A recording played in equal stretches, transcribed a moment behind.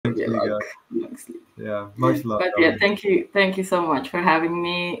Long sleep. Yeah, much love. But yeah, thank you so much for having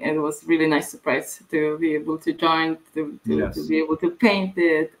me. It was really nice surprise to be able to join, to be able to paint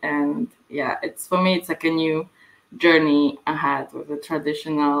it, and yeah, it's for me, it's like a new journey ahead with the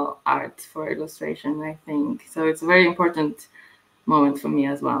traditional art for illustration, I think. So it's a very important moment for me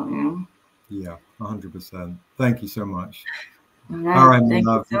as well, you know. Yeah, 100%. Thank you so much. All right, thank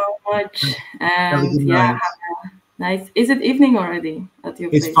you so much. And yeah, have a nice. Is it evening already at your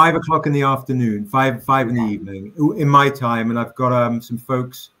place? It's 5 o'clock in the afternoon, five in the evening in my time, and I've got some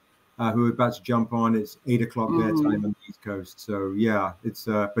folks who are about to jump on. It's 8 o'clock their time on the East Coast. So yeah, it's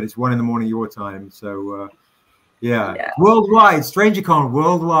but it's 1 in the morning your time. So yeah, worldwide, STRANGERCON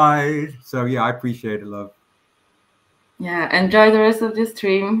worldwide. So yeah, I appreciate it, love. Yeah, enjoy the rest of the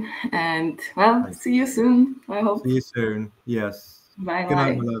stream, and well, see you soon, I hope. See you soon. Yes. Bye. Good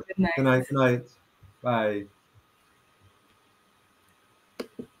night, my love. Good night. Good night. Good night. Bye.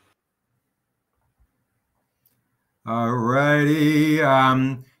 All righty.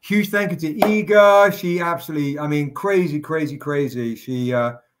 Huge thank you to Ega. She absolutely, I mean, crazy. She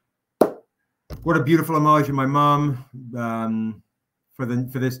what a beautiful homage to my mom for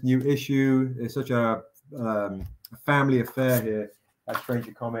this new issue. It's such a family affair here at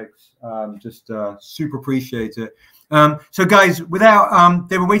Stranger Comics. Just super appreciate it. So guys, without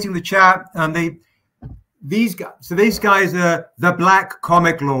they were waiting in the chat, these guys are the Black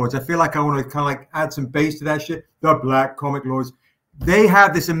Comic Lords. I feel like I want to kind of like add some bass to that shit. The Black Comic Lords. They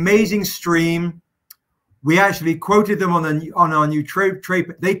have this amazing stream. We actually quoted them on our new trade.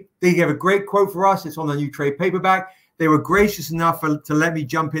 They gave a great quote for us. It's on the new trade paperback. They were gracious enough to let me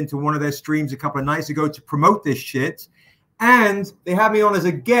jump into one of their streams a couple of nights ago to promote this shit. And they had me on as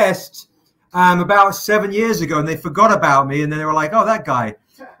a guest about 7 years ago, and they forgot about me. And then they were like, oh, that guy.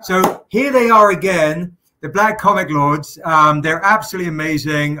 So here they are again, the Black Comic Lords. They're absolutely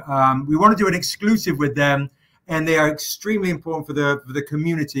amazing. We want to do an exclusive with them, and they are extremely important for the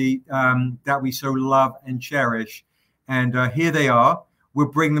community that we so love and cherish. And here they are.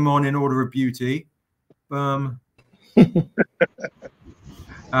 We'll bring them on in order of beauty. And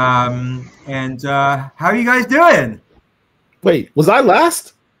how are you guys doing? Wait, was I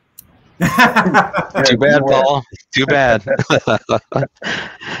last? Too bad, Paul. Too bad.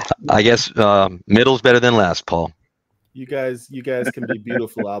 I guess middle's better than last, Paul. You guys can be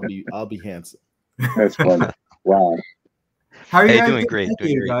beautiful. I'll be handsome. That's funny. Wow. How are you guys doing? Great.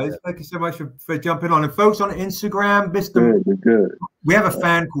 Thank you, guys. Thank you so much for jumping on. And folks on Instagram, Mr. Good. We have a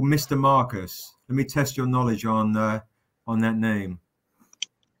fan called Mr. Marcus. Let me test your knowledge on that name.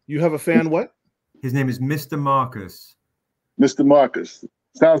 You have a fan? What? His name is Mr. Marcus. Mr. Marcus.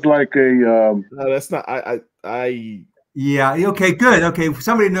 Sounds like a. No, that's not. I. Yeah. Okay. Good. Okay.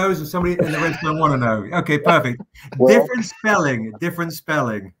 Somebody knows, and somebody in the rest don't want to know. Okay. Perfect. Well, different spelling. Different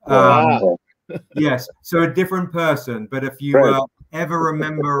spelling. Yes. So a different person. But if you ever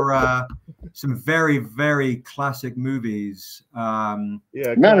remember some very, very classic movies.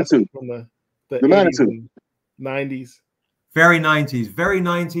 Yeah. Manitou. From the Manitou. 90s. Very 90s. Very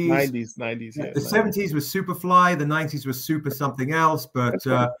 90s. 90s. Yeah. The 70s was Superfly. The 90s was super something else. But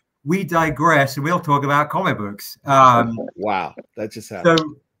we digress, and we'll talk about comic books. Wow, that just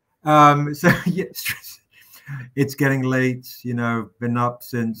happened. So yeah, it's getting late. You know, been up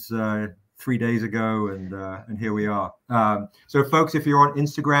since 3 days ago, and here we are. So, folks, if you're on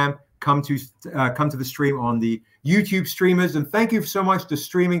Instagram, come to the stream on the YouTube streamers, and thank you so much to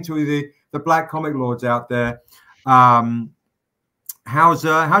streaming to the Black Comic Lords out there. How's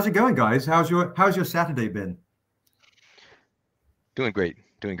it going, guys? How's your Saturday been? Doing great.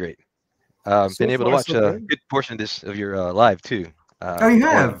 Been able to watch a good portion of your live too. Oh, you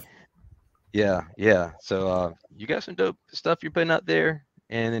have? Yeah. So you got some dope stuff you're putting out there,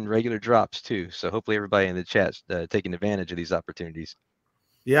 and then regular drops too. So hopefully everybody in the chat's taking advantage of these opportunities.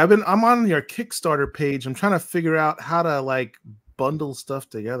 Yeah, I'm on your Kickstarter page. I'm trying to figure out how to like bundle stuff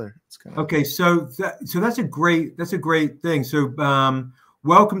together. It's kind of okay. So that's a great thing. So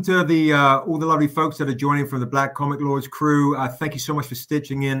welcome to all the lovely folks that are joining from the Black Comic Lords crew. Thank you so much for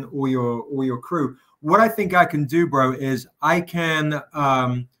stitching in all your crew. What I think I can do, bro, is I can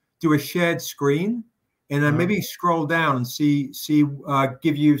do a shared screen and then maybe scroll down and see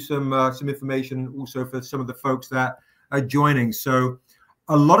give you some information also for some of the folks that are joining. So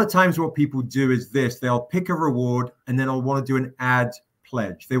a lot of times what people do is this: they'll pick a reward and then they'll want to do an ad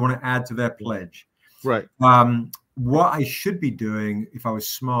pledge. They want to add to their pledge. Right. What I should be doing, if I was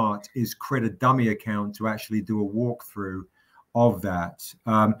smart, is create a dummy account to actually do a walkthrough of that.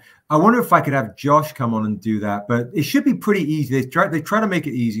 I wonder if I could have Josh come on and do that, but it should be pretty easy. They try to make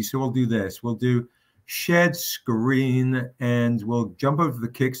it easy. So we'll do this. We'll do shared screen and we'll jump over the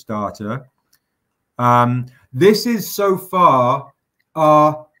Kickstarter. This is so far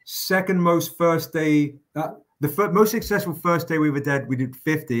our second most first day. Most successful first day we ever did, we did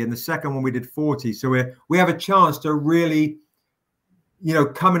 50, and the second one we did 40. So we have a chance to really, you know,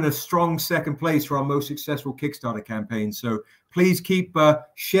 come in a strong second place for our most successful Kickstarter campaign. So please keep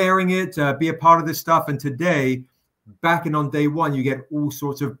sharing it, be a part of this stuff. And today, back in on day one, you get all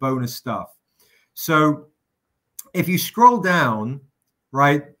sorts of bonus stuff. So if you scroll down,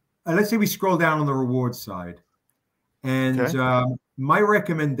 right, let's say we scroll down on the reward side. And my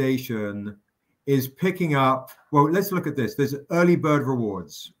recommendation is picking up, well, let's look at this. There's early bird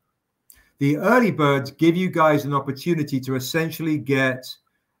rewards. The early birds give you guys an opportunity to essentially get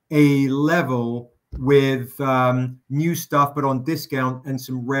a level with new stuff, but on discount and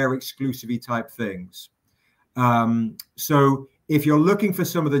some rare exclusivity type things. So if you're looking for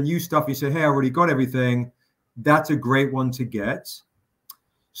some of the new stuff, you say, hey, I already got everything. That's a great one to get.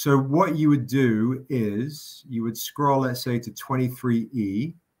 So what you would do is you would scroll, let's say, to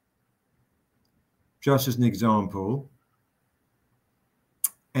 23E. Just as an example,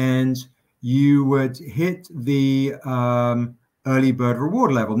 and you would hit the early bird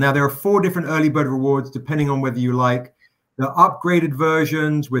reward level. Now, there are 4 different early bird rewards, depending on whether you like the upgraded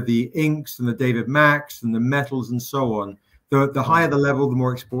versions with the inks and the David Max and the metals and so on. The higher the level, the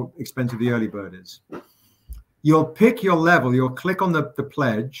more expensive the early bird is. You'll pick your level. You'll click on the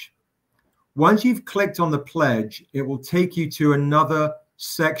pledge. Once you've clicked on the pledge, it will take you to another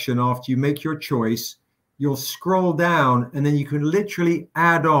section. After you make your choice, you'll scroll down and then you can literally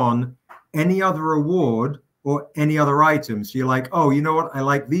add on any other reward or any other items. So you're like, oh, you know what, I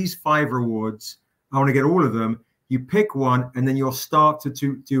like these 5 rewards, I want to get all of them. You pick one and then you'll start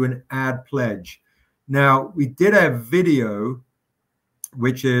to do an add pledge. Now, we did a video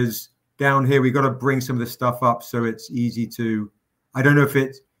which is down here. We got to bring some of this stuff up so it's easy to, I don't know if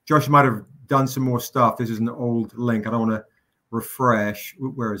it's, Josh might have done some more stuff. This is an old link. I don't want to refresh.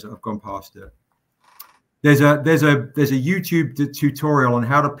 Where is it? I've gone past it. There's a YouTube tutorial on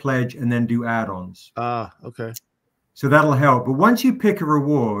how to pledge and then do add-ons. Okay. So that'll help. But once you pick a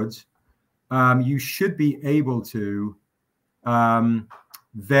reward, you should be able to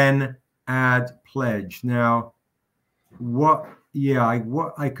then add pledge. Now, what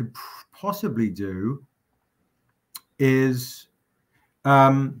I could possibly do is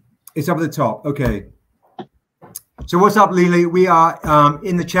it's up at the top. Okay. So what's up, Lily? We are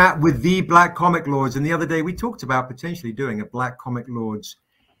in the chat with the Black Comic Lords, and the other day we talked about potentially doing a Black Comic Lords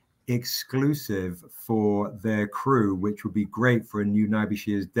exclusive for their crew, which would be great for a new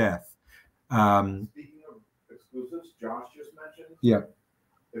Nibishir's death. Speaking of exclusives, Josh just mentioned. Yeah.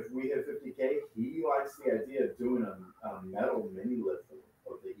 If we hit 50K, he likes the idea of doing a metal mini lift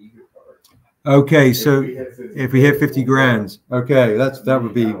of the Eager card. Okay, so if we hit 50 grand, okay, that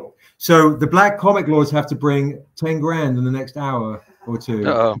would be. So the Black Comic Lords have to bring 10 grand in the next hour or two.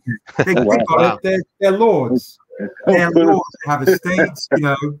 Uh-oh. Wow. They're lords. They're lords. They have estates, you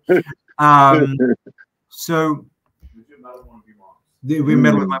know. So we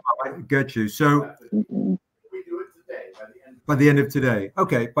meddle with my mom. I get you. So we do it today by the end of today.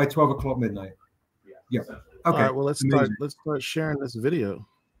 Okay, by 12 o'clock midnight. Yeah. Okay. All right, well, let's start sharing this video.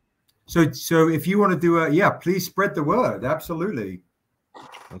 So if you want to do please spread the word. Absolutely.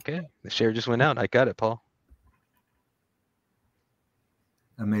 Okay, the share just went out. I got it, Paul.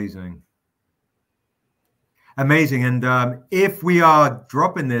 Amazing. And if we are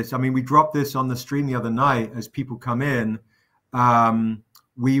dropping this, I mean, we dropped this on the stream the other night as people come in.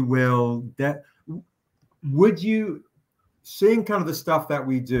 We will. Would you, seeing kind of the stuff that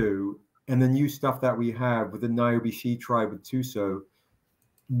we do and the new stuff that we have with the Niobe She tribe with Tuso,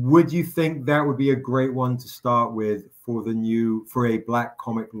 would you think that would be a great one to start with for a Black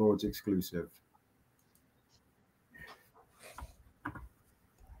Comic Lords exclusive?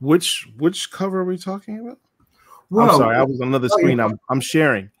 Which cover are we talking about? Well, I'm sorry, I was on another screen. I'm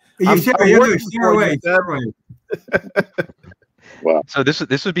sharing. Share away. Wow. So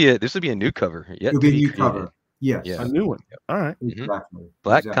this would be a new cover. It would be a new cover. Yes. A new one. All right. Exactly.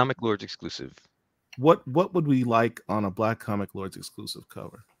 Black Comic Lords exclusive. What would we like on a Black Comic Lords exclusive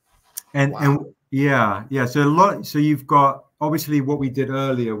cover? And so you've got obviously what we did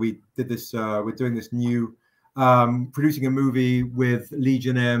earlier. We did this. We're doing this new producing a movie with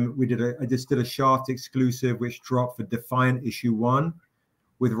Legion M. I just did a Shaft exclusive which dropped for Defiant issue 1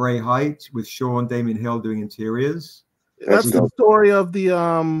 with Ray Height, with Sean Damien Hill doing interiors. That's the story of the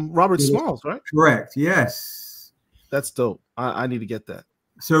Robert Smalls, right? Correct. Yes. That's dope. I need to get that.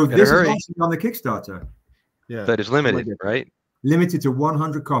 So this is actually on the Kickstarter. Yeah. But it's limited, right? Limited to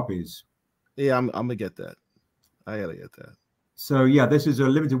 100 copies. Yeah, I'm gonna get that. I gotta get that. So yeah, this is a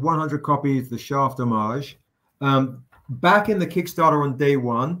limited 100 copies, the Shaft homage. Back in the Kickstarter on day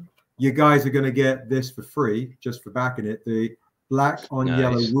one, you guys are going to get this for free, just for backing it. The black on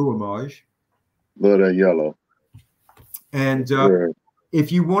yellow Woo homage. Love that yellow. And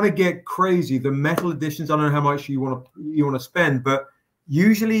if you want to get crazy, the metal editions, I don't know how much you want to spend, but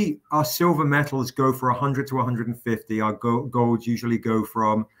usually our silver metals go for 100 to 150. Our golds usually go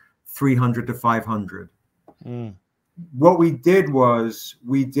from 300 to 500. What we did was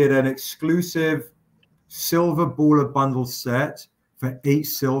we did an exclusive silver baller bundle set for 8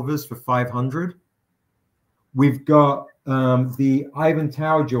 silvers for 500. We've got the Ivan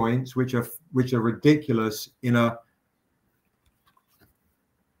Tao joints, which are ridiculous. In a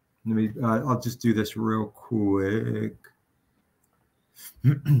I'll just do this real quick.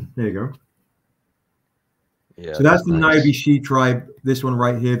 There you go. Yeah. So that's the Naibi Shi tribe. This one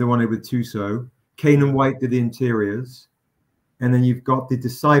right here, the one with Tuso. Canaan White did the interiors, and then you've got the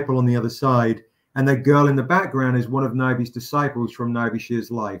disciple on the other side. And that girl in the background is one of Naibi's disciples from Naibi Shi's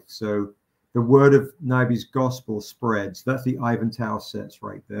life. So the word of Naibi's gospel spreads. That's the Ivan Tao sets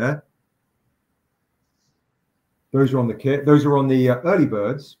right there. Those are on the kit. Those are on the early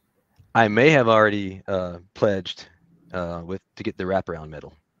birds. I may have already pledged to get the wraparound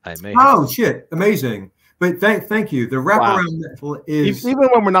medal. I may. Oh shit! Amazing. But thank you. The wraparound medal is even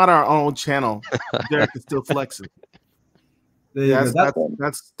when we're not on our own channel, Derek is still flexing.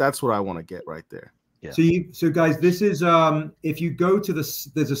 That's what I want to get right there. Yeah. So guys, this is if you go to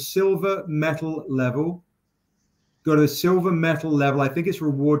there's a silver metal level. Go to the silver metal level. I think it's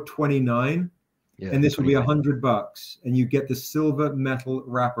reward 29, and this will be $100, and you get the silver metal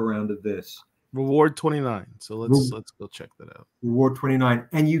wraparound of this. Reward 29. So let's go check that out. Reward 29,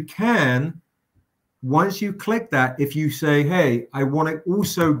 and you can, once you click that, if you say, hey, I want to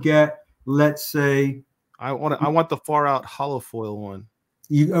also get, let's say, I want the far out hollow foil one.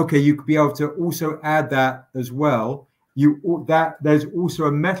 You could be able to also add that as well. There's also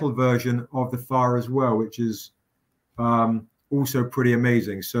a metal version of the far as well, which is also pretty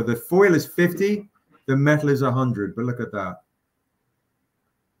amazing. So the foil is 50, the metal is 100. But look at that.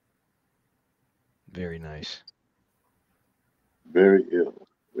 Very nice. Very ill.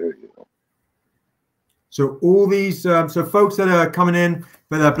 Very ill. So all these, so folks that are coming in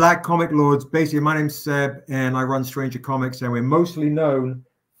for the Black Comic Lords, basically my name's Seb and I run Stranger Comics, and we're mostly known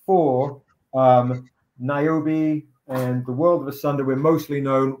for Niobe and the World of Asunder. We're mostly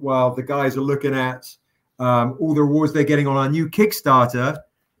known while the guys are looking at all the rewards they're getting on our new Kickstarter.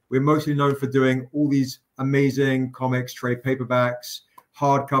 We're mostly known for doing all these amazing comics, trade paperbacks,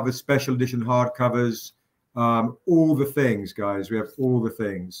 hardcovers, special edition hardcovers, all the things, guys. We have all the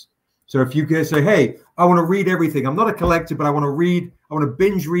things. So if you can say, hey, I want to read everything. I'm not a collector, but I want to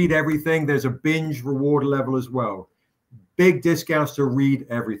binge read everything. There's a binge reward level as well. Big discounts to read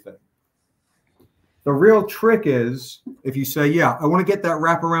everything. The real trick is if you say, yeah, I want to get that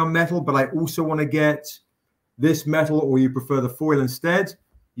wraparound metal, but I also want to get this metal, or you prefer the foil instead,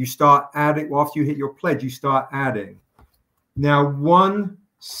 you start adding, after you hit your pledge, you start adding. Now, one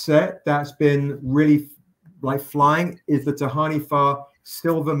set that's been really like flying is the Tahani Far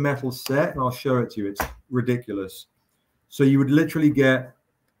silver metal set, and I'll show it to you. It's ridiculous. So you would literally get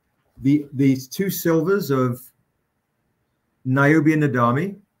these 2 silvers of Niobe and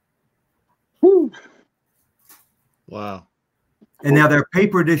Nadami. Woo. Wow. And now they're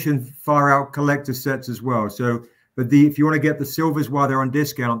paper edition far out collector sets as well. So, but if you want to get the silvers while they're on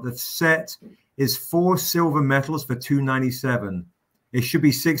discount, the set is 4 silver metals for $297. It should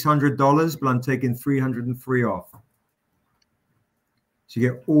be $600, but I'm taking $303 off. So you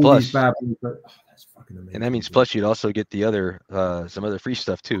get all these bad ones, but that's fucking amazing. And that means plus you'd also get the other some other free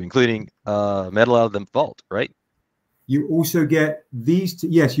stuff too, including metal out of the vault, right? You also get these.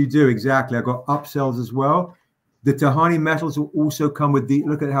 Yes, you do, exactly. I've got upsells as well. The Tahani metals will also come with the.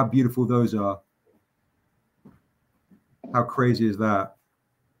 Look at how beautiful those are. How crazy is that?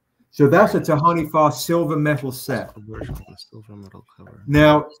 So that's a Tahani Far silver metal set. Silver metal cover.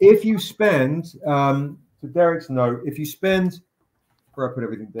 Now, if you spend, to Derek's note, if you spend, where I put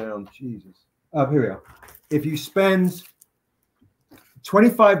everything down, Jesus. Here we are. If you spend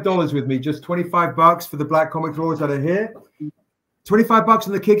 $25 with me, just $25 for the Black Comic Lords that are here, $25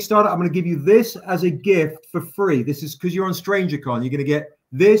 on the Kickstarter, I'm going to give you this as a gift for free. This is because you're on StrangerCon. You're going to get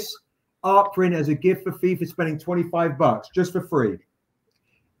this art print as a gift for fee for spending $25, just for free.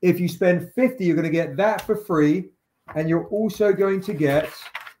 If you spend $50, you're going to get that for free, and you're also going to get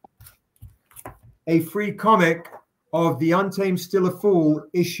a free comic of The Untamed Still a Fool,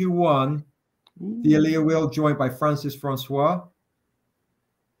 issue 1, the Elia Will joint by Francis Francois.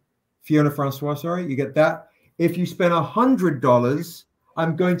 Fiona Francois, sorry, you get that. If you spend $100,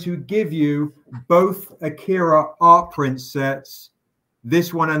 I'm going to give you both Akira art print sets,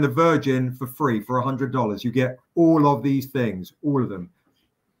 this one and the Virgin, for free for $100. You get all of these things, all of them.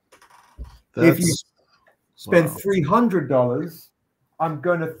 If you spend $300, I'm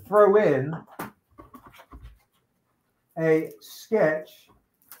going to throw in a sketch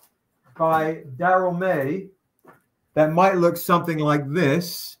by Daryl May that might look something like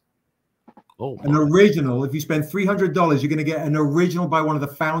this. Oh, an original. If you spend $300, you're going to get an original by one of the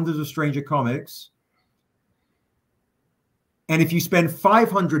founders of Stranger Comics. And if you spend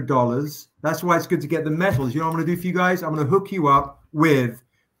 $500, that's why it's good to get the metals. You know what I'm going to do for you guys? I'm going to hook you up with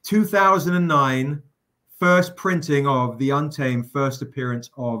 2009 first printing of the Untamed, first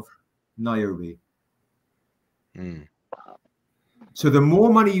appearance of Niobe. So the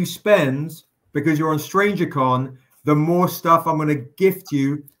more money you spend, because you're on StrangerCon, the more stuff I'm going to gift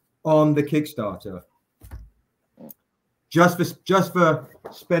you on the Kickstarter. Just for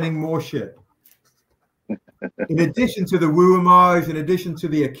spending more shit. In addition to the Wu homage, in addition to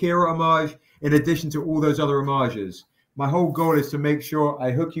the Akira homage, in addition to all those other homages. My whole goal is to make sure I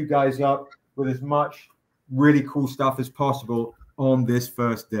hook you guys up with as much really cool stuff as possible on this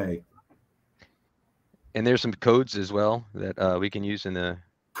first day. And there's some codes as well that we can use in the...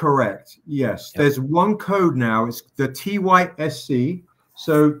 Correct. Yes. Yep. There's one code now. It's the TYSC.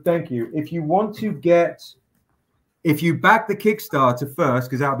 So thank you. If you want to get, if you back the Kickstarter first,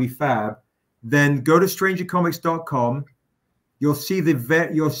 because that'll be fab, then go to strangercomics.com. You'll see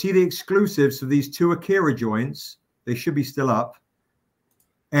the exclusives for these two Akira joints. They should be still up.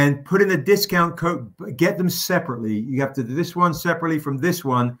 And put in a discount code. Get them separately. You have to do this one separately from this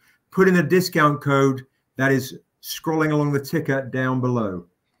one. Put in a discount code that is scrolling along the ticker down below.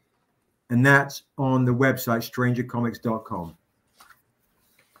 And that's on the website, strangercomics.com.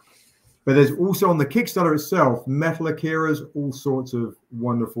 But there's also on the Kickstarter itself, Metal Akiras, all sorts of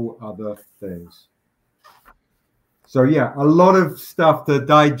wonderful other things. So yeah, a lot of stuff to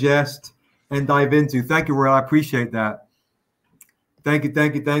digest and dive into. Thank you, Royal. I appreciate that. Thank you,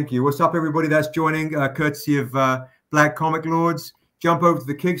 thank you, thank you. What's up, everybody that's joining, courtesy of Black Comic Lords. Jump over to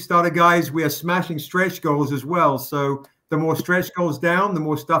the Kickstarter, guys. We are smashing stretch goals as well. So the more stretch goals down, the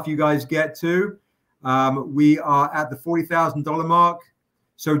more stuff you guys get to. We are at the $40,000 mark.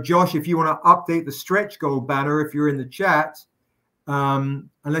 So Josh, if you want to update the stretch goal banner, if you're in the chat,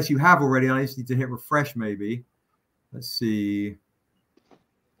 unless you have already, I just need to hit refresh maybe. Let's see.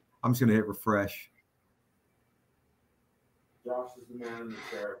 I'm just going to hit refresh. Josh is the man in the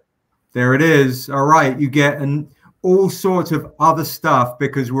chair. There it is. All right. You get all sorts of other stuff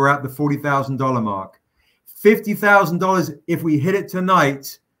because we're at the $40,000 mark. $50,000, if we hit it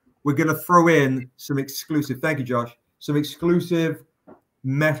tonight, we're going to throw in some exclusive. Thank you, Josh. Some exclusive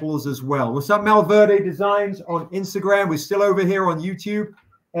metals as well. What's up, Malverde Designs on Instagram? We're still over here on YouTube.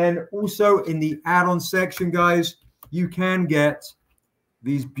 And also in the add-on section, guys, you can get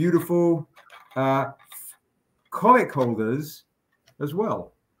these beautiful comic holders as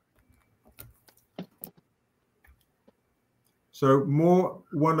well. So more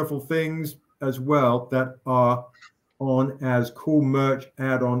wonderful things as well that are on as cool merch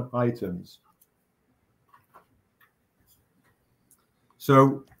add-on items.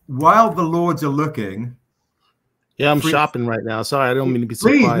 So while the Lords are looking, yeah, I'm shopping right now. Sorry, I don't mean to be so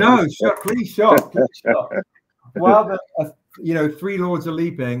quiet. Please shop. While the three Lords are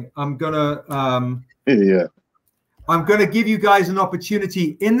leaping, I'm gonna I'm gonna give you guys an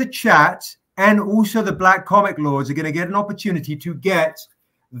opportunity in the chat, and also the Black Comic Lords are gonna get an opportunity to get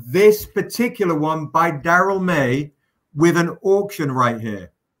this particular one by Daryl May with an auction right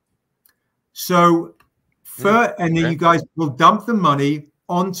here. So. And then you guys will dump the money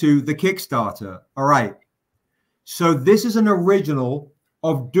onto the Kickstarter. All right. So this is an original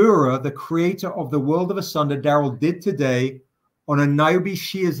of Dura, the creator of the World of Asunder. Daryl did today on a Niobe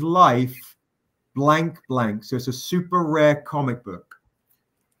Shear's life, blank. So it's a super rare comic book.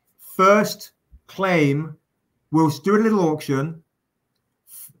 First claim, we'll do a little auction.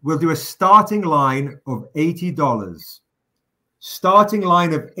 We'll do a starting line of $80. Starting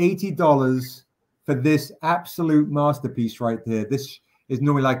line of $80. For this absolute masterpiece right there. This is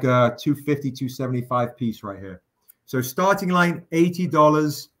normally like a $250, $275 piece right here. So starting line,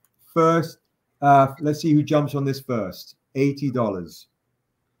 $80 first. Let's see who jumps on this first. $80.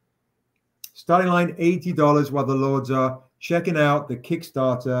 Starting line, $80 while the Lords are checking out the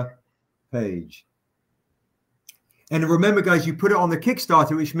Kickstarter page. And remember, guys, you put it on the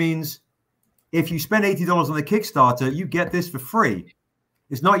Kickstarter, which means if you spend $80 on the Kickstarter, you get this for free.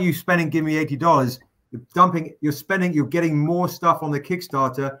 It's not you spending, give me $80. you're getting more stuff on the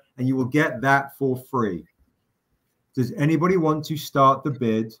Kickstarter, and you will get that for free. Does anybody want to start the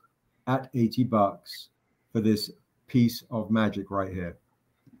bid at 80 bucks for this piece of magic right here?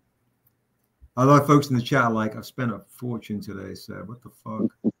 A lot of folks in the chat are like, I've spent a fortune today, so what the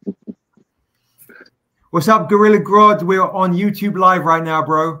fuck? What's up, Gorilla Grodd? We're on YouTube Live right now,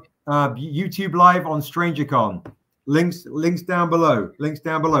 bro. YouTube Live on STRANGERCON. Links down below. Links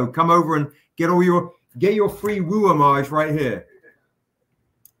down below. Come over and get your free woo homage right here.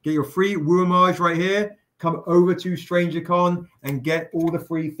 Get your free woo homage right here. Come over to STRANGERCON and get all the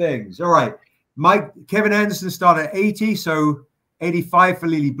free things. All right. Kevin Anderson started at 80, so 85 for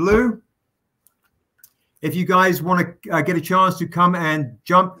Lily Blue. If you guys want to get a chance to come and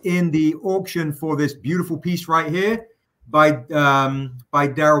jump in the auction for this beautiful piece right here by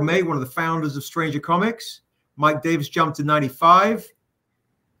Daryl May, one of the founders of Stranger Comics. Mike Davis jumped to 95.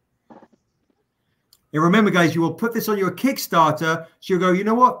 And remember, guys, you will put this on your Kickstarter. So you'll go, you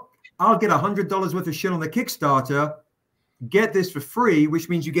know what? I'll get $100 worth of shit on the Kickstarter, get this for free, which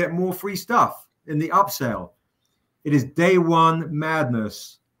means you get more free stuff in the upsell. It is day one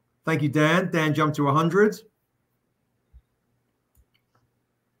madness. Thank you, Dan. Dan jumped to 100.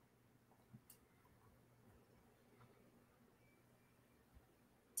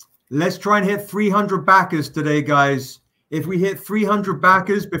 Let's try and hit 300 backers today, guys. If we hit 300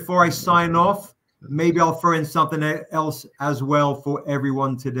 backers before I sign off, maybe I'll throw in something else as well for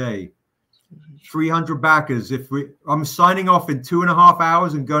everyone today. 300 backers. I'm signing off in 2.5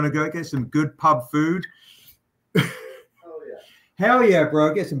 hours and going to go get some good pub food. Hell yeah,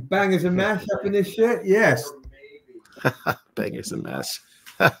 bro. Get some bangers and mash up in this shit. Yes. Bangers and mash.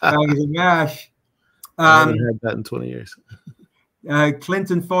 Bangers and mash. I haven't had that in 20 years.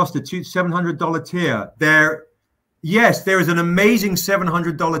 Clinton Foster, $700 tier. Yes, there is an amazing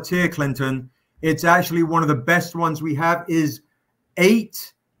 $700 tier, Clinton. It's actually one of the best ones we have is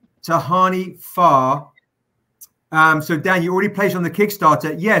 8 Tahani Far. So, Dan, you already placed on the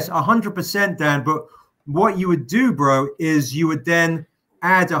Kickstarter. Yes, 100%, Dan, but what you would do, bro, is you would then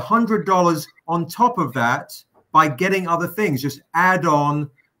add $100 on top of that by getting other things. Just add on,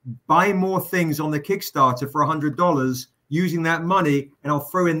 buy more things on the Kickstarter for $100 using that money, and I'll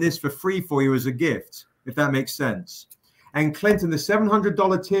throw in this for free for you as a gift, if that makes sense. And Clinton, the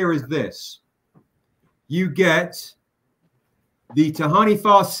 $700 tier is this. You get the Tahani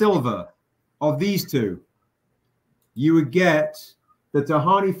Far Silver of these two. You would get the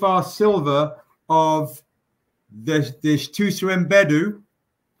Tahani Far Silver of this Tusu Mbedu,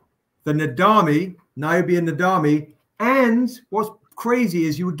 the Nadami, Niobe and Nadami, and what's crazy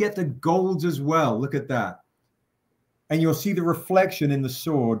is you would get the golds as well. Look at that. And you'll see the reflection in the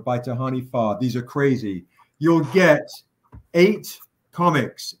sword by Tahani Far. These are crazy. You'll get 8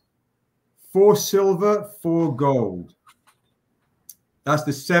 comics, 4 silver, 4 gold. That's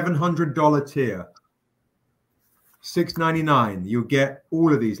the $700 tier. $6.99. You'll get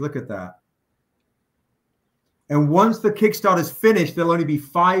all of these. Look at that. And once the Kickstarter is finished, there'll only be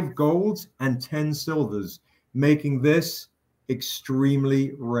 5 golds and 10 silvers, making this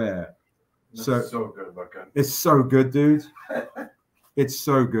extremely rare. This is so good, Bucka. It's so good, dude. It's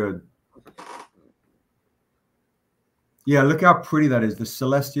so good. Yeah, look how pretty that is. The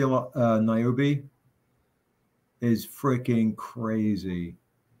Celestial Niobe is freaking crazy.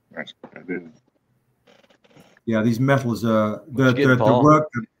 That's what it is. Yeah, these metals are the work.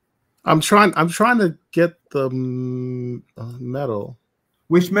 I'm trying to get the metal.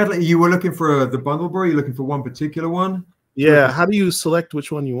 Which metal? You were looking for the bundle, bro? You're looking for one particular one? Yeah. How do you select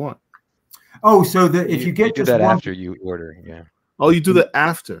which one you want? Oh, so if you get do just that one, after you order, yeah. Oh, you do that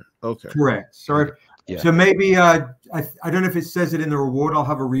after. Okay. Correct. Sorry. Yeah. So maybe I don't know if it says it in the reward. I'll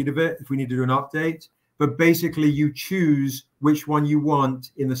have a read of it if we need to do an update. But basically, you choose which one you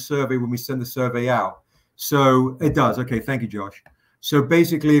want in the survey when we send the survey out. So it does. Okay. Thank you, Josh. So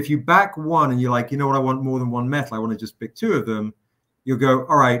basically, if you back one and you're like, you know what, I want more than one metal, I want to just pick 2 of them, you'll go,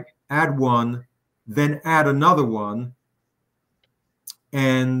 all right, add one, then add another one.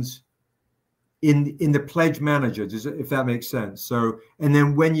 And in the pledge manager, if that makes sense. So, and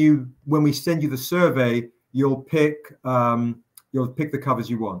then when we send you the survey, you'll pick the covers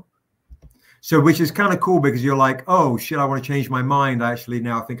you want. So, which is kind of cool because you're like, oh shit, I want to change my mind. Actually,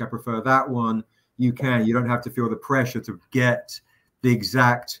 now I think I prefer that one. You don't have to feel the pressure to get the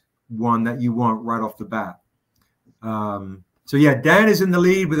exact one that you want right off the bat. So yeah, Dan is in the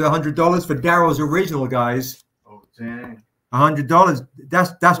lead with $100 for Daryl's original, guys. Oh dang. $100.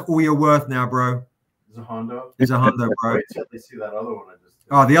 That's all you're worth now, bro. Is it Hondo? It's $100, bro. Wait till they see that other one I just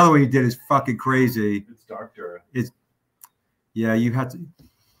did. Oh, the other one you did is fucking crazy. It's dark Dura. Yeah, you had to.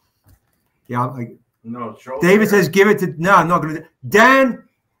 Yeah, No, David says give it to, no, I'm not going to. Dan,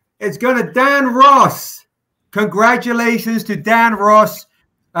 it's going to Dan Ross. Congratulations to Dan Ross.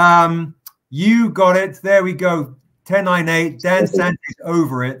 You got it. There we go. 1098. Dan Santos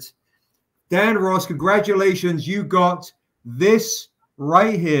over it. Dan Ross, congratulations. You got this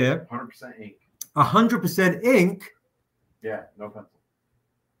right here. 100% ink. 100% ink. Yeah, no pencil.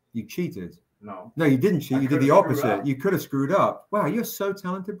 You cheated. No. No, you didn't cheat. You did the opposite. You could have screwed up. Wow, you're so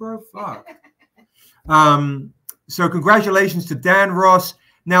talented, bro. Fuck. So congratulations to Dan Ross.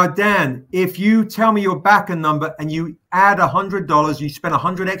 Now, Dan, if you tell me your backer number and you add $100, you spend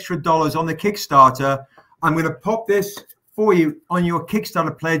 $100 extra on the Kickstarter, I'm going to pop this for you on your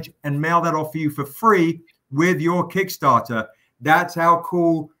Kickstarter pledge and mail that off for you for free with your Kickstarter. That's how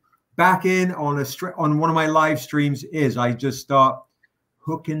cool back in on one of my live streams is. I just start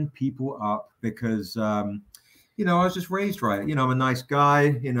hooking people up because, you know, I was just raised right. You know, I'm a nice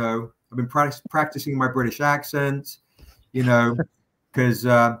guy. You know, I've been practicing my British accent, you know, because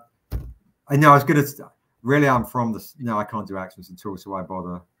I know I was going to, really, I'm from the, no, I can't do accents at all, so why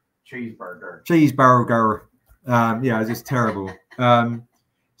bother? Cheeseburger. Yeah, it's just terrible.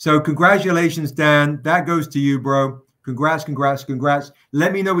 So congratulations, Dan. That goes to you, bro. Congrats.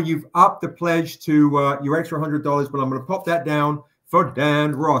 Let me know when you've upped the pledge to your extra $100, but I'm going to pop that down for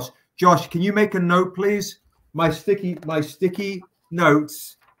Dan Ross. Josh, can you make a note, please? My sticky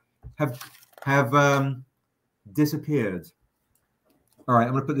notes have disappeared. All right,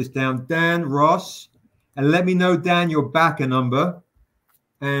 I'm going to put this down. Dan Ross, and let me know, Dan, your backer number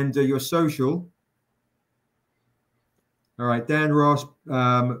and your social. All right, Dan Ross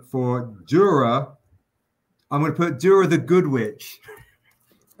for Dura. I'm going to put Dura the Good Witch.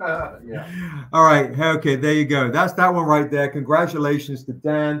 Yeah. All right. Okay, there you go. That's that one right there. Congratulations to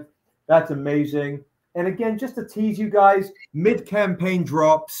Dan. That's amazing. And again, just to tease you guys, mid-campaign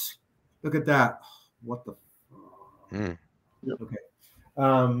drops. Look at that. What the? Okay.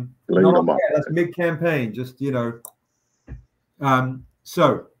 That's mid-campaign. Just, you know.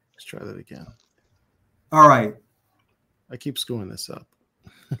 So let's try that again. All right. I keep screwing this up.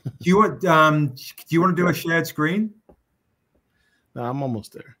 Do you want to do a shared screen? No, I'm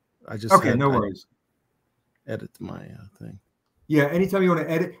almost there. I just no worries. Edit my thing. Yeah, anytime you want to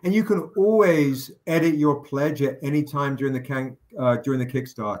edit, and you can always edit your pledge at any time during the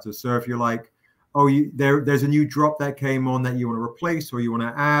Kickstarter. So if you're like, oh, there's a new drop that came on that you want to replace or you want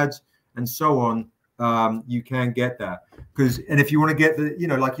to add, and so on, you can get that. And if you want to get the, you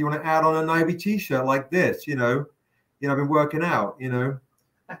know, like you want to add on an Ivy T-shirt like this, you know, I've been working out, you know,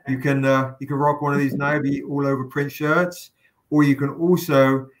 you can rock one of these Niobe all over print shirts, or you can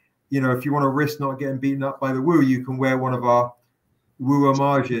also, you know, if you want to risk not getting beaten up by the Woo, you can wear one of our Woo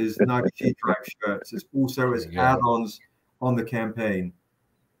homages Niobe T-Tribe shirts. It's also as add-ons on the campaign.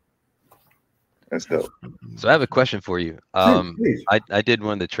 That's dope. So I have a question for you. Please. I did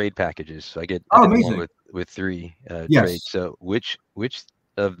one of the trade packages, so I did amazing. one with 3 yes. trades. So which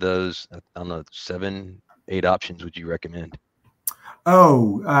of those, I don't know, 7, 8 options would you recommend?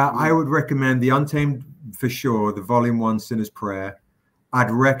 I would recommend the Untamed for sure, the Volume 1 Sinner's Prayer.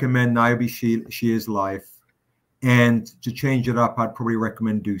 I'd recommend Niobe Shear's Life. And to change it up, I'd probably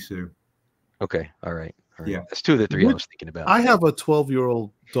recommend Dusu. Okay. All right. Yeah. That's 2 of the 3 I was thinking about. I have a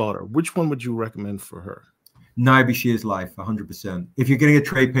 12-year-old daughter. Which one would you recommend for her? Niobe Shear's Life, 100%. If you're getting a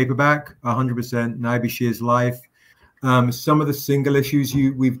trade paperback, 100% Niobe Shear's Life. Some of the single issues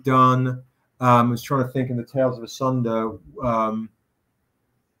we've done, I was trying to think in the Tales of Asunder. I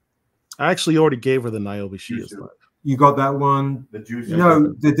actually already gave her the Niobe Shear's Life. You got that one? The Dusu.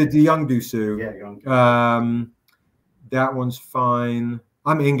 No, the young Dusu. Yeah, young. That one's fine.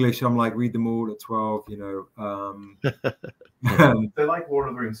 I'm English. I'm like, read them all at 12, you know. They like Lord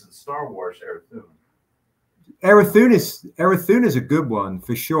of the Rings and Star Wars, Erathun is a good one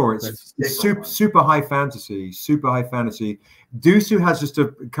for sure. It's super high fantasy, Dusu has just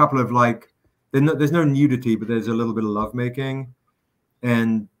a couple of like, there's no nudity, but there's a little bit of lovemaking.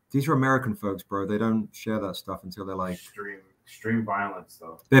 And these are American folks, bro. They don't share that stuff until they're like extreme violence,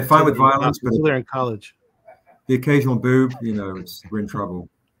 though. They're fine with violence, but they're in college. The occasional boob, you know, we're in trouble.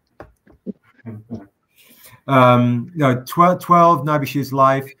 12, Niobe Shear's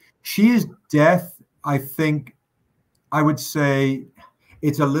Life. She is Death. I think I would say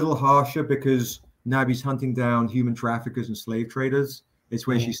it's a little harsher because Niobe's hunting down human traffickers and slave traders. It's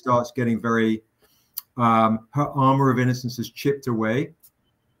where she starts getting very, her armor of innocence is chipped away.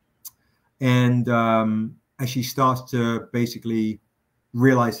 And as she starts to basically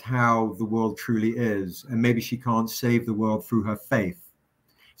realize how the world truly is, and maybe she can't save the world through her faith.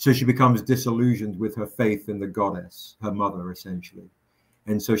 So she becomes disillusioned with her faith in the goddess, her mother, essentially.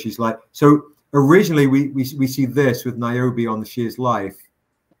 And so she's like, so originally we see this with Niobe on the Sheer's life,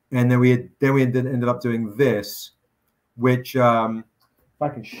 and then we ended up doing this, which if I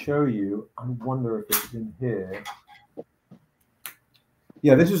can show you, I wonder if it's in here.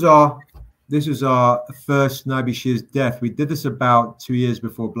 Yeah, this is our first Niobe Sheer's death. We did this about 2 years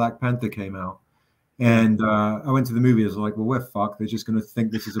before Black Panther came out. And I went to the movie. I was like, "Well, we're fucked. They're just going to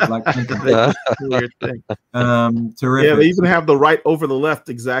think this is a Black Panther." Weird thing. Terrific. Yeah, they even have the right over the left,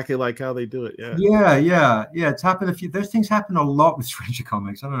 exactly like how they do it. Yeah. It's happened a few. Those things happen a lot with Stranger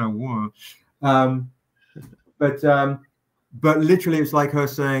Comics. I don't know why. But literally, it's like her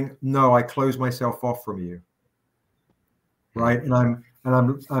saying, "No, I close myself off from you." Right, and I'm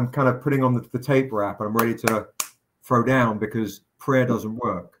kind of putting on the tape wrap, and I'm ready to throw down because prayer doesn't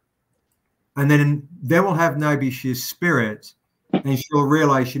work. And then we'll have Niobe Sheer's spirit, and she'll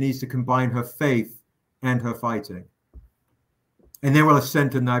realize she needs to combine her faith and her fighting. And then we'll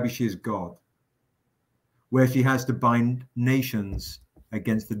ascend to Niobe Sheer's God, where she has to bind nations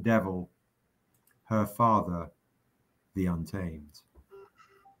against the devil, her father, the Untamed.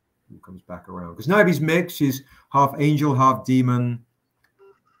 Who comes back around. Because Niobe's mix, she's half angel, half demon,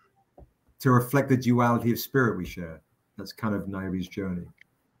 to reflect the duality of spirit we share. That's kind of Niobe's journey.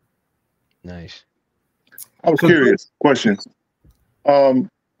 Nice. I was curious. Question.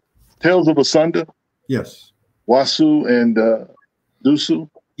 Tales of Asunder? Yes. Wasu and Dusu?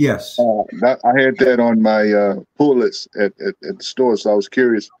 Yes. I had that on my pull list at the store, so I was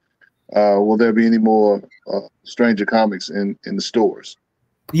curious. Will there be any more Stranger Comics in the stores?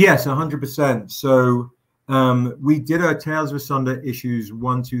 Yes, 100%. So we did our Tales of Asunder issues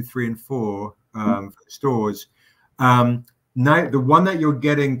 1, 2, 3, and 4 for stores. Now, the one that you're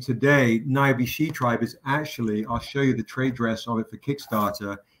getting today, Niobe She Tribe, is actually, I'll show you the trade dress of it for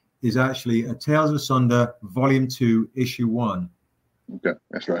Kickstarter, is actually a Tales of Asunder Volume 2, Issue 1. Okay,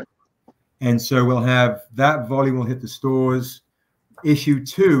 that's right. And so we'll have that volume will hit the stores. Issue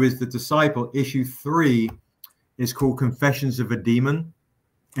 2 is The Disciple. Issue 3 is called Confessions of a Demon,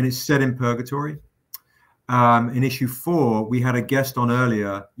 and it's set in Purgatory. In issue 4, we had a guest on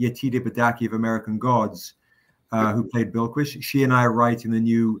earlier, Yetide Badaki of American Gods, who played Bilquish. She and I are writing the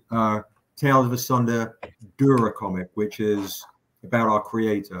new Tales of Asunder Dura comic, which is about our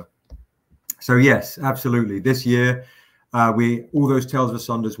creator. So yes, absolutely. This year, all those Tales of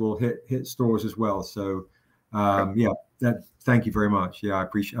Asunders will hit stores as well. So yeah, thank you very much. Yeah, I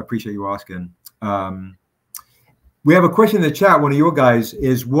appreciate you asking. We have a question in the chat. One of your guys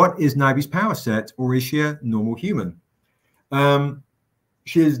is, what is Niobe's power set, or is she a normal human?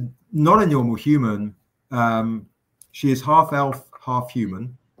 She is not a normal human. She is half elf, half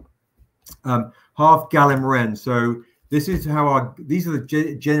human, half Galimren. So this is how these are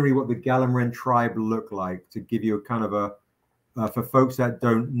generally what the Galimren tribe look like, to give you a kind of a, for folks that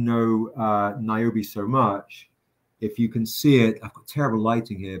don't know Niobe so much, if you can see it, I've got terrible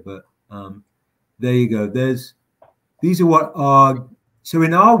lighting here, but there you go. These are what are, so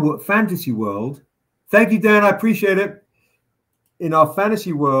in our fantasy world, thank you, Dan, I appreciate it. In our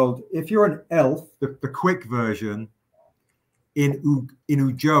fantasy world, if you're an elf, the quick version, in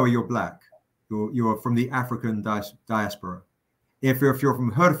Ujoa, you're black. You're from the African diaspora. If you're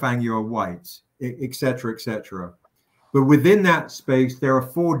from Hurfang, you're white, etc., etc. But within that space, there are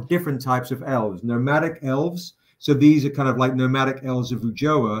 4 different types of elves. Nomadic elves. So these are kind of like nomadic elves of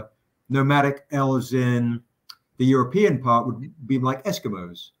Ujoa. Nomadic elves in the European part would be like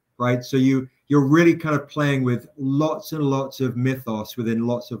Eskimos, right? So you're really kind of playing with lots and lots of mythos within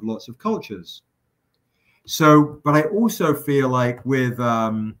lots of cultures. So, but I also feel like with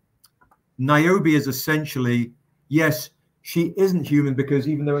Niobe is essentially, yes, she isn't human, because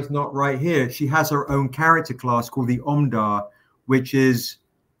even though it's not right here, she has her own character class called the Omdar, which is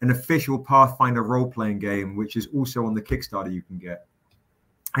an official Pathfinder role-playing game, which is also on the Kickstarter you can get.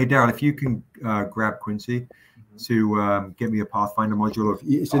 Hey, Daryl, if you can grab Quincy to get me a Pathfinder module.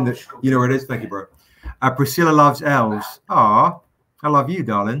 It's in the, you know where it is. Thank you, bro. Priscilla loves elves. Ah, I love you,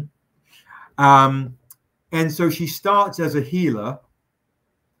 darling. And so she starts as a healer,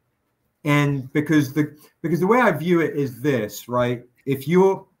 and because the way I view it is this, right? If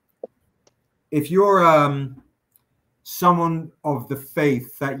you're someone of the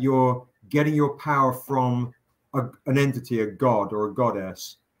faith that you're getting your power from an entity, a god or a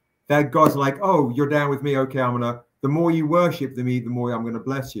goddess, that God's like, oh, you're down with me. Okay, the more you worship me, the more I'm going to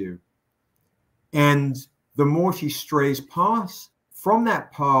bless you. And the more she strays past from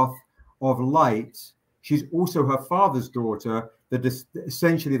that path of light, she's also her father's daughter,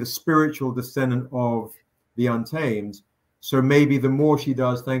 essentially the spiritual descendant of the Untamed. So maybe the more she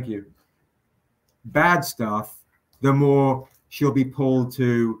does, thank you, bad stuff, the more she'll be pulled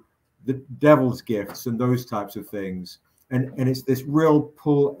to the devil's gifts and those types of things. And it's this real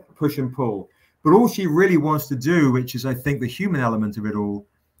push and pull. But all she really wants to do, which is I think the human element of it all,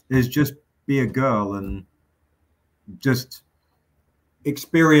 is just be a girl and just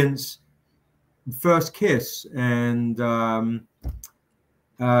experience first kiss and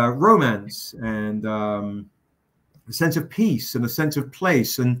romance and a sense of peace and a sense of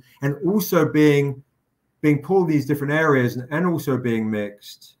place, and also being pulled these different areas and also being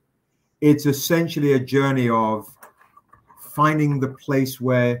mixed. It's essentially a journey of finding the place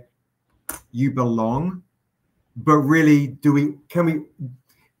where you belong. But really, I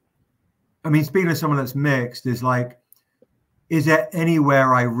mean, speaking of someone that's mixed, is like, is there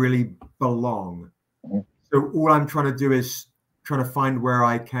anywhere I really belong? So all I'm trying to do is trying to find where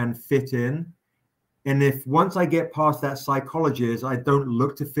I can fit in. And if once I get past that psychology, is I don't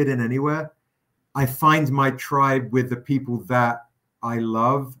look to fit in anywhere. I find my tribe with the people that I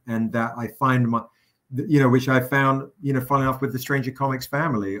love, and that I find my, which I found, funnily enough, with the Stranger Comics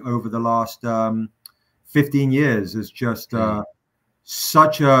family over the last 15 years is just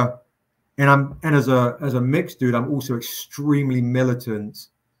such a, and as a mixed dude, I'm also extremely militant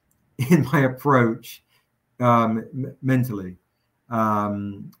in my approach mentally.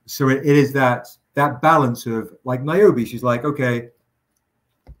 So it is that balance of, like Niobe, she's like, okay,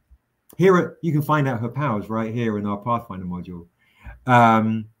 here you can find out her powers right here in our Pathfinder module.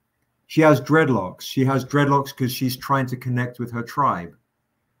 She has dreadlocks. She has dreadlocks because she's trying to connect with her tribe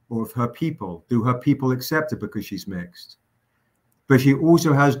or with her people. Do her people accept her because she's mixed? But she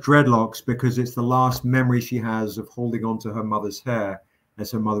also has dreadlocks because it's the last memory she has of holding on to her mother's hair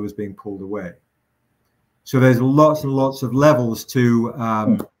as her mother was being pulled away. So there's lots and lots of levels to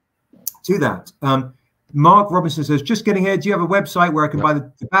that. Mark Robinson says, just getting here. Do you have a website where I can buy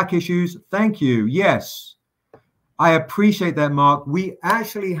the back issues? Thank you. Yes. I appreciate that, Mark. We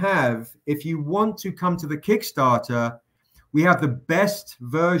actually have, if you want to come to the Kickstarter, we have the best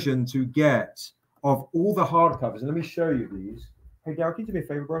version to get of all the hardcovers. And let me show you these. Hey, Gareth, can you do me a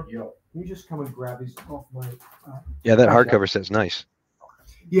favor, bro? Yeah. Can you just come and grab these off my... yeah, that hardcover set's nice.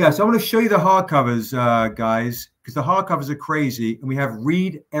 Yeah, so I want to show you the hardcovers, guys, because the hardcovers are crazy. And we have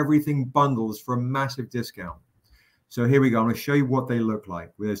Read Everything bundles for a massive discount. So here we go. I'm going to show you what they look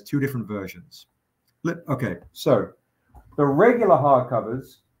like. There's two different versions. Okay, so the regular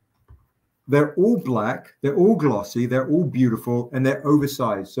hardcovers, they're all black, they're all glossy, they're all beautiful, and they're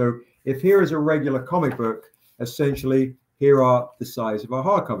oversized. So if here is a regular comic book, essentially, here are the size of our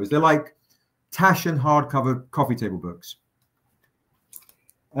hardcovers. They're like Taschen hardcover coffee table books.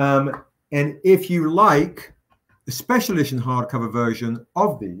 And if you like the special edition hardcover version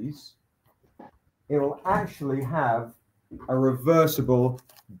of these, it will actually have a reversible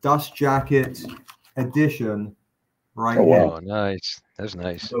dust jacket edition right here. Oh, nice. That's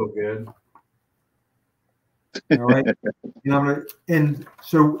nice. So good. All right. And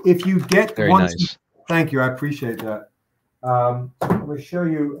so if you get very ones, nice. Thank you. I appreciate that. I'm going to show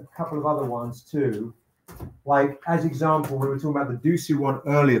you a couple of other ones too. Like, as example, we were talking about the Dusu one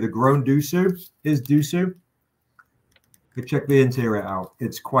earlier, the grown Dusu. Here's Dusu. You check the interior out.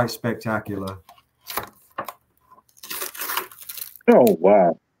 It's quite spectacular. Oh,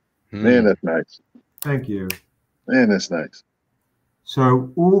 wow. Man, that's nice. Thank you. Man, that's nice.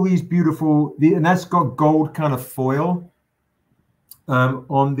 So all these beautiful, and that's got gold kind of foil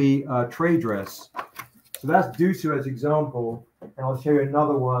on the tray dress. So that's Dusu as example. And I'll show you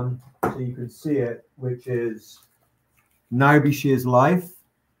another one so you can see it, which is Niobe Shear's Life.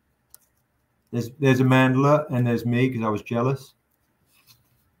 There's Amandla and there's me because I was jealous.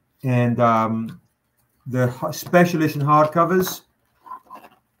 And the special edition hardcovers.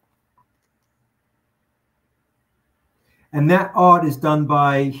 And that art is done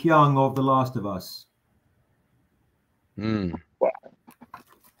by Hyung of The Last of Us. Wow.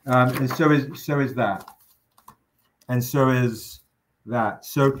 And so is that. And so is that.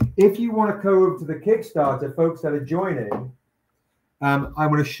 So if you want to go over to the Kickstarter, folks that are joining, I'm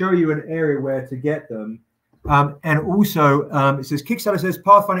going to show you an area where to get them. And also, it says Kickstarter says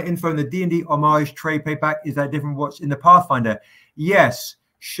Pathfinder info in the D&D homage trade paperback. Is that different from what's in the Pathfinder? Yes,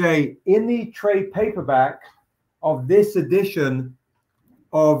 Shay. In the trade paperback of this edition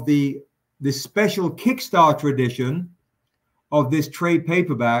of the special Kickstarter edition of this trade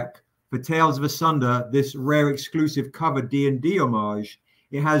paperback for Tales of Asunder, this rare exclusive cover D&D homage,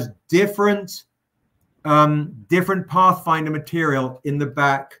 it has different Pathfinder material in the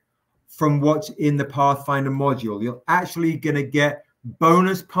back from what's in the Pathfinder module. You're actually going to get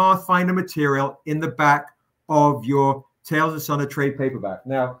bonus Pathfinder material in the back of your Tales of Asunder trade paperback.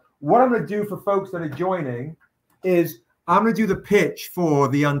 Now, what I'm going to do for folks that are joining is I'm going to do the pitch for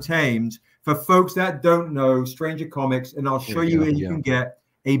the Untamed for folks that don't know Stranger Comics, and I'll show you where you can get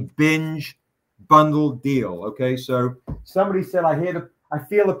a binge bundle deal. Okay, so somebody said I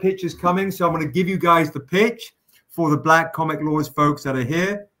feel the pitch is coming, so I'm going to give you guys the pitch for the Black Comic Laws folks that are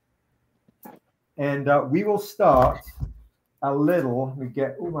here, and we will start a little. Let me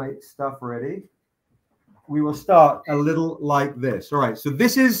get all my stuff ready. We will start a little like this. All right, so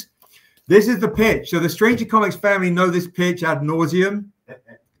this is the pitch. So the Stranger Comics family know this pitch ad nauseum.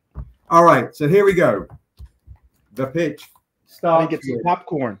 All right, so here we go. The pitch starts. Get some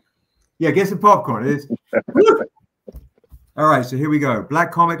popcorn. Yeah, get some popcorn. It is. All right, so here we go.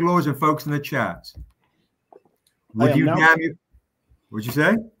 Black Comic Laws and folks in the chat. Would you damn you? What'd you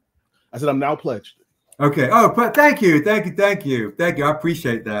say? I said I'm now pledged. Okay. Oh, but thank you. I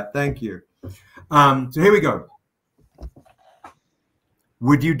appreciate that. Thank you. So here we go.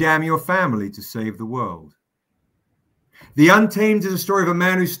 Would you damn your family to save the world? The Untamed is a story of a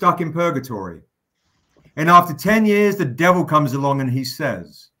man who's stuck in purgatory. And after 10 years, the devil comes along and he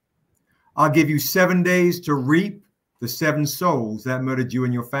says, I'll give you 7 days to reap the 7 souls that murdered you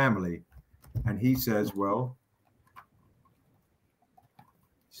and your family. And he says, well,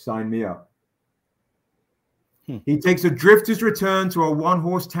 sign me up. He takes a drifter's return to a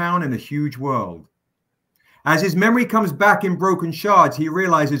one-horse town in a huge world. As his memory comes back in broken shards, he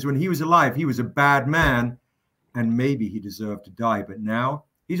realizes when he was alive, he was a bad man and maybe he deserved to die. But now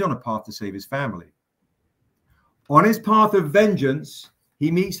he's on a path to save his family. On his path of vengeance,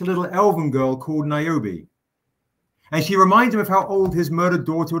 he meets a little elven girl called Niobe. And she reminds him of how old his murdered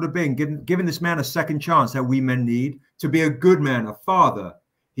daughter would have been, giving this man a second chance that we men need to be a good man, a father.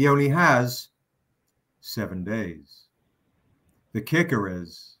 He only has 7 days. The kicker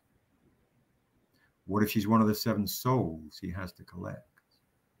is, what if she's one of the 7 souls he has to collect?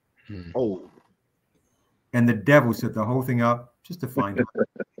 Oh. And the devil set the whole thing up just to find out.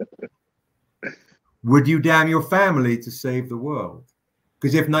 Would you damn your family to save the world?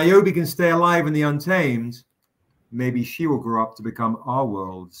 Because if Niobe can stay alive in the Untamed, maybe she will grow up to become our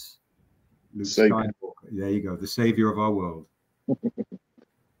world's Luke Skywalker. There you go, the savior of our world.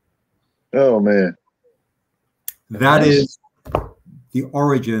 Oh, man. That is the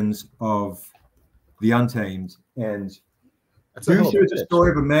origins of the Untamed. And Booster is the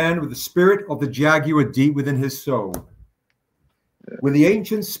story of a man with the spirit of the jaguar deep within his soul. When the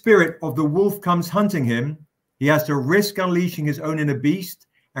ancient spirit of the wolf comes hunting him, he has to risk unleashing his own inner beast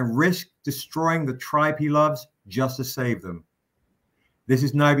and risk destroying the tribe he loves just to save them. This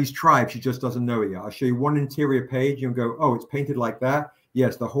is Niobe's tribe. She just doesn't know it yet. I'll show you one interior page. You'll go, oh, it's painted like that.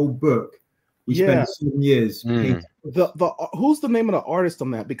 Yes, the whole book. We spent 7 years painting. Who's the name of the artist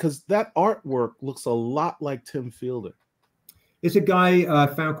on that? Because that artwork looks a lot like Tim Fielder. It's a guy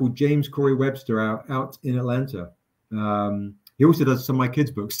found called James Corey Webster out in Atlanta. He also does some of my kids'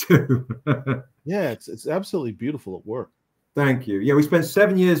 books too. Yeah, it's absolutely beautiful at work. Thank you. Yeah, we spent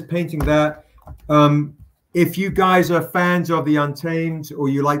 7 years painting that. If you guys are fans of the Untamed or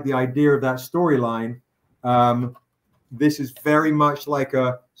you like the idea of that storyline, this is very much like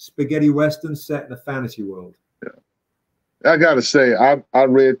a spaghetti western set in a fantasy world. I gotta say, I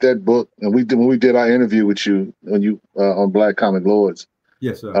read that book, and when we did our interview with you on Black Comic Lords.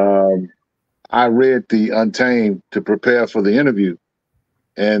 Yes, sir. I read the Untamed to prepare for the interview,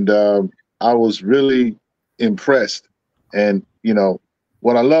 and I was really impressed. And you know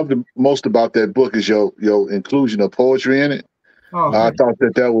what I loved most about that book is your inclusion of poetry in it. Oh, I thought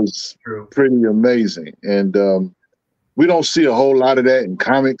that was pretty amazing, and we don't see a whole lot of that in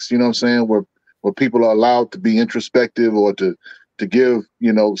comics. You know what I'm saying? Where people are allowed to be introspective or to give,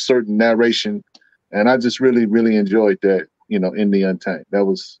 certain narration. And I just really, really enjoyed that, in the Untamed. That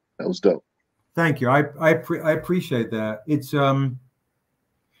was dope. Thank you. I appreciate that. It's you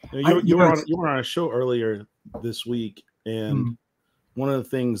were on a show earlier this week, and one of the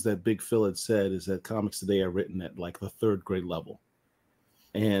things that Big Phil had said is that comics today are written at like the 3rd grade level,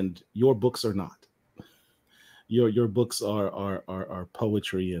 and your books are not. Your books are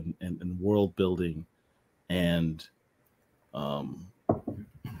poetry and world building, and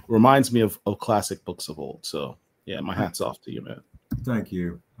reminds me of classic books of old. So yeah, my hat's off to you, man. Thank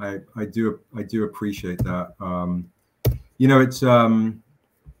you. I do appreciate that.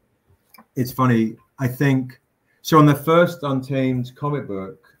 It's funny. I think so. On the first Untamed comic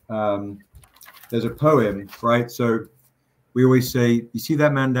book, there's a poem, right? So we always say, you see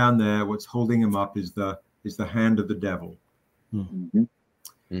that man down there? What's holding him up is the hand of the devil. Mm-hmm.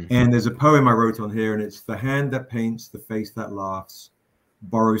 And there's a poem I wrote on here, and it's the hand that paints, the face that laughs,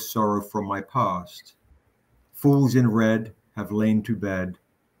 borrows sorrow from my past. Fools in red have lain to bed,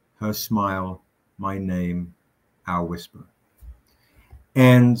 her smile, my name, our whisper.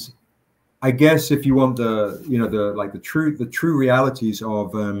 And I guess if you want the, you know, the true realities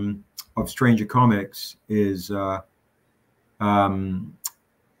of Stranger Comics is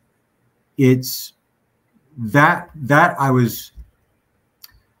it's that I was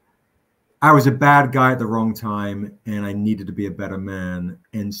a bad guy at the wrong time, and I needed to be a better man.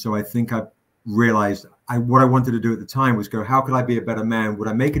 And so I think I realized what I wanted to do at the time was go, how could I be a better man? Would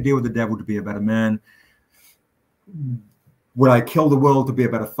I make a deal with the devil to be a better man? Would I kill the world to be a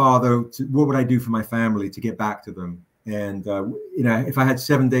better father? What would I do for my family to get back to them? And, you know, if I had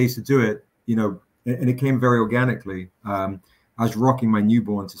 7 days to do it, you know, and it came very organically. I was rocking my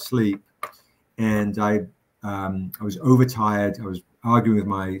newborn to sleep, and I was overtired. I was arguing with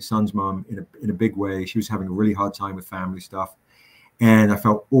my son's mom in a big way. She was having a really hard time with family stuff, and I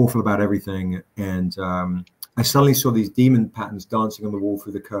felt awful about everything. And I suddenly saw these demon patterns dancing on the wall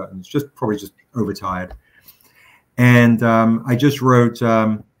through the curtains, probably just overtired. And I just wrote,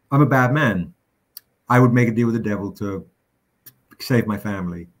 I'm a bad man. I would make a deal with the devil to save my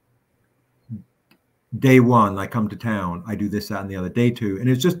family. Day one, I come to town. I do this, that, and the other. Day two, and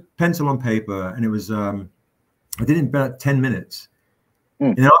it was just pencil on paper. And it was, I did it in about 10 minutes.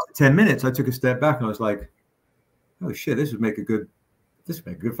 And after 10 minutes, I took a step back and I was like, oh shit, this would make a good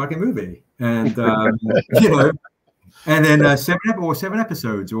fucking movie. And, you know, and then 7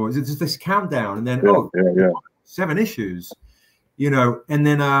 episodes, or it's this countdown. And then, 7 issues, you know, and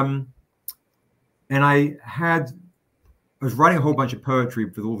then, and I was writing a whole bunch of poetry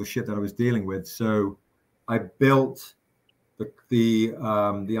with all the shit that I was dealing with. So I built the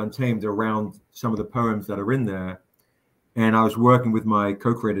Untamed around some of the poems that are in there. And I was working with my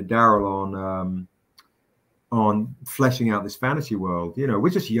co-creator Daryl on fleshing out this fantasy world. You know, we're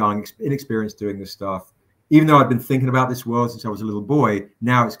just young, inexperienced doing this stuff. Even though I've been thinking about this world since I was a little boy,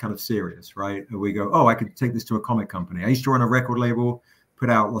 now it's kind of serious, right? And we go, oh, I could take this to a comic company. I used to run a record label, put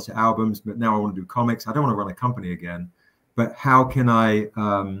out lots of albums, but now I want to do comics. I don't want to run a company again. But how can I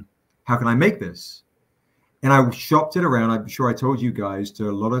make this? And I shopped it around. I'm sure I told you guys, to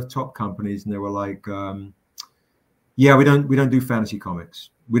a lot of top companies, and they were like, yeah, we don't do fantasy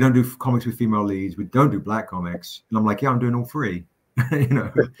comics. We don't do comics with female leads. We don't do black comics. And I'm like, yeah, I'm doing all 3. You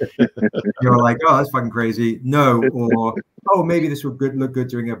know, you're like, oh, that's fucking crazy. No, or oh, maybe this would look good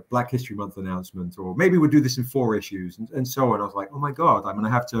during a Black History Month announcement, or maybe we'll do this in 4 issues, and so on. I was like, oh my god, I'm gonna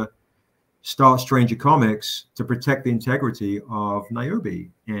have to start Stranger Comics to protect the integrity of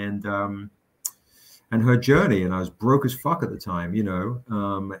Niobe and her journey. And I was broke as fuck at the time, you know,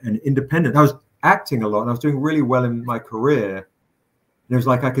 and independent. I was acting a lot, and I was doing really well in my career. And it was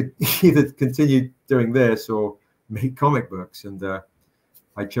like I could either continue doing this or make comic books, and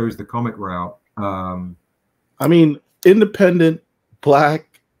I chose the comic route. I mean, independent,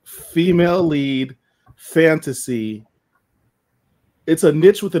 black, female lead, fantasy. It's a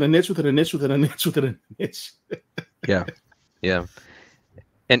niche within a niche within a niche within a niche within a niche. Yeah, yeah.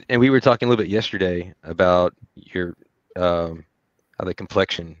 And we were talking a little bit yesterday about your how the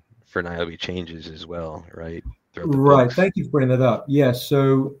complexion for Niobe changes as well, right? Right. Thank you for bringing that up. Yeah.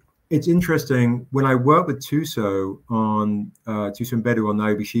 So it's interesting, when I worked with Tuso on Tuso Mbedu on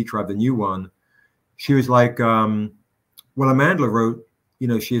Niobe She-Tribe, the new one, she was like, well, Amanda wrote, you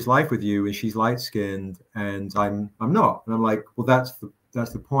know, she has life with you and she's light skinned and I'm not. And I'm like, well, that's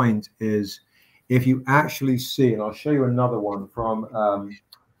the point, is if you actually see, and I'll show you another one from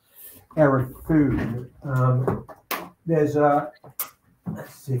Eric Food. There's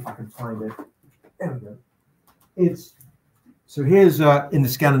let's see if I can find it. There we go. So here's in the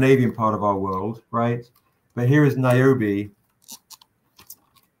Scandinavian part of our world, right? But here is Niobe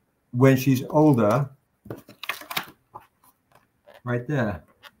when she's older, right there,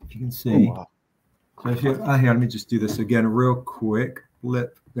 if you can see. Oh, wow. So if you, here, let me just do this again real quick.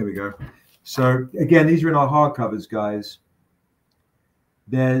 There we go. So again, these are in our hardcovers, guys.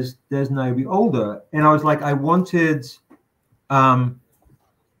 There's Niobe older, and I was like, I wanted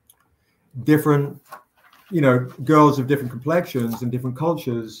different, you know, girls of different complexions and different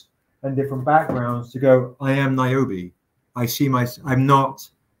cultures and different backgrounds to go, I am Niobe. I see I'm not,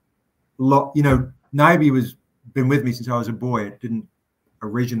 you know, Niobe been with me since I was a boy. It didn't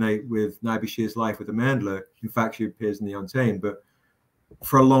originate with Niobe Shear's life with Amanda. In fact, she appears in the Untamed, but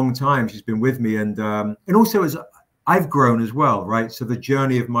for a long time she's been with me, and also as I've grown as well, right? So the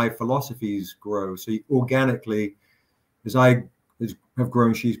journey of my philosophies grow. So organically, as I have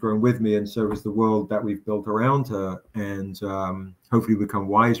grown, she's grown with me, and so has the world that we've built around her, and hopefully become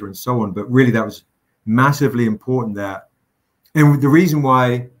wiser and so on. But really, that was massively important. And the reason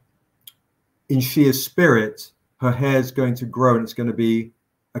why in Shear's spirit, her hair's going to grow and it's going to be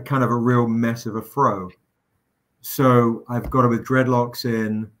a kind of a real mess of a fro. So I've got her with dreadlocks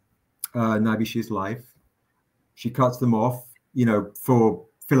in Nabishi's life. She cuts them off, you know, for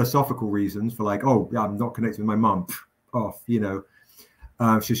philosophical reasons, for like, oh, yeah, I'm not connected with my mom, off, you know.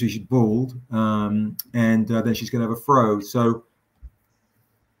 So she's bald, and then she's going to have a fro. So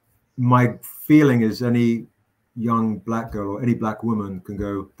my feeling is any young black girl or any black woman can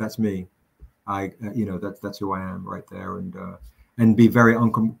go, that's me. You know, that's who I am right there, and be very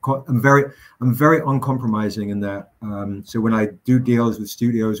I'm very uncompromising in that. So when I do deals with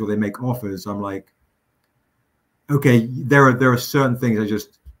studios or they make offers, I'm like, okay, there are certain things I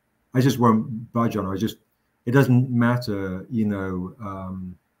just won't budge on. It doesn't matter, you know.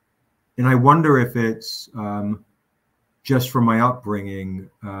 And I wonder if it's just from my upbringing,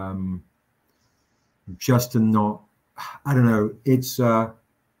 just to not, I don't know. It's not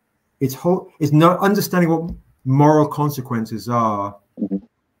understanding what moral consequences are,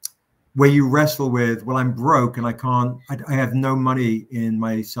 where you wrestle with, well, I'm broke and I have no money in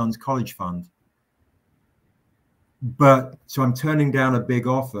my son's college fund. But so I'm turning down a big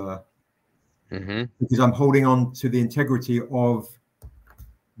offer because I'm holding on to the integrity of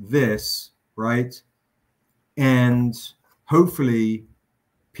this, right? And hopefully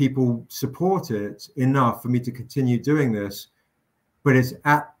people support it enough for me to continue doing this, but it's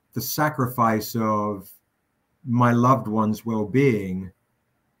at the sacrifice of my loved one's well-being.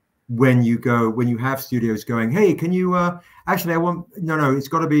 When you have studios going, hey, can you actually, it's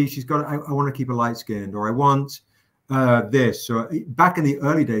got to be, I want to keep her light-skinned, or I want this. So back in the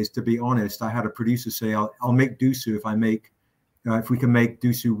early days, to be honest, I had a producer say, I'll make Dusu if we can make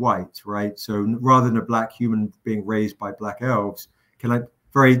Dusu white, right? So rather than a black human being raised by black elves,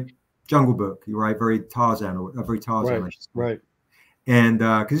 very Jungle Book, right? Very Tarzan, or very Tarzan, right. And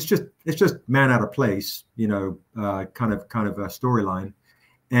because it's just man out of place, you know, kind of a storyline.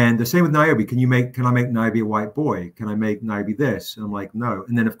 And the same with Niobe. Can I make Niobe a white boy? Can I make Niobe this? And I'm like, no.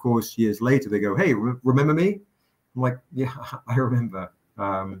 And then of course years later they go, hey, remember me? I'm like, yeah, I remember.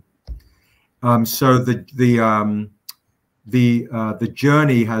 So the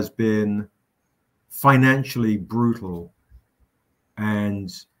journey has been financially brutal,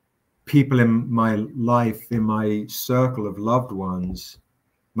 and people in my life, in my circle of loved ones,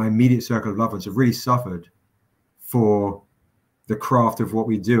 my immediate circle of loved ones, have really suffered for the craft of what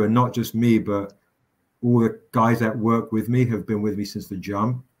we do. And not just me, but all the guys that work with me have been with me since the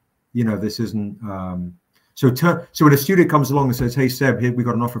jump. You know, this isn't so when a studio comes along and says, hey Seb, here we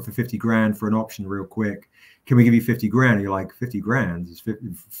got an offer for 50 grand for an option real quick, can we give you 50 grand? And you're like, 50 grand is 50,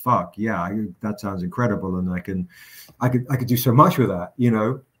 fuck yeah, that sounds incredible, and I could do so much with that, you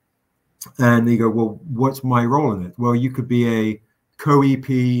know. And you go, well, what's my role in it? Well, you could be a co-EP,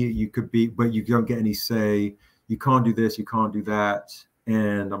 you could be, but you don't get any say. You can't do this, you can't do that.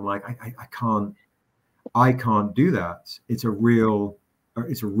 And I'm like, I can't do that. It's a real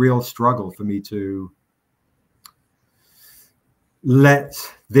struggle for me to let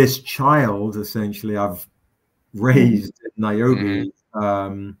this child, essentially I've raised Niobe,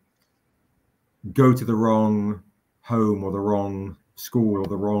 go to the wrong home or the wrong school or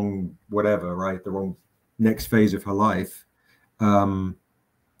the wrong whatever, right? The wrong next phase of her life. And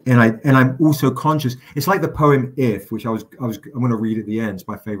I'm also conscious. It's like the poem "If," which I'm going to read at the end. It's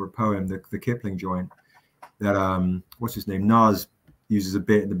my favorite poem, the Kipling joint. That what's his name? Nas uses a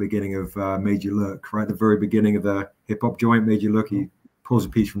bit in the beginning of "Made You Look," right? The very beginning of the hip hop joint, "Made You Look." He pulls a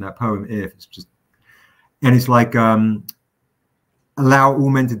piece from that poem "If." It's just, and it's like allow all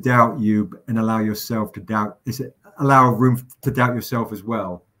men to doubt you, and allow yourself to doubt. Allow room to doubt yourself as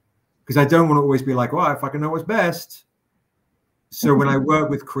well, because I don't want to always be like, well, I fucking know what's best. So when I work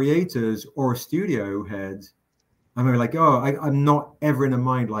with creators or a studio head, I'm like, oh, I'm not ever in a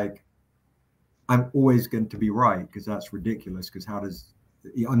mind like I'm always going to be right, because that's ridiculous. Because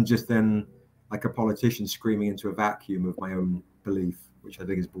I'm just then like a politician screaming into a vacuum of my own belief, which I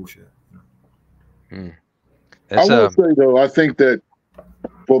think is bullshit. I will say though, I think that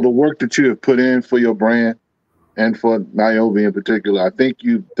for the work that you have put in for your brand and for Niobe in particular, I think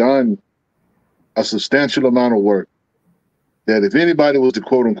you've done a substantial amount of work that if anybody was to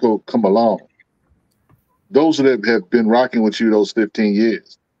quote unquote come along, those that have been rocking with you those 15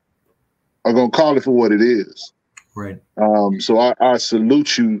 years are going to call it for what it is. Right. So I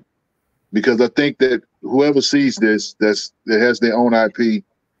salute you, because I think that whoever sees this that has their own IP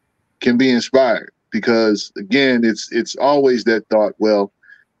can be inspired, because again, it's always that thought, well,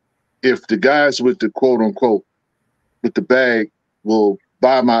 if the guys with the quote unquote with the bag will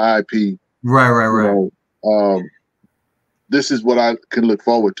buy my IP, right. This is what I can look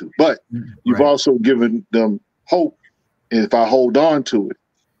forward to. But you've also given them hope, and if I hold on to it,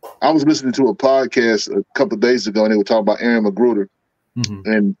 I was listening to a podcast a couple of days ago, and they were talking about Aaron McGruder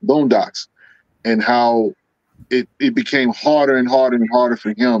and Boondocks, and how it became harder and harder and harder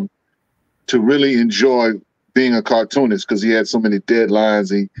for him to really enjoy being a cartoonist because he had so many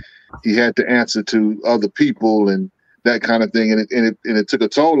deadlines. He had to answer to other people and that kind of thing, and it took a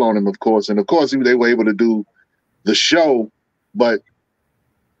toll on him, of course. And of course, they were able to do the show, but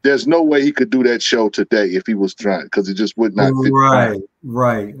there's no way he could do that show today if he was trying, because it just would not fit.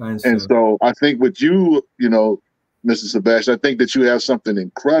 Right. And so I think with you, you know, Mr. Sebastian, I think that you have something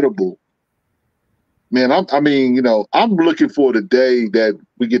incredible. Man, I mean, you know, I'm looking for the day that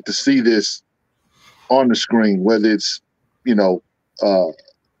we get to see this on the screen, whether it's, you know,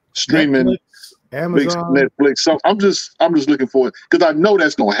 streaming, Netflix, Amazon, Netflix. So I'm just looking for it because I know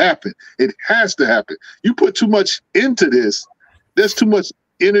that's gonna happen. It has to happen. You put too much into this, there's too much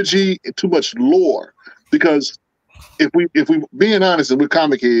energy and too much lore. Because if we being honest and we're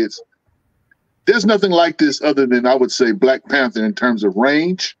comic heads, there's nothing like this other than, I would say, Black Panther in terms of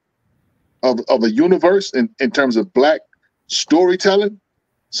range of a universe in terms of Black storytelling.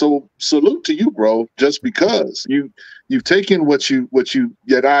 So salute to you, bro, just because you've taken what you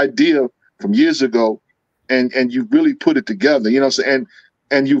that idea from years ago and you've really put it together, you know, so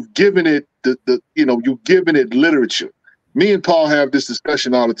and you've given it you've given it literature. Me and Paul have this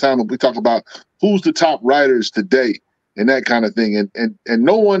discussion all the time when we talk about who's the top writers today and that kind of thing. And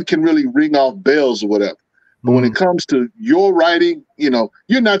no one can really ring off bells or whatever. But when it comes to your writing, you know,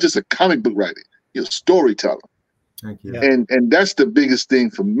 you're not just a comic book writer, you're a storyteller. Thank you. And that's the biggest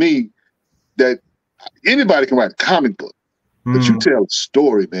thing for me, that anybody can write a comic book, but you tell a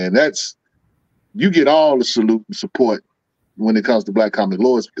story, man. You get all the salute and support when it comes to Black comic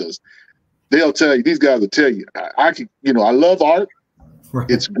lords, because they'll tell you, these guys will tell you, I can, you know, I love art. Right.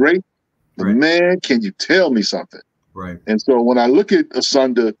 It's great. But man, can you tell me something? Right. And so when I look at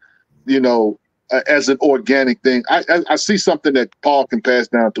Asunder, you know, as an organic thing, I see something that Paul can pass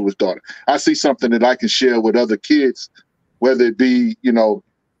down to his daughter. I see something that I can share with other kids, whether it be, you know,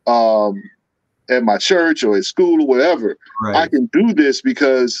 at my church or at school or whatever. Right. I can do this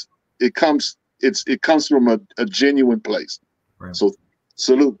because it comes from a genuine place. Right. So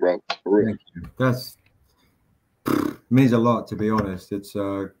salute, bro. For real. Thank you. That's means a lot, to be honest. It's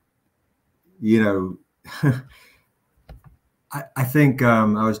you know, I think I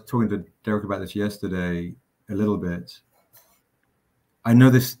was talking to Derek about this yesterday a little bit. I know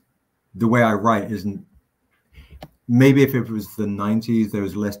the way I write isn't, maybe if it was the 90s, there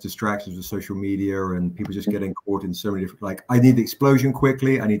was less distractions with social media and people just getting caught in so many different, like, I need the explosion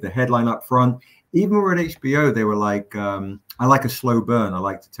quickly, I need the headline up front. Even when we were at HBO, they were like, I like a slow burn. I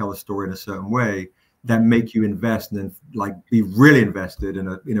like to tell a story in a certain way that make you invest and then like be really invested in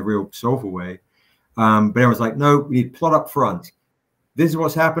a real soulful way. But I was like, no, we need plot up front. This is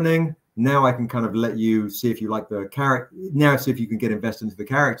what's happening. Now I can kind of let you see if you like the character. Now see if you can get invested into the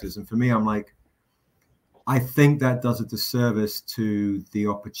characters. And for me, I'm like, I think that does a disservice to the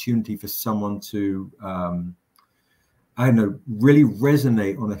opportunity for someone to, I don't know, really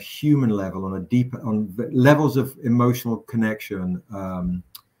resonate on a human level, on levels of emotional connection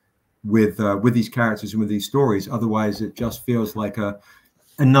with these characters and with these stories. Otherwise, it just feels like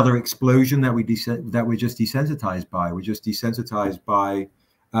another explosion that we're just desensitized by. We're just desensitized by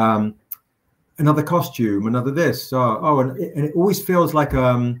another costume, another this. And it always feels like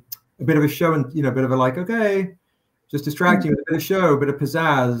a bit of a show, and you know, a bit of a like, okay, just distracting with a bit of show, a bit of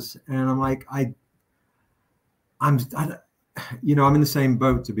pizzazz. And I'm like, I'm in the same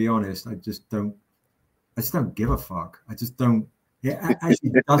boat, to be honest. I just don't give a fuck. I just don't. It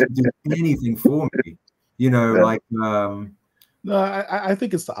actually doesn't do anything for me. You know, like. No, I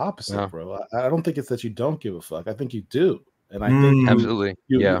think it's the opposite, bro. I don't think it's that you don't give a fuck. I think you do, and I think absolutely,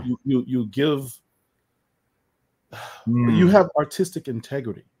 you give. You have artistic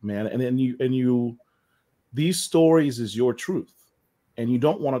integrity, man, and you these stories is your truth, and you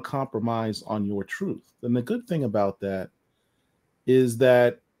don't want to compromise on your truth. And the good thing about that is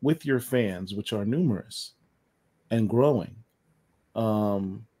that with your fans, which are numerous and growing,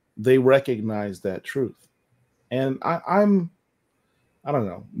 they recognize that truth. And I don't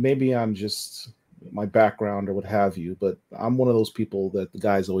know, maybe I'm just my background or what have you, but I'm one of those people that the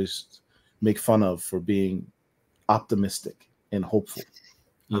guys always make fun of for being optimistic and hopeful.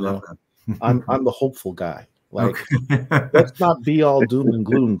 You know, I'm the hopeful guy. Like, let's not be all doom and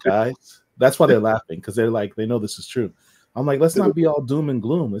gloom, guys. That's why they're laughing, because they're like, they know this is true. I'm like, let's not be all doom and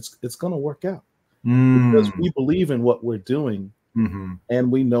gloom. It's gonna work out because we believe in what we're doing,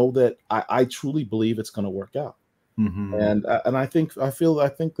 and we know that I truly believe it's gonna work out. And I think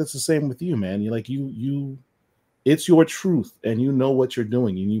that's the same with you, man. You it's your truth, and you know what you're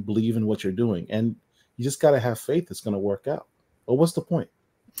doing, and you believe in what you're doing, and you just got to have faith it's going to work out. Well, what's the point?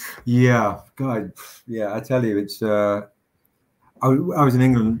 Yeah, God, yeah, I tell you, it's. I was in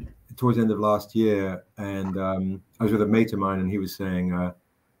England towards the end of last year, and I was with a mate of mine, and he was saying,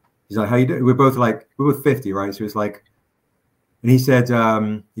 he's like, "How you doing?" We're both 50, right? So it's like, and he said,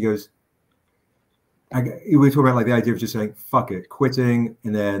 he goes, we were talking about like the idea of just saying, "Fuck it," quitting,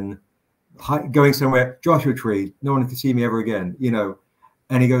 and then going somewhere, Joshua Tree, no one can see me ever again, you know.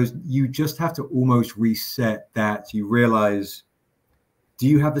 And he goes, you just have to almost reset that. You realize, do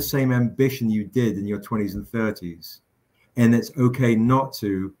you have the same ambition you did in your 20s and 30s? And it's okay not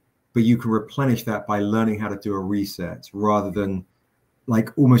to, but you can replenish that by learning how to do a reset, rather than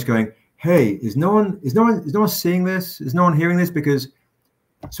like almost going, hey, is no one seeing this? Is no one hearing this? Because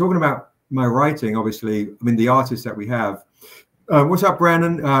talking about my writing, obviously, I mean, the artists that we have, what's up,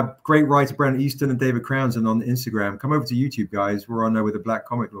 Brandon? Great writer, Brandon Easton and David Crownson on Instagram. Come over to YouTube, guys. We're on there with the Black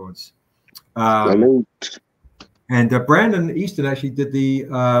Comic Lords. And Brandon Easton actually did the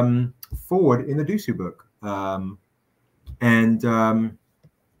forward in the Dusu book.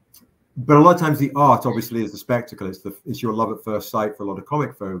 But a lot of times the art, obviously, is the spectacle. It's your love at first sight for a lot of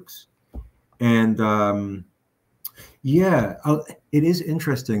comic folks. And yeah, it is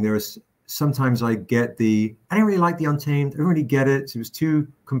interesting. There is sometimes I get I didn't really like the Untamed. I didn't really get it. It was too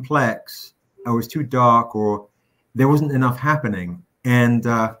complex, or it was too dark, or there wasn't enough happening. And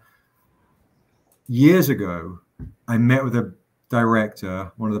years ago, I met with a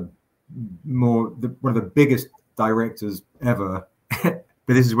director, one of the biggest directors ever.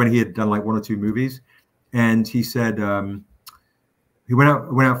 But this is when he had done like 1 or 2 movies, and he said he went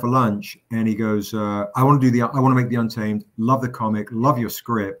out for lunch, and he goes, I want to make the Untamed. Love the comic, love your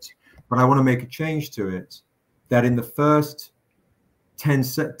script, but I want to make a change to it. That in the first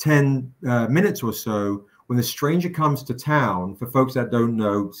 10 minutes or so, when the stranger comes to town, for folks that don't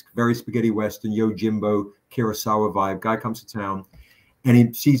know, very spaghetti western, Yojimbo, Kurosawa vibe. Guy comes to town, and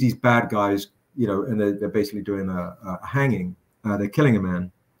he sees these bad guys, you know, and they're basically doing a hanging. They're killing a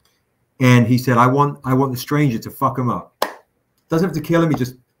man, and he said, "I want the stranger to fuck him up. Doesn't have to kill him. He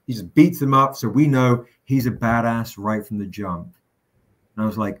just beats him up, so we know he's a badass right from the jump." And I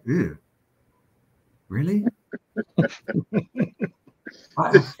was like, "Ew, really?"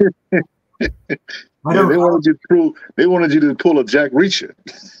 I don't. They wanted you to pull a Jack Reacher.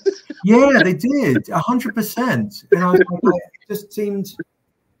 Yeah, they did 100%, and I was like, it just seemed.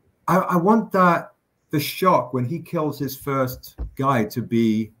 I want that. The shock when he kills his first guy to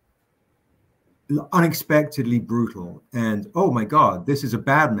be unexpectedly brutal, and oh my God, this is a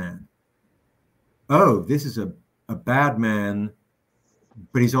bad man. Oh, this is a bad man,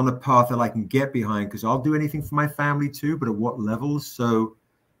 but he's on a path that I can get behind, because I'll do anything for my family too, but at what levels? So,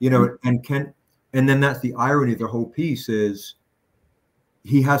 you know, and then that's the irony of the whole piece, is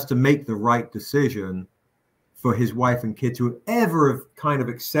he has to make the right decision for his wife and kids, who ever have kind of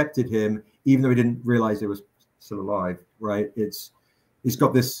accepted him, even though he didn't realize they was still alive, right? He's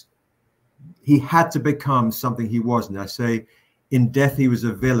got this, he had to become something he wasn't. I say, in death he was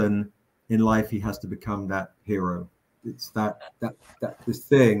a villain, in life he has to become that hero. It's this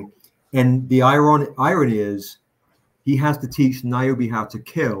thing. And the irony is, he has to teach Niobe how to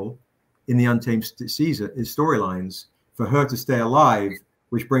kill in the Untamed storylines for her to stay alive,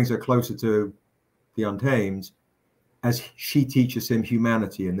 which brings her closer to the Untamed, as she teaches him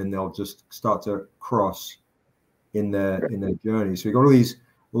humanity, and then they'll just start to cross in their journey. So we've got all these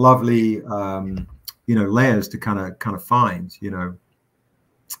lovely, you know, layers to kind of find, you know.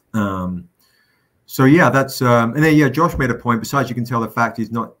 So yeah, that's and then yeah, Josh made a point. Besides, you can tell the fact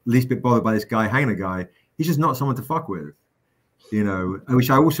he's not least bit bothered by this guy hanging a guy. He's just not someone to fuck with, you know. Which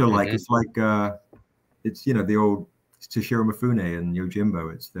I also like. It's like it's, you know, the old Toshiro Mifune and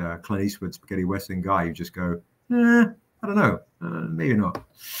Yojimbo. It's the Clint Eastwood spaghetti western guy. You just go, I don't know, maybe not.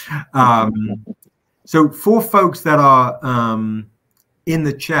 So for folks that are in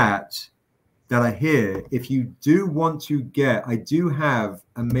the chat that are here, if you do want to get, I do have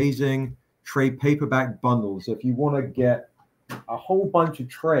amazing trade paperback bundles. If you want to get a whole bunch of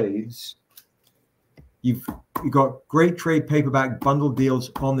trades, you've got great trade paperback bundle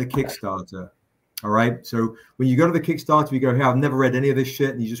deals on the Kickstarter. All right. So when you go to the Kickstarter, you go, hey, I've never read any of this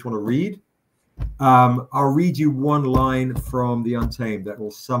shit, and you just want to read. I'll read you one line from The Untamed that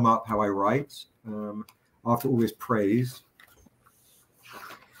will sum up how I write after all this praise.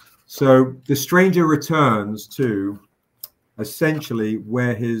 So the stranger returns to essentially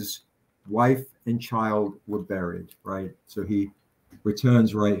where his wife and child were buried, right? So he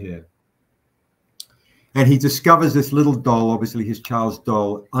returns right here. And he discovers this little doll, obviously his child's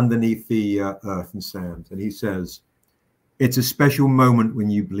doll, underneath the earth and sand. And he says, "It's a special moment when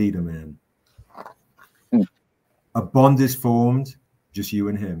you bleed a man. A bond is formed, just you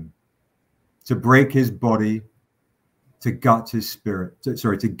and him, to break his body, to gut his spirit,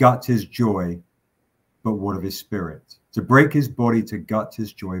 to gut his joy, but what of his spirit? To break his body, to gut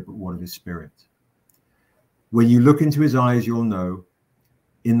his joy, but what of his spirit? When you look into his eyes, you'll know.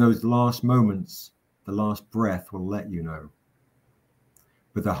 In those last moments, the last breath will let you know.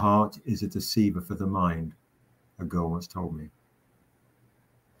 But the heart is a deceiver for the mind, a girl once told me."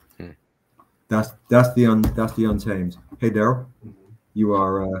 That's the Untamed. Hey, Daryl, you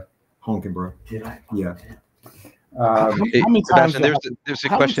are honking, bro. Yeah. Yeah. Hey, how many times Sebastian, there's a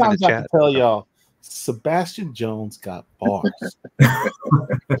question in the chat. Tell y'all, Sebastian Jones got bars.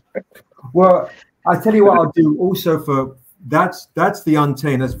 Well, I tell you what I'll do also for that's the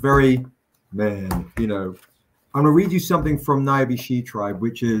Untamed. That's very, man, you know, I'm gonna read you something from Niobe She Tribe,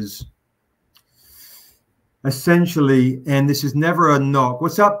 which is essentially, and this is never a knock.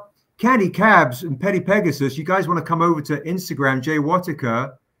 What's up, Candy Cabs and Petty Pegasus? You guys want to come over to Instagram, Jay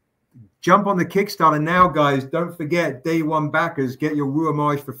Watica, jump on the Kickstarter now, guys. Don't forget, day one backers get your Wu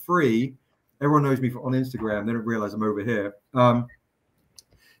Homage for free. Everyone knows me on Instagram. They don't realize I'm over here.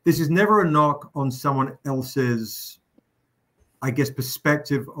 This is never a knock on someone else's, I guess,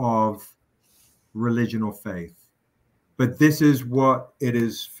 perspective of religion or faith. But this is what it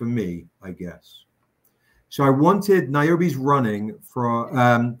is for me, I guess. So I wanted, Niobe's running for,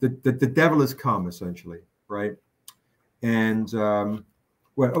 the devil has come, essentially, right? And,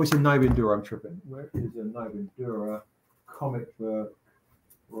 well, oh, it's a Niobe Endura, I'm tripping. Where is a Niobe Endura comic book?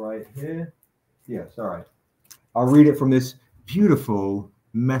 Right here. Yeah, sorry. I'll read it from this beautiful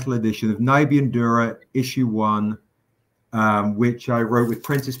metal edition of Niobe Endura, issue 1, which I wrote with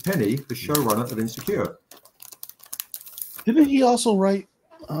Prentice Penny, the showrunner of Insecure. Didn't he also write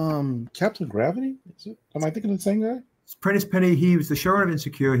Captain Gravity? Am I thinking of the same guy? Prentice Penny, he was the showrunner of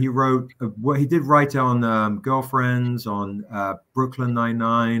Insecure. He wrote what he did write on Girlfriends, on Brooklyn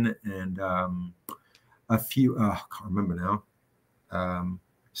Nine-Nine, and a few, I can't remember now,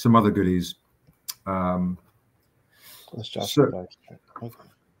 some other goodies. Let's just okay.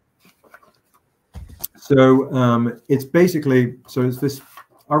 So it's basically, so it's this,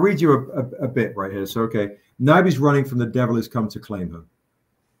 I'll read you a bit right here. So, okay, Niobe's running from the devil has come to claim her.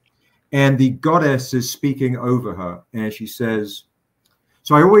 And the goddess is speaking over her. And she says,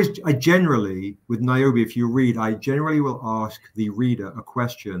 so I generally, with Niobe, if you read, I generally will ask the reader a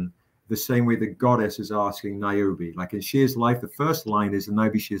question the same way the goddess is asking Niobe. Like in She Is Life, the first line is in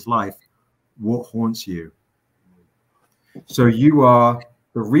Niobe She Is Life, what haunts you? So you are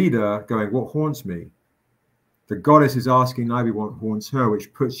the reader going, what haunts me? The goddess is asking Niobe what haunts her,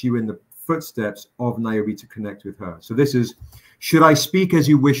 which puts you in the footsteps of Niobe to connect with her. So this is, should I speak as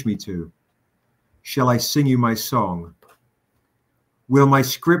you wish me to? Shall I sing you my song? Will my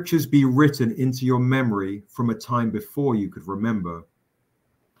scriptures be written into your memory from a time before you could remember?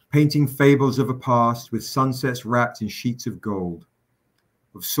 Painting fables of a past with sunsets wrapped in sheets of gold,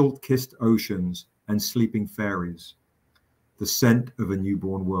 of salt-kissed oceans and sleeping fairies, the scent of a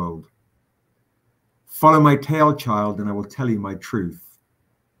newborn world. Follow my tale, child, and I will tell you my truth.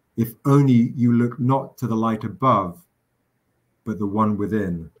 If only you look not to the light above, but the one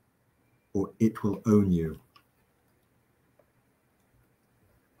within, or it will own you.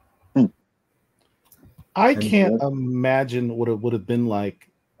 I can't imagine what it would have been like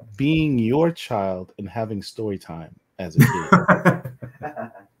being your child and having story time as a kid.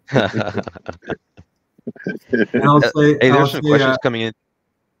 I'll say, hey, there's some questions coming in.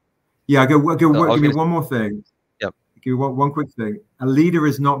 Yeah, give me one more thing. Yep. Give me one quick thing. A leader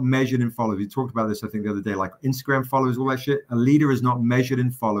is not measured in followers. We talked about this, I think, the other day, like Instagram followers, all that shit. A leader is not measured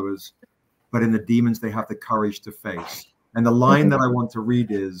in followers, but in the demons they have the courage to face. And the line that I want to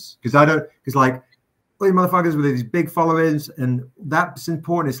read is, because like, all you motherfuckers with these big followers, and that's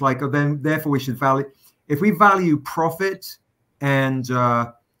important. It's like, oh, then therefore we should value, if we value profit and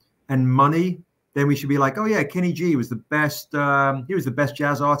money, then we should be like, oh yeah, Kenny G was the best. He was the best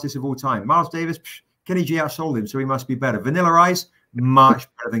jazz artist of all time. Miles Davis, Kenny G outsold him, so he must be better. Vanilla Ice, much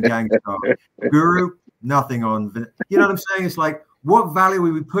better than Gang Starr. Guru, nothing on. You know what I'm saying? It's like, what value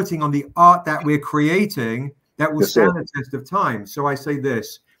are we putting on the art that we're creating that will stand the test of time? So I say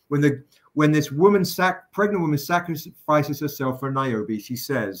this: when this pregnant woman sacrifices herself for Niobe, she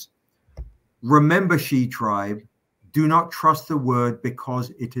says, "Remember, She Tribe, do not trust the word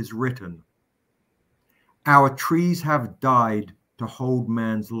because it is written. Our trees have died to hold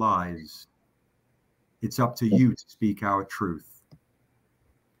man's lies. It's up to you to speak our truth."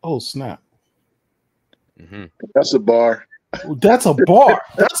 Oh, snap. Mm-hmm. That's a bar. That's a bar.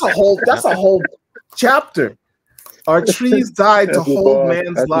 That's a whole chapter. Our trees died to hold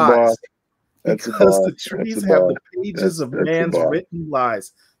man's lies. Because the trees have the pages of man's written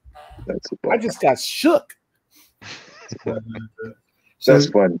lies. I just got shook. That's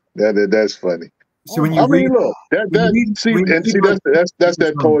funny. That's funny. So when you read, look, that's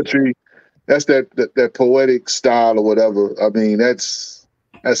that poetry, that's that poetic style or whatever. I mean, that's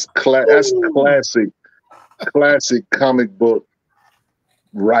classic comic book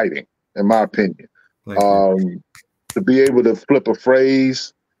writing, in my opinion. To be able to flip a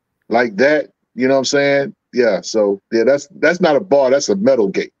phrase like that, you know what I'm saying? Yeah. So yeah, that's not a bar. That's a metal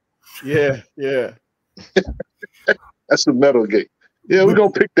gate. Yeah. That's a metal gate. Yeah, we're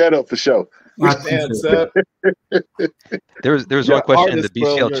gonna pick that up for sure. There was one question in the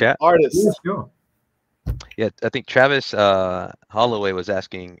BCL chat. Yeah, I think Travis Holloway was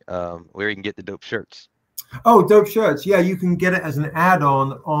asking where you can get the dope shirts. Oh, dope shirts. Yeah, you can get it as an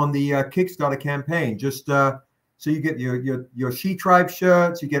add-on on the Kickstarter campaign. Just so you get your She Tribe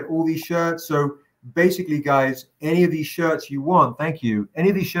shirts, you get all these shirts. So basically, guys, any of these shirts you want, thank you. Any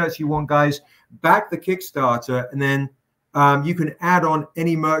of these shirts you want, guys, back the Kickstarter, and then you can add on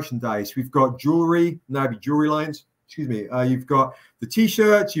any merchandise. We've got jewelry, jewelry lines. Excuse me. You've got the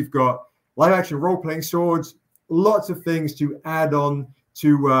T-shirts. You've got live-action role-playing swords. Lots of things to add on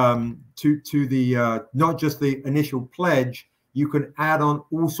to the not just the initial pledge. You can add on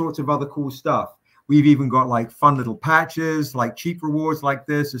all sorts of other cool stuff. We've even got like fun little patches, like cheap rewards like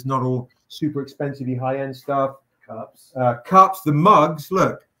this. It's not all super expensively high-end stuff. Cups, the mugs.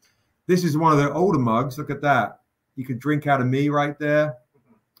 Look, this is one of the older mugs. Look at that. You can drink out of me right there.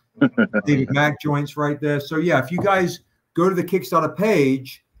 David Mack joints right there. So yeah, if you guys go to the Kickstarter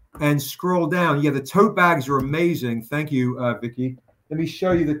page and scroll down, yeah, the tote bags are amazing. Thank you, Vicky. Let me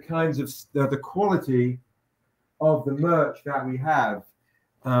show you the kinds of the quality of the merch that we have.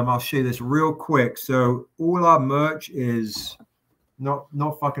 I'll show you this real quick. So all our merch is not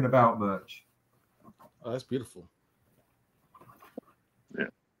fucking about merch. Oh, that's beautiful. Yeah.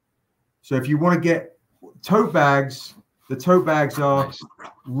 So if you want to get tote bags, the tote bags are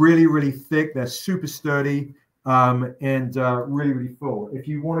really, really thick. They're super sturdy and really, really full. If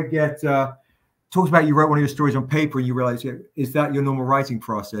you want to get, talks about you wrote one of your stories on paper and you realize, is that your normal writing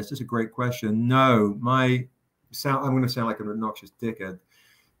process? That's a great question. No, I'm going to sound like an obnoxious dickhead.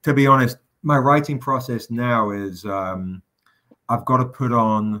 To be honest, my writing process now is I've got to put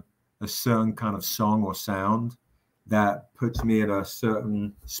on a certain kind of song or sound that puts me in a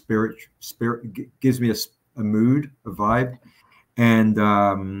certain spirit gives me a mood, a vibe, and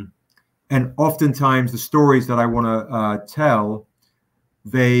oftentimes the stories that I want to tell,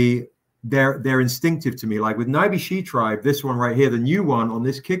 they're instinctive to me. Like with Naibi She Tribe, this one right here, the new one on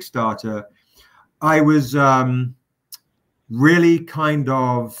this Kickstarter, I was really kind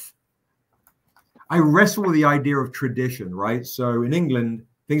of, I wrestle with the idea of tradition, right? So in England,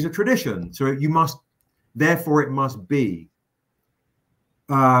 things are tradition. So therefore it must be.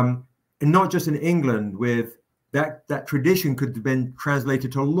 And not just in England, with that tradition could have been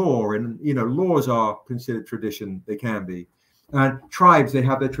translated to law, and laws are considered tradition. They can be. And tribes, they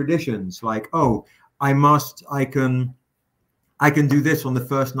have their traditions, like, oh, I can do this on the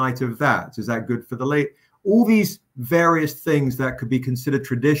first night of that. Is that good for the late? All these various things that could be considered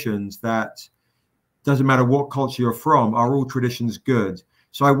traditions, that doesn't matter what culture you're from, are all traditions good.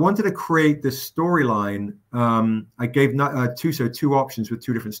 So I wanted to create this storyline. I gave two options with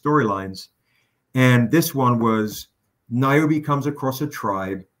two different storylines. And this one was Niobe comes across a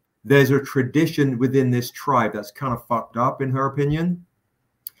tribe. There's a tradition within this tribe that's kind of fucked up in her opinion.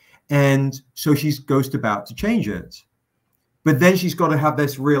 And so she goes about to change it. But then she's got to have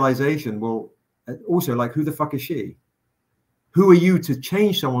this realization, well, also, like, who the fuck is she? Who are you to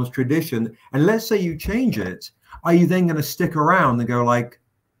change someone's tradition? And let's say you change it. Are you then going to stick around and go like,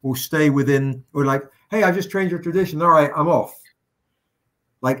 or stay within, or like, hey, I just changed your tradition. All right, I'm off.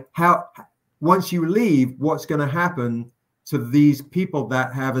 Like, how, once you leave, what's going to happen to these people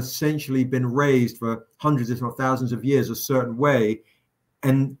that have essentially been raised for hundreds, if not thousands of years a certain way?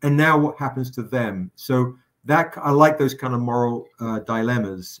 And now what happens to them? So that, I like those kind of moral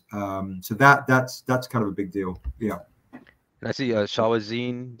dilemmas. So that's kind of a big deal. Yeah. And I see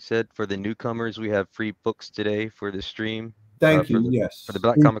Shawazine said for the newcomers, we have free books today for the stream. Thank you. Yes. For the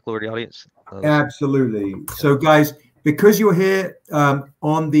Black Comic Lord audience. Absolutely. So guys, because you're here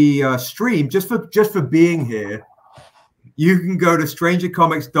on the stream, just for being here, you can go to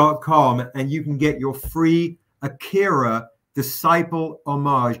strangercomics.com and you can get your free Akira Disciple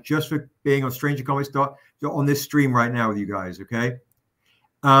homage just for being on strangercomics.com on this stream right now with you guys. Okay.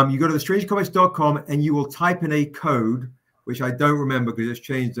 You go to thestrangercomics.com and you will type in a code, which I don't remember because it's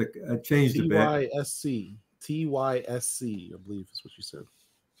changed a bit. TYSC, I believe is what you said.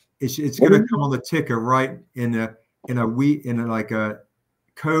 It's going to come on the ticker right in a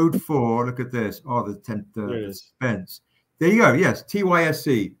code for. Look at this. Oh, the suspense. There you go. Yes,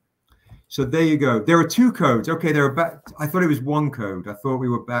 TYSC. So there you go. There are two codes. Okay, they're back. I thought it was one code. I thought we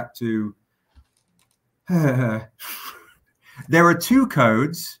were back to. There are two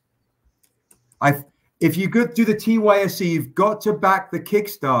codes. If you go do the TYSC, you've got to back the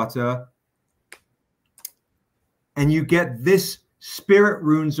Kickstarter, and you get this Spirit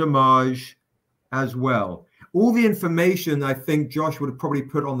Runes homage as well. All the information I think Josh would have probably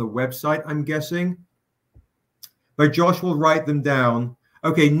put on the website, I'm guessing, but Josh will write them down.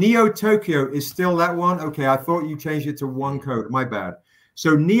 Okay, Neo Tokyo is still that one. Okay, I thought you changed it to one code. My bad.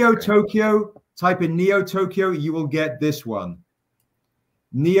 So Neo Tokyo. Type in Neo Tokyo, you will get this one.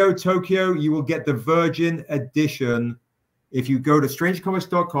 Neo Tokyo, you will get the Virgin Edition. If you go to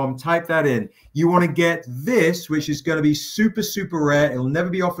strangercomics.com, type that in. You want to get this, which is going to be super, super rare. It'll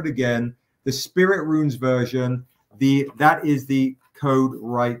never be offered again. The Spirit Runes version. That is the code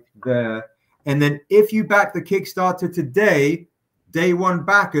right there. And then if you back the Kickstarter today, day one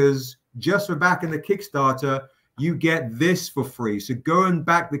backers, just for backing the Kickstarter, you get this for free. So go and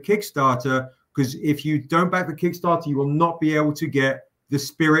back the Kickstarter, because if you don't back the Kickstarter, you will not be able to get the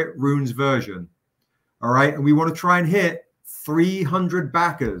Spirit Runes version. All right. And we want to try and hit 300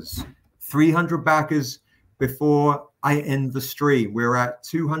 backers. 300 backers before I end the stream. We're at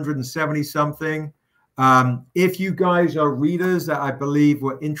 270 something. If you guys are readers that I believe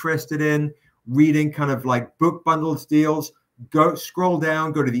were interested in reading kind of like book bundles deals, go scroll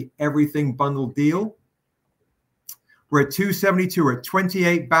down, go to the Everything Bundle deal. We're at 272. We're at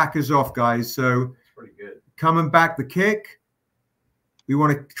 28 backers off, guys. So that's pretty good. Coming back the kick. We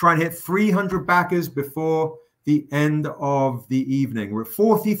want to try and hit 300 backers before the end of the evening. We're at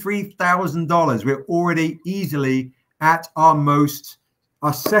 $43,000. We're already easily at our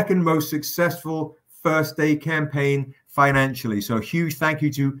second most successful first day campaign financially. So a huge thank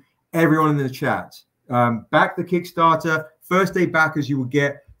you to everyone in the chat. Back the Kickstarter. First day backers, you will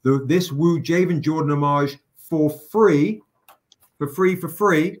get this Wu Javen Jordan homage for free.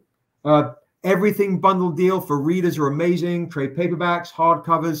 Everything bundle deal for readers are amazing. Trade paperbacks,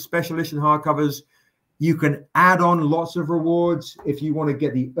 hardcovers, special edition hardcovers. You can add on lots of rewards. If you want to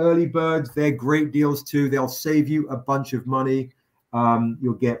get the early birds, they're great deals too. They'll save you a bunch of money.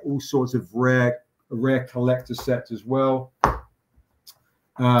 You'll get all sorts of rare collector sets as well.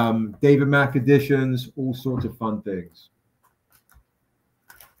 David Mack editions, all sorts of fun things.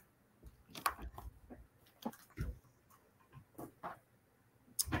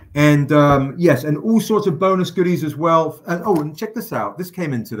 And yes, and all sorts of bonus goodies as well. And check this out. This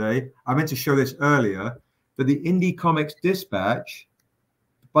came in today. I meant to show this earlier, but the Indie Comics Dispatch,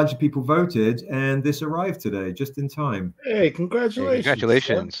 a bunch of people voted, and this arrived today just in time. Hey, congratulations! Hey,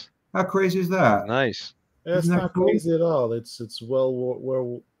 congratulations! How crazy is that? Nice. That's not cool? Crazy at all. It's well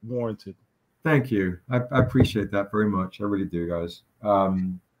warranted. Thank you. I appreciate that very much. I really do, guys.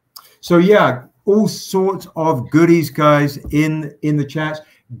 So yeah, all sorts of goodies, guys, in the chats.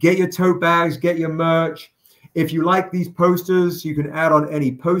 Get your tote bags, get your merch. If you like these posters, you can add on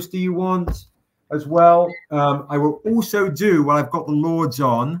any poster you want as well. I will also do, while I've got the Lords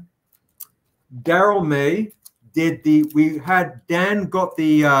on, Daryl May did Dan got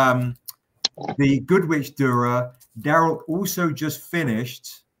the Good Witch Dura. Daryl also just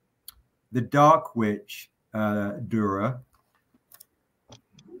finished the Dark Witch Dura.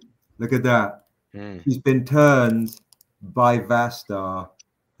 Look at that. She's been turned by Vastar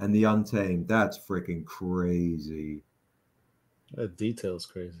and the Untamed. That's freaking crazy. That detail's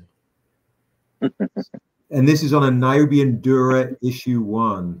crazy. And this is on a Niobian Dura issue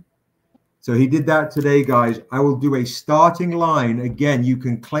 1. So he did that today, guys. I will do a starting line. Again, you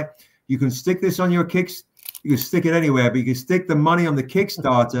can stick this on your kicks. You can stick it anywhere, but you can stick the money on the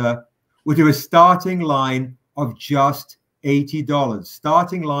Kickstarter. We'll do a starting line of just $80.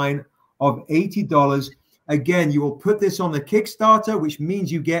 Starting line of $80. Again, you will put this on the Kickstarter, which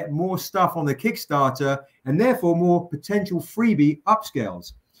means you get more stuff on the Kickstarter and therefore more potential freebie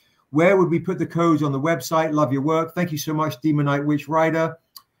upscales. Where would we put the codes? On the website? Love your work. Thank you so much, Demonite Witch Rider.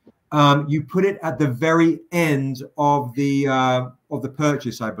 You put it at the very end of the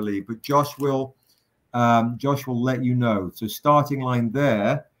purchase, I believe, but Josh will let you know. So starting line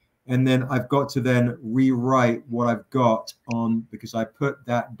there. And then I've got to then rewrite what I've got on, because I put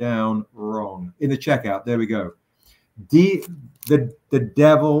that down wrong in the checkout. There we go. The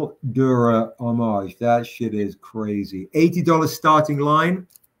Devil Dura homage. That shit is crazy. $80 starting line.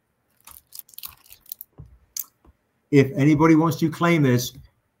 If anybody wants to claim this,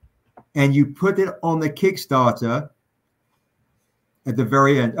 and you put it on the Kickstarter at the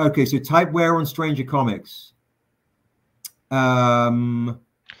very end. Okay, so type where on Stranger Comics.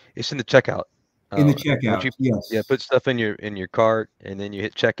 It's in the checkout. In the checkout, yes. Yeah, put stuff in your cart, and then you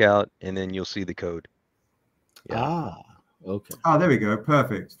hit checkout, and then you'll see the code. Yeah. Ah, okay. Oh, there we go.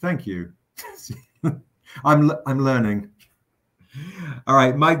 Perfect. Thank you. I'm learning. All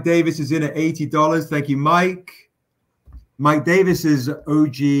right, Mike Davis is in at $80. Thank you, Mike. Mike Davis is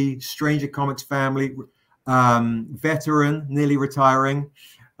OG Stranger Comics family, veteran, nearly retiring.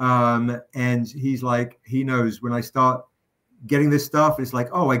 And he's like, he knows when I start getting this stuff, it's like,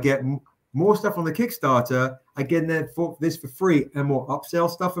 oh, I get more stuff on the Kickstarter. I get this for free and more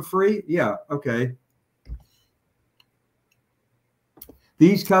upsell stuff for free. Yeah, okay.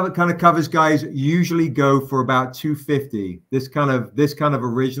 These kind of covers, guys, usually go for about $250. This kind of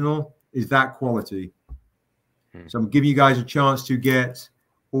original is that quality. So I'm giving you guys a chance to get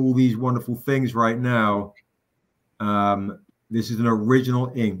all these wonderful things right now. This is an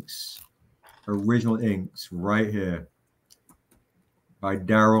original inks right here by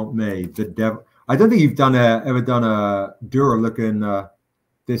Daryl May. The Devil. I don't think you've ever done a Dura looking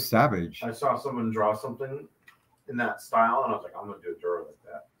this savage. I saw someone draw something in that style, and I was like, I'm gonna do a Dura like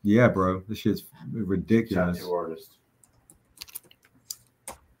that. Yeah, bro, this shit's ridiculous. Tattoo artist.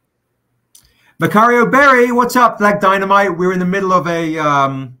 Macario Berry, what's up, Black Dynamite? We're in the middle of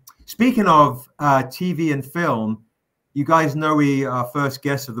a, speaking of TV and film, you guys know our first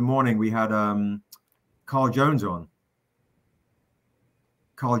guest of the morning, we had Carl Jones on.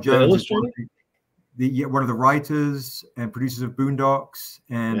 Carl Jones is one of the writers and producers of Boondocks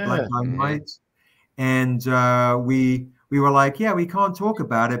and Black Dynamite. And we were like, yeah, we can't talk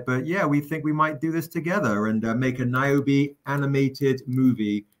about it, but yeah, we think we might do this together and make a Niobe animated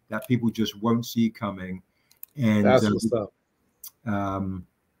movie that people just won't see coming. And that's what's up.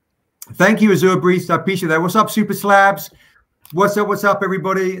 Thank you, Azure Breeze. I appreciate that. What's up, Super Slabs? What's up,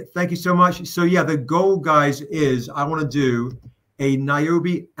 everybody? Thank you so much. So yeah, the goal, guys, is I want to do a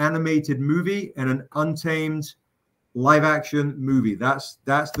Niobe animated movie and an Untamed live action movie. That's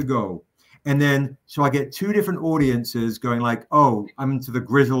the goal. And then so I get two different audiences going like, oh, I'm into the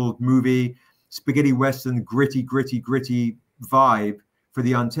grizzled movie, spaghetti western, gritty vibe for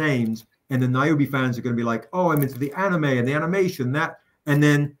the Untamed, and the Niobe fans are going to be like, oh, I'm into the anime and the animation, and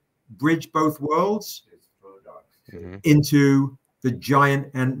then bridge both worlds into the giant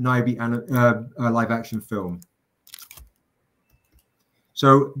and Niobe live action film.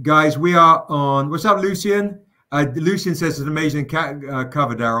 So, guys, we are on. What's up, Lucian? Lucian says it's an amazing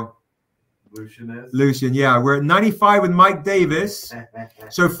cover, Daryl. Lucian, yeah. We're at 95 with Mike Davis.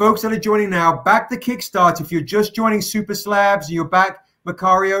 So, folks that are joining now, back the Kickstarter. If you're just joining Super Slabs, you're back.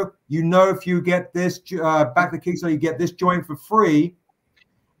 Macario, you know, if you get this back the Kickstarter, you get this joint for free.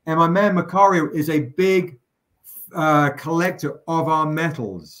 And my man Macario is a big collector of our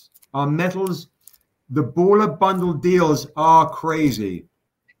metals. Our metals, the Baller Bundle deals are crazy.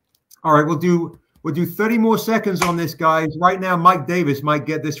 All right, we'll do 30 more seconds on this, guys. Right now, Mike Davis might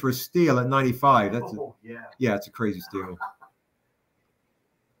get this for a steal at 95. That's yeah, it's a crazy steal.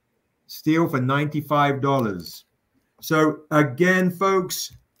 Steal for $95. So again,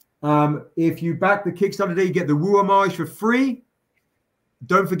 folks, if you back the Kickstarter today, you get the Wu homage for free.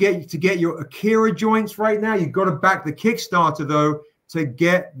 Don't forget to get your Akira joints right now. You've got to back the Kickstarter, though, to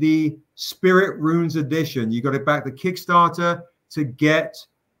get the Spirit Runes edition. You got to back the Kickstarter to get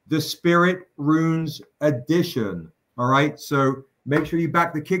the Spirit Runes edition. All right. So make sure you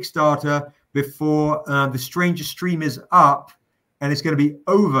back the Kickstarter before the Stranger stream is up, and it's going to be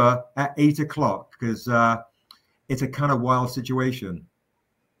over at 8 o'clock because it's a kind of wild situation.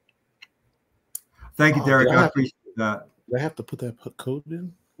 Thank you, Derek. I appreciate that. Do I have to put that code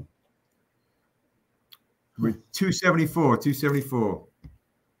in? We're 274.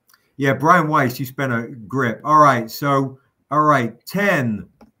 Yeah, Brian Weiss, you spent a grip. All right. So, all right. 10,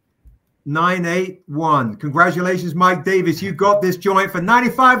 9, 8, 1. Congratulations, Mike Davis. You got this joint for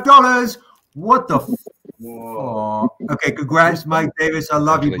 $95. What the Whoa. Okay, congrats, Mike Davis. I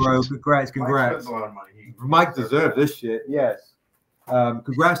love you, bro. Congrats. Mike deserved this shit. Yes.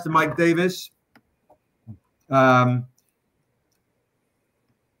 Congrats to Mike Davis. Dura.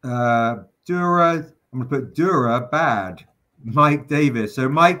 I'm gonna put Dura bad. Mike Davis. So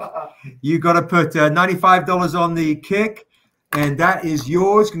Mike, you got to put $95 on the kick. And that is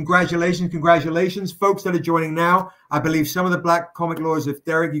yours. Congratulations, congratulations, folks that are joining now. I believe some of the Black Comic Lords, if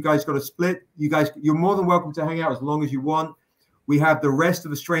Derek, you guys got a split, you guys, you're more than welcome to hang out as long as you want. We have the rest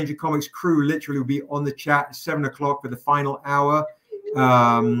of the Stranger Comics crew literally will be on the chat at 7 o'clock for the final hour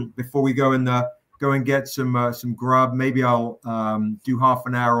before we go and get some grub. Maybe I'll do half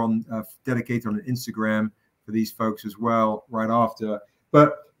an hour on dedicated on Instagram for these folks as well right after.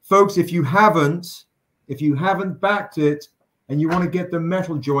 But folks, if you haven't backed it and you want to get the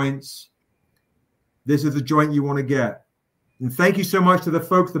metal joints, this is the joint you want to get. And thank you so much to the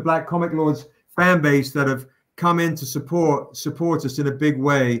folks, the Black Comic Lords fan base that have come in to support us in a big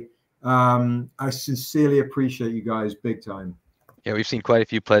way. I sincerely appreciate you guys big time. Yeah, we've seen quite a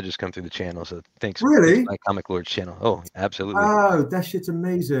few pledges come through the channel, so thanks. Really? Thanks, My Comic Lords channel. Oh, absolutely. Oh, that shit's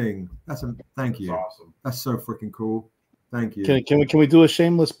amazing. Thank you. That's awesome. That's so freaking cool. Thank you. Can we do a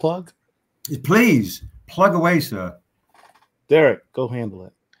shameless plug? Please plug away, sir. Derek, go handle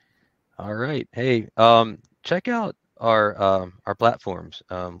it. All right. Hey, check out our platforms.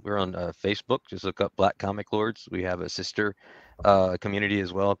 We're on Facebook. Just look up Black Comic Lords. We have a sister community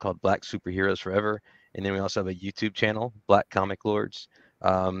as well called Black Superheroes Forever. And then we also have a YouTube channel, Black Comic Lords.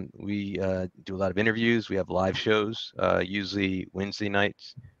 We do a lot of interviews. We have live shows, usually Wednesday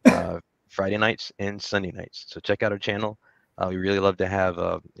nights, Friday nights, and Sunday nights. So check out our channel. We really love to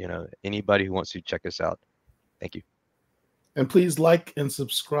have anybody who wants to check us out. Thank you. And please like and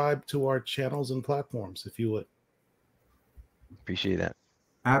subscribe to our channels and platforms if you would. Appreciate that.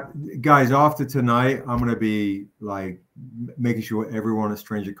 Guys, after tonight, I'm going to be like making sure everyone at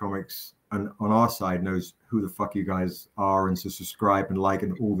Stranger Comics and on our side knows who the fuck you guys are, and to subscribe and like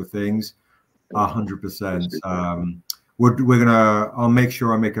and all the things. 100%. I'll make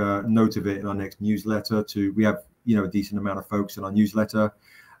sure I make a note of it in our next newsletter. We have a decent amount of folks in our newsletter.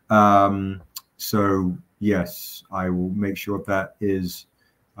 So yes, I will make sure that is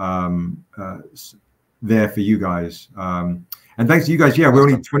there for you guys. And thanks to you guys. Yeah, we're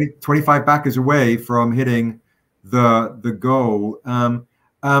only 25 backers away from hitting the goal.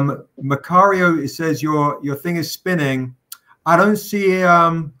 Macario, it says your thing is spinning. I don't see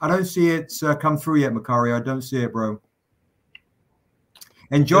it come through yet, Macario. I don't see it, bro.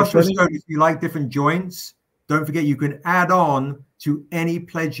 And Joshua, if you like different joints, don't forget you can add on to any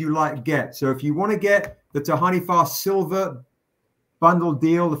pledge you like get. So if you want to get the Tahani Far silver bundle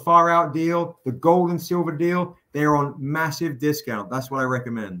deal, the Far Out deal, the gold and silver deal, they're on massive discount. That's what I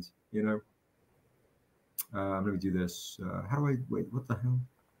recommend. Let me do this. How do I wait? What the hell?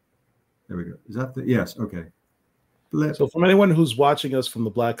 There we go. Is that the yes? Okay. So from anyone who's watching us from the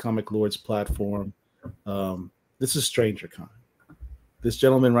Black Comic Lords platform, this is StrangerCon. This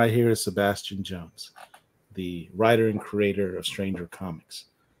gentleman right here is Sebastian Jones, the writer and creator of Stranger Comics.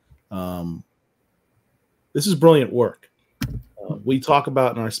 This is brilliant work. We talk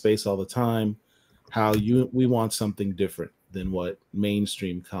about in our space all the time how we want something different than what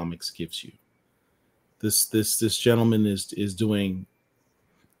mainstream comics gives you. This gentleman is doing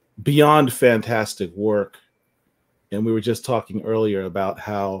beyond fantastic work. And we were just talking earlier about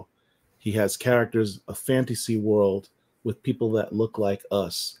how he has characters, a fantasy world with people that look like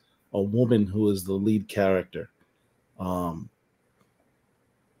us, a woman who is the lead character.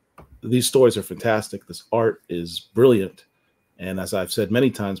 These stories are fantastic. This art is brilliant. And as I've said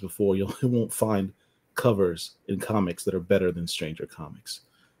many times before, you won't find covers in comics that are better than Stranger Comics.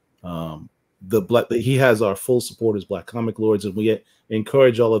 He has our full support as Black Comic Lords, and we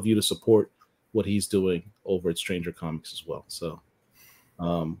encourage all of you to support what he's doing over at Stranger Comics as well. So I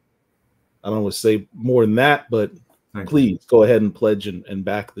don't want to say more than that, but please go ahead and pledge and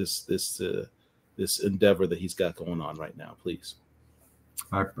back this endeavor that he's got going on right now, please.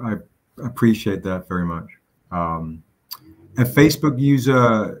 I appreciate that very much. A Facebook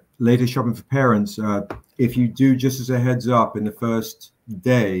user, Later Shopping for Parents, if you do, just as a heads up, in the first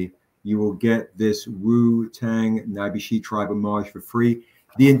day, you will get this Wu-Tang Naibishi Tribe homage for free.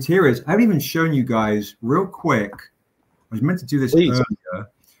 The interiors, I haven't even shown you guys real quick. I was meant to do this earlier.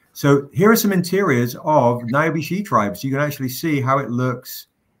 So here are some interiors of Naibishi tribes. You can actually see how it looks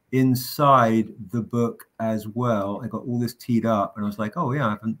inside the book as well. I got all this teed up, and I was like, "Oh yeah,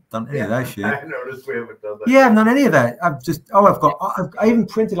 I haven't done any of that shit." I noticed we haven't done that. Yeah, I haven't done any of that. I even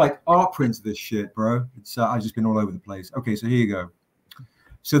printed like art prints of this shit, bro. It's I've just been all over the place. Okay, so here you go.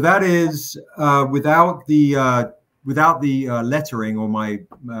 So that is without the lettering or my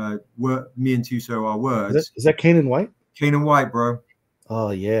me and Tuso our words. Is that Canaan White? Canaan White, bro.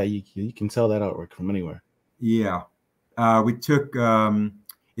 Oh yeah, you can tell that artwork from anywhere. Yeah, we took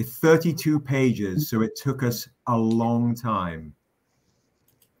it's 32 pages, so it took us a long time,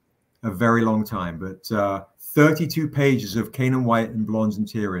 a very long time. But 32 pages of Canaan White and Blonde's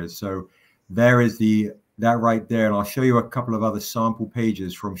interiors. So there is that right there. And I'll show you a couple of other sample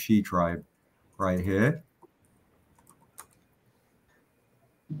pages from She Tribe right here.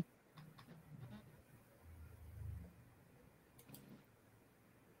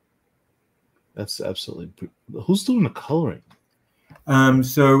 That's absolutely. Who's doing the coloring?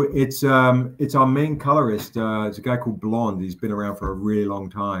 So it's our main colorist. It's a guy called Blonde. He's been around for a really long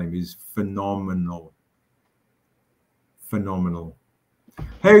time. He's phenomenal. Phenomenal.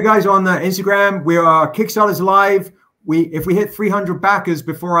 Hey guys, on Instagram, we are Kickstarter's live. If we hit 300 backers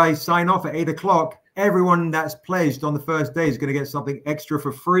before I sign off at 8 o'clock, everyone that's pledged on the first day is going to get something extra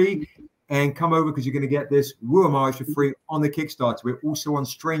for free. And come over because you're going to get this Woo homage for free on the Kickstarter. We're also on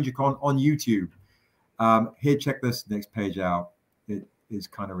STRANGERCON on YouTube. Here, check this next page out. It is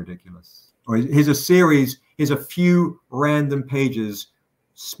kind of ridiculous. Or here's a series. Here's a few random pages,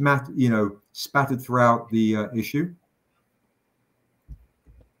 spattered throughout the issue.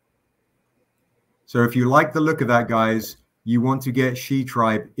 So if you like the look of that, guys, you want to get She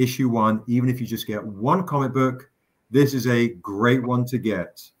Tribe issue 1, even if you just get one comic book, this is a great one to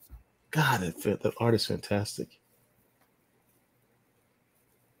get. God, the art is fantastic.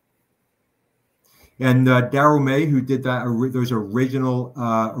 And Daryl May, who did those original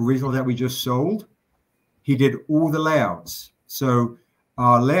that we just sold, he did all the layouts. So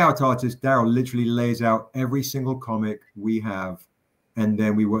our layout artist, Daryl, literally lays out every single comic we have. And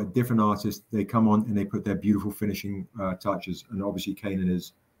then we work with different artists. They come on and they put their beautiful finishing touches. And obviously, Kanan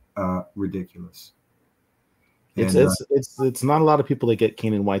is ridiculous. It's not a lot of people that get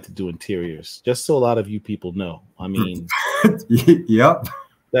Canaan White to do interiors. Just so a lot of you people know. I mean, yep.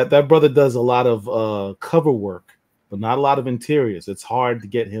 That brother does a lot of cover work, but not a lot of interiors. It's hard to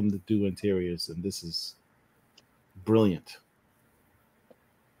get him to do interiors, and this is brilliant.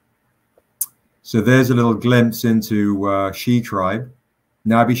 So there's a little glimpse into She Tribe,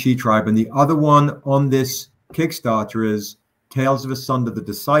 Nabi She Tribe, and the other one on this Kickstarter is Tales of Asunder the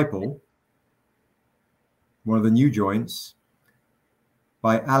Disciple, one of the new joints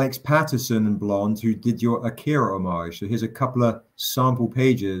by Alex Patterson and Blonde, who did your Akira homage. So here's a couple of sample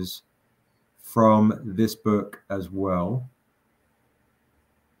pages from this book as well.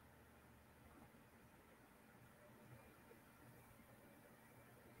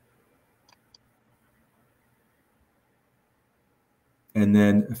 And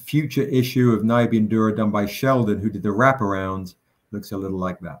then a future issue of Naibi and Dura done by Sheldon, who did the wraparound, looks a little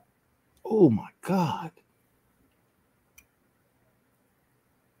like that. Oh my God.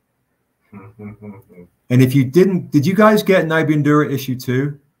 And if you did you guys get Naibi and Dura issue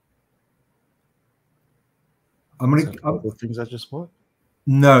 2? The things I just bought?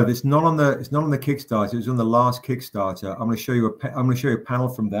 No, it's not on the Kickstarter. It was on the last Kickstarter. I'm going to show you a panel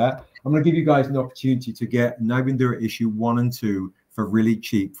from that. I'm going to give you guys an opportunity to get Naibi and Dura issue 1 and 2 for really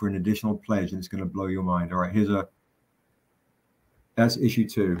cheap for an additional pledge, and it's going to blow your mind. All right, that's issue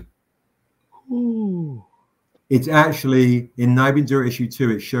 2. Ooh. It's actually in Naibi and Dura issue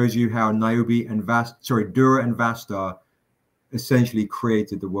 2. It shows you how Dura and Vastar essentially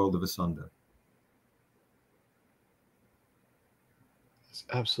created the world of Asunder. It's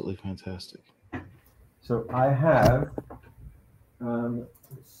absolutely fantastic. So I have,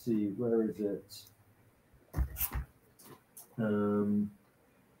 let's see, where is it?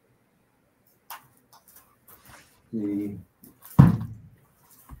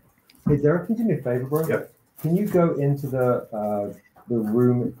 Hey, Derek, can you do me a favor, bro? Yep. Can you go into the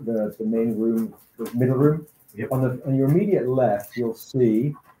room, the main room, the middle room? Yep. On your immediate left, you'll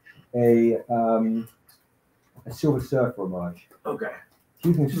see a Silver Surfer homage. Okay.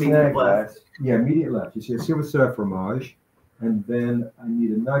 You can snag that. Yeah, immediate left. You see a Silver Surfer homage, and then I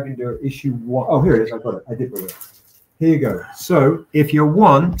need a Naibi and Dura issue 1. Oh, here it is. I got it. I did put it. Here you go. So if you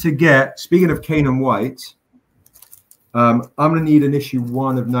want to get, speaking of Canaan White, I'm going to need an issue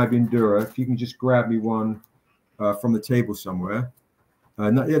 1 of Naibi and Dura. If you can just grab me one from the table somewhere.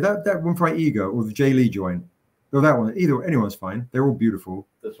 That one from Ego or the J. Lee joint. Or that one. Anyone's fine. They're all beautiful.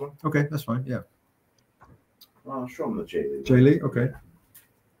 This one? Okay, that's fine. Yeah. I'll show them the J. Lee. J. Lee? Okay.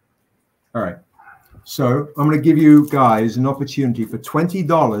 All right. So I'm going to give you guys an opportunity for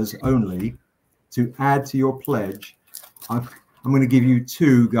 $20 only to add to your pledge. I'm going to give you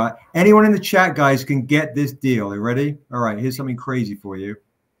 2 guys. Anyone in the chat, guys, can get this deal. Are you ready? All right. Here's something crazy for you.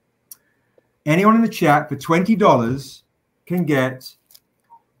 Anyone in the chat for $20 can get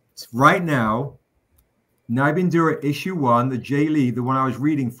right now Naibi and Dura issue 1, the J. Lee, the one I was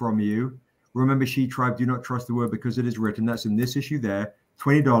reading from you. Remember, She Tribe, do not trust the word because it is written. That's in this issue there.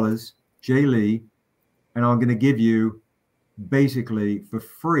 $20, J. Lee. And I'm going to give you basically for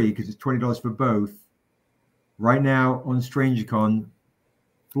free, because it's $20 for both, right now on StrangerCon,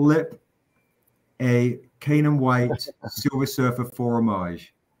 flip a Canaan White Silver Surfer for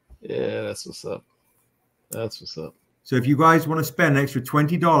homage. Yeah, that's what's up. That's what's up. So if you guys want to spend an extra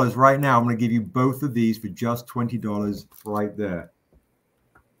 $20 right now, I'm going to give you both of these for just $20 right there.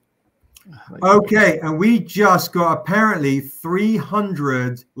 Okay, and we just got apparently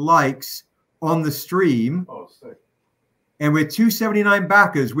 300 likes on the stream. Oh, sick. And we're 279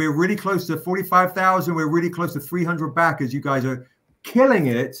 backers. We're really close to 45,000. We're really close to 300 backers. You guys are killing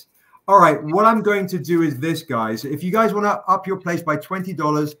it. All right, what I'm going to do is this, guys. If you guys want to up your place by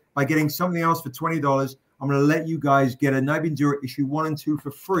 $20 by getting something else for $20, I'm going to let you guys get a Nibe Zero issue 1 and 2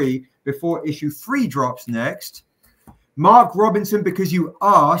 for free before issue 3 drops next. Mark Robinson, because you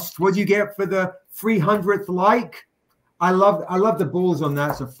asked, what do you get for the 300th like? I love the balls on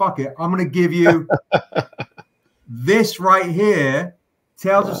that, so fuck it. I'm going to give you this right here,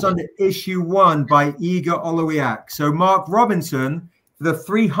 Tales of Thunder issue 1 by Igor Olowiak. So Mark Robinson, the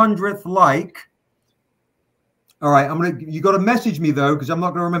 300th like. All right, you got to message me though, because I'm not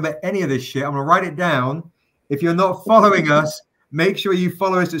going to remember any of this shit. I'm going to write it down. If you're not following us, make sure you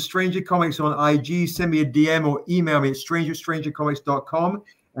follow us at Stranger Comics on IG. Send me a DM or email me at strangercomics.com.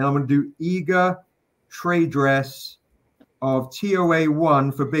 And I'm going to do eager trade dress of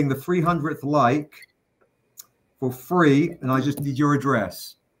TOA1 for being the 300th like for free. And I just need your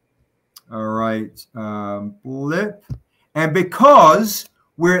address. All right. Blip. And because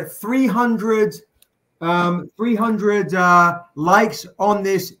we're at 300 likes on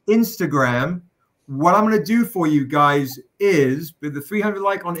this Instagram, what I'm going to do for you guys is, with the 300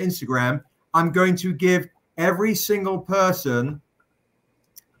 like on Instagram, I'm going to give every single person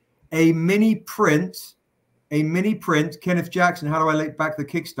a mini print. Kenneth Jackson, how do I link back the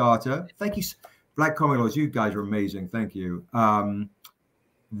Kickstarter? Thank you, Black Comic Laws. You guys are amazing. Thank you.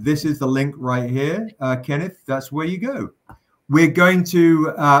 This is the link right here, Kenneth. That's where you go. We're going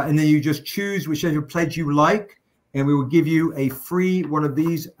to, and then you just choose whichever pledge you like, and we will give you a free one of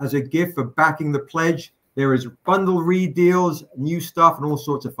these as a gift for backing the pledge. There is bundle read deals, new stuff, and all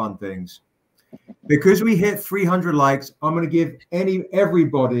sorts of fun things. Because we hit 300 likes, I'm going to give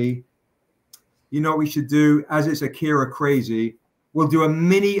everybody, you know what we should do, as it's Akira crazy, we'll do a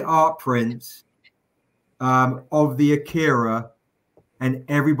mini art print of the Akira, and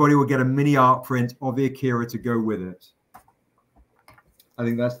everybody will get a mini art print of the Akira to go with it. I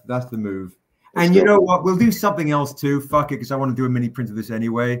think that's the move. And you know what? We'll do something else too. Fuck it, because I want to do a mini print of this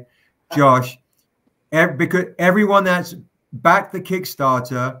anyway. Josh, because everyone that's backed the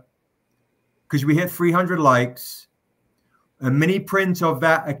Kickstarter, because we hit 300 likes, a mini print of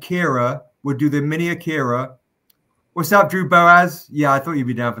that Akira, we'll do the mini Akira. What's up, Drew Boaz? Yeah, I thought you'd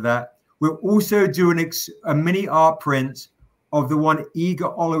be down for that. We'll also do a mini art print of the one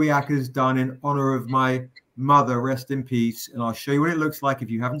Igor Olowiak has done in honor of my mother, rest in peace. And I'll show you what it looks like if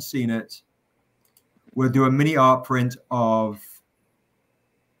you haven't seen it. We'll do a mini art print of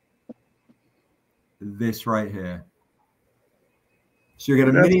this right here. So you get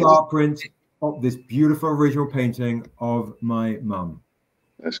a mini art print of this beautiful original painting of my mum.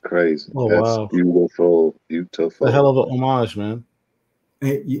 That's crazy. Oh, that's wow. Beautiful. Beautiful. The hell of an homage, man.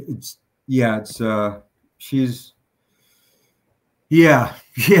 She's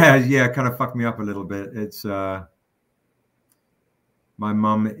kind of fucked me up a little bit. It's my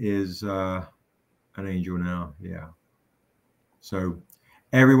mum is an angel now. Yeah. So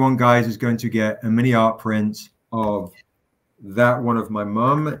everyone, guys, is going to get a mini art print of that one of my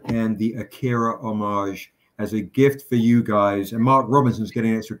mum and the Akira homage as a gift for you guys. And Mark Robinson's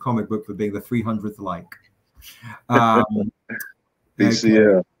getting an extra comic book for being the 300th like.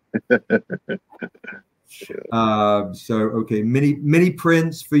 BCL. Okay, mini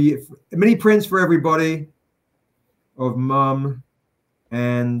prints for you, mini prints for everybody of mum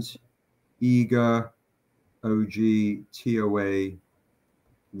and Igor OG TOA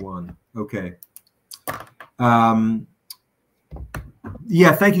 1. Okay.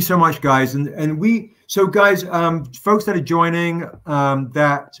 Yeah, thank you so much, guys. So guys, folks that are joining,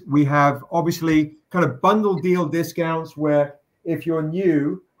 that we have obviously kind of bundle deal discounts where if you're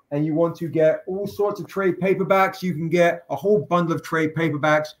new and you want to get all sorts of trade paperbacks, you can get a whole bundle of trade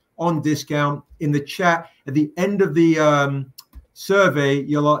paperbacks on discount in the chat. At the end of the survey,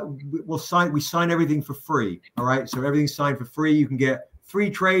 we sign everything for free. All right, so everything's signed for free. You can get 3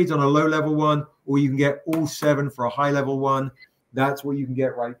 trades on a low level one, or you can get all 7 for a high level one. That's what you can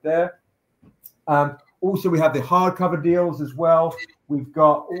get right there. Also, we have the hardcover deals as well. We've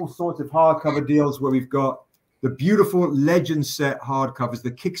got all sorts of hardcover deals where we've got the beautiful Legend set hardcovers,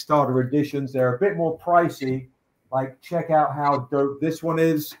 the Kickstarter editions. They're a bit more pricey. Like, check out how dope this one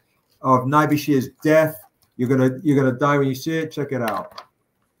is of Nibe Shear's death. You're gonna die when you see it. Check it out.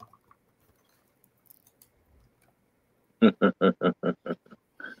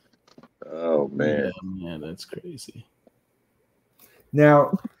 Oh man. Yeah, that's crazy.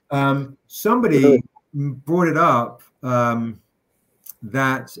 Now, somebody brought it up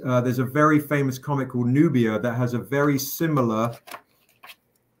that there's a very famous comic called Nubia that has a very similar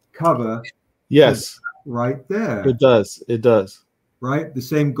cover. Yes, right there. It does. It does. Right, the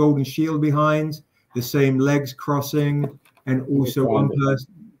same golden shield behind, the same legs crossing, and also one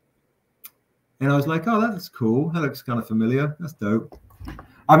person. And I was like, oh, that's cool. That looks kind of familiar. That's dope.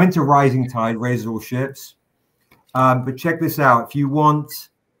 I'm into Rising Tide, Raises All Ships. But check this out. If you want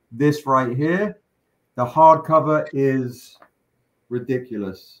this right here, the hardcover is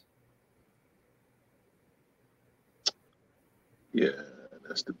ridiculous. Yeah,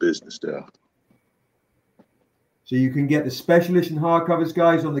 that's the business there. So you can get the special edition hardcovers,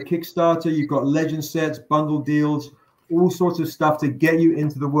 guys, on the Kickstarter. You've got legend sets, bundle deals, all sorts of stuff to get you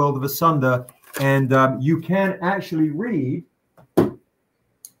into the world of Asunder. And you can actually read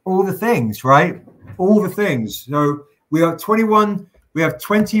all the things, right? All the things. So we have 21. We have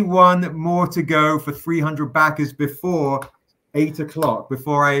 21 more to go for 300 backers before 8 o'clock,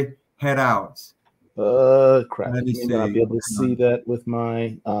 before I head out. Crap. I may not be able to see that with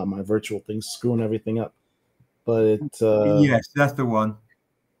my my virtual thing screwing everything up. But yes, that's the one.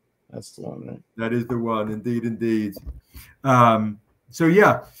 That's the one, right? That is the one, indeed, indeed. So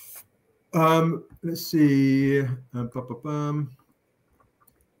yeah. Let's see.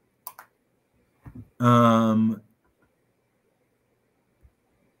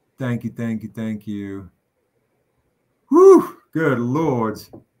 Thank you. Whew, good Lord.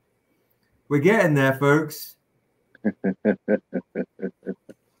 We're getting there, folks.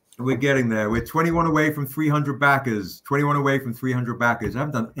 We're getting there. We're 21 away from 300 backers. 21 away from 300 backers. I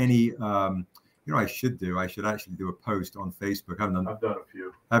haven't done any, you know, I should do. I should actually do a post on Facebook. I've done a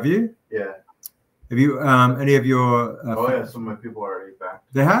few. Have you? Yeah. Have you, any of your? Oh yeah, some of my people are already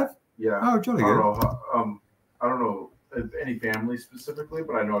backed. They have? Yeah. Oh, jolly good. I don't know any family specifically,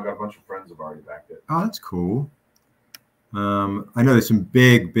 but I know I got a bunch of friends who've already backed it. Oh, that's cool. I know there's some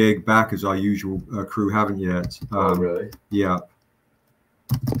big backers our usual crew haven't yet. Oh, really? Yeah.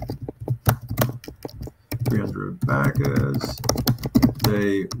 300 backers.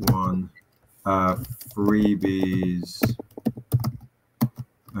 Day one. Freebies.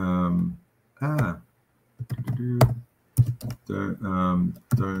 Don't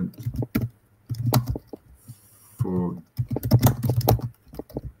for.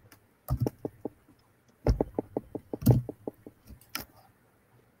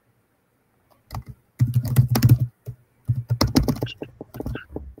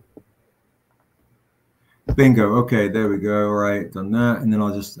 Bingo. Okay, there we go. All right, done that. And then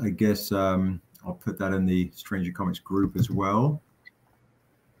I'll just, I guess, I'll put that in the Stranger Comics group as well.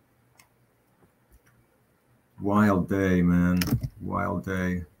 Wild day, man. Wild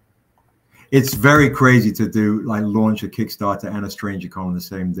day. It's very crazy to do, like, launch a Kickstarter and a StrangerCon on the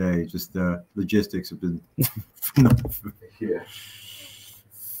same day. Just the logistics have been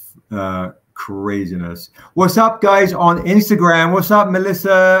craziness. What's up, guys, on Instagram? What's up,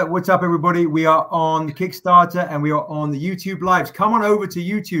 Melissa? What's up, everybody? We are on the Kickstarter and we are on the YouTube lives. Come on over to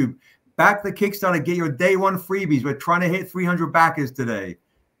YouTube. Back the Kickstarter. Get your day one freebies. We're trying to hit 300 backers today.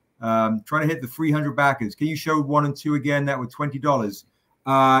 Trying to hit the 300 backers. Can you show 1 and 2 again? That with $20.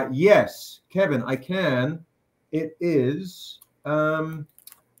 Yes, Kevin, I can. It is. I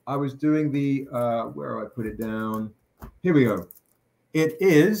was doing the. Where do I put it down? Here we go. It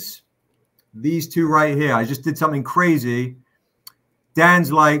is these two right here. I just did something crazy.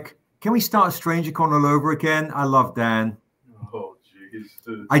 Dan's like, can we start StrangerCon all over again? I love Dan. Oh,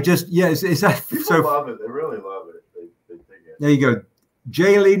 jeez. I just, yes, it's that. People so love it. They really love it. They think it. There you go.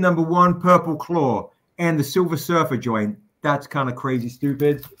 J Lee #1, Purple Claw, and the Silver Surfer joint. That's kind of crazy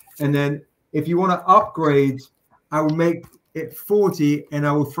stupid. And then if you want to upgrade, I will make it 40 and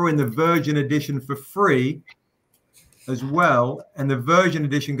I will throw in the Virgin Edition for free as well. And the Virgin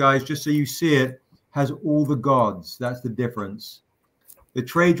Edition, guys, just so you see it, has all the gods. That's the difference. The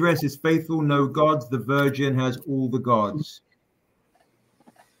trade dress is faithful, no gods. The Virgin has all the gods.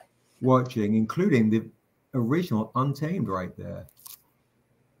 Watching, including the original Untamed right there.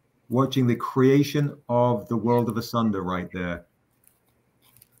 Watching the creation of the world of Asunder right there.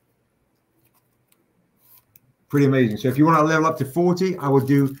 Pretty amazing. So if you want to level up to 40, I will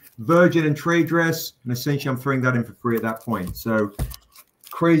do Virgin and trade dress. And essentially, I'm throwing that in for free at that point. So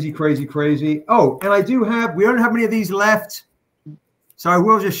crazy, crazy, crazy. Oh, and I do have, we don't have many of these left. So I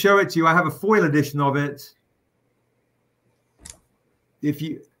will just show it to you. I have a foil edition of it. If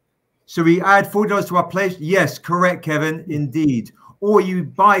you, So we add $40 to our pledge. Yes, correct, Kevin. Indeed. Or you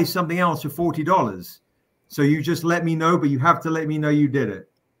buy something else for $40. So you just let me know, but you have to let me know you did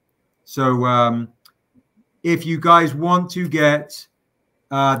it. So if you guys want to get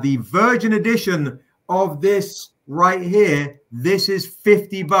the Virgin edition of this right here, this is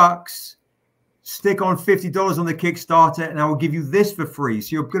 $50. Stick on $50 on the Kickstarter, and I will give you this for free.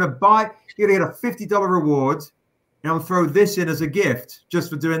 So you're going to buy, you're going to get a $50 reward, and I'll throw this in as a gift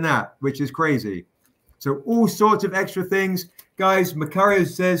just for doing that, which is crazy. So all sorts of extra things. Guys, Macario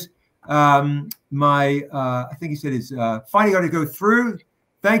says, I think he said it's finally got to go through.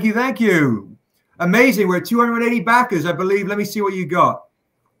 Thank you, thank you. Amazing. We're at 280 backers, I believe. Let me see what you got.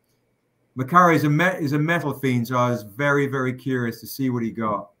 Macario is a metal fiend, so I was very, very curious to see what he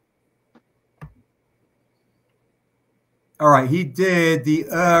got. All right, he did the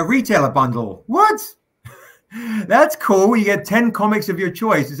retailer bundle. What? That's cool. You get 10 comics of your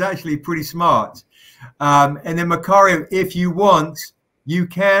choice. It's actually pretty smart. And then Macario, if you want, you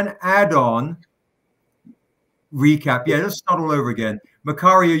can add on recap. Yeah, let's start all over again.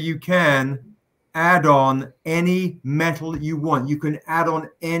 Macario, you can add on any metal you want. You can add on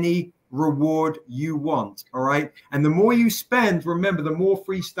any reward you want. All right. And the more you spend, remember, the more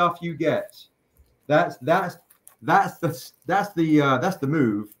free stuff you get. That's the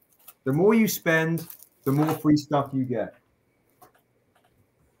move. The more you spend, the more free stuff you get.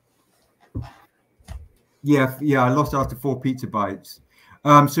 Yeah, I lost after 4 pizza bites.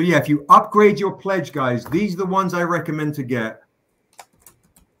 So yeah, if you upgrade your pledge, guys, these are the ones I recommend to get.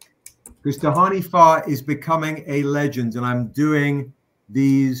 Because Tahani Far is becoming a legend, and I'm doing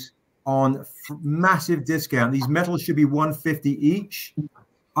these on massive discount. These metals should be $150 each.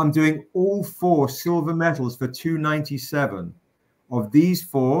 I'm doing all 4 silver metals for $297. Of these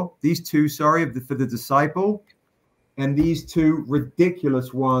 4, these 2, sorry, for the Disciple, and these 2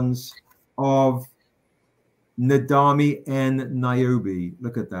 ridiculous ones of Nadami and Niobe.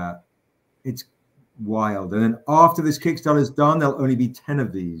 Look at that. It's wild. And then after this Kickstarter is done, there'll only be 10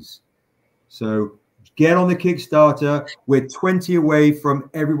 of these. So get on the Kickstarter. We're 20 away from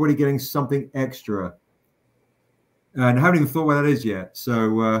everybody getting something extra. And I haven't even thought what that is yet.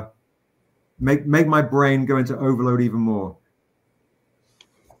 So make my brain go into overload even more.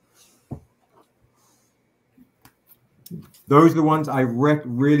 Those are the ones I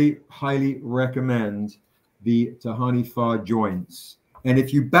really highly recommend, the Tahani Far joints. And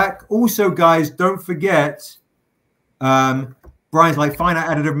if you back, also, guys, don't forget, Brian's like, fine, I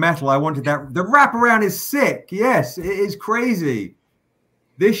added a metal. I wanted that. The wraparound is sick. Yes, it is crazy.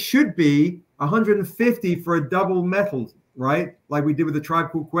 This should be 150 for a double metal, right? Like we did with the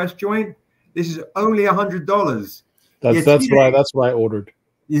Tribe Called Quest joint. This is only $100. That's what I ordered.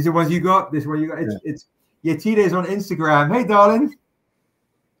 These are the ones you got. This one you got. It's Yatide is on Instagram. Hey, darling.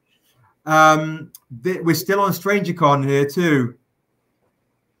 We're still on STRANGERCON here too.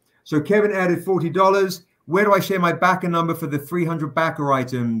 So Kevin added $40. Where do I share my backer number for the 300 backer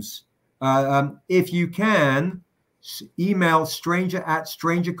items? If you can, email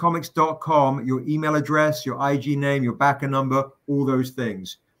stranger@strangercomics.com, your email address, your IG name, your backer number, all those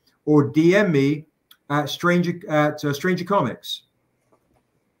things. Or DM me at Stranger Comics.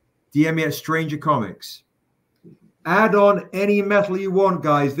 DM me at Stranger Comics. Add on any metal you want,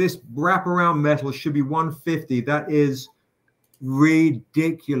 guys. This wraparound metal should be $150. That is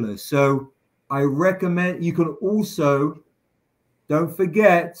ridiculous. So I recommend, you can also, don't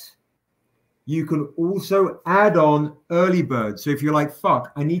forget, you can also add on early bird. So if you're like,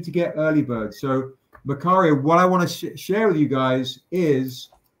 fuck, I need to get early bird. So Macario, what I want to share with you guys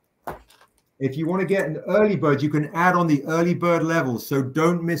is, if you want to get an early bird, you can add on the early bird levels. So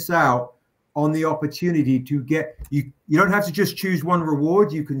don't miss out on the opportunity to get, you don't have to just choose one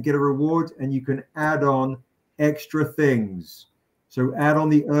reward. You can get a reward and you can add on extra things. So add on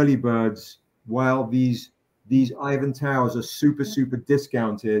the early birds while these Ivan Towers are super, super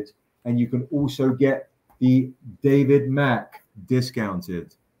discounted. And you can also get the David Mack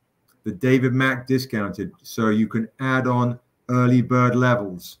discounted. The David Mack discounted. So you can add on early bird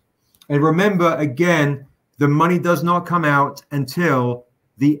levels. And remember, again, the money does not come out until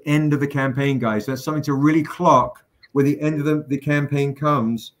the end of the campaign, guys. That's something to really clock when the end of the campaign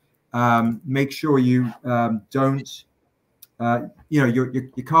comes. Make sure you don't,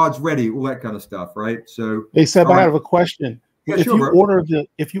 your card's ready, all that kind of stuff, right? So, hey, Seb, I have a question. Yeah, if sure, you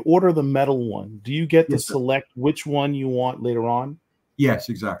order the metal one, do you get to select which one you want later on? Yes,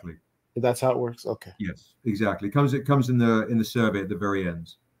 exactly. That's how it works. Okay. Yes, exactly. It comes in the survey at the very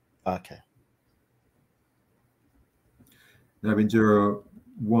end. Okay. Navindura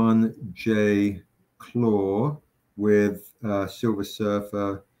 1J Claw with Silver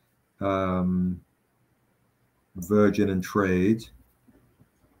Surfer. Virgin and Trade.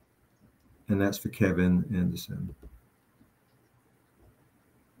 And that's for Kevin Anderson.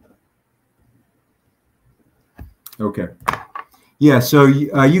 Okay. Yeah, so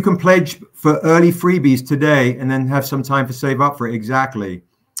you can pledge for early freebies today and then have some time to save up for it. Exactly.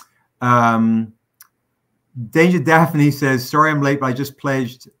 Danger Daphne says, sorry I'm late, but I just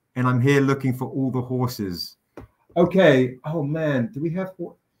pledged and I'm here looking for all the horses. Okay. Oh, man. Do we have...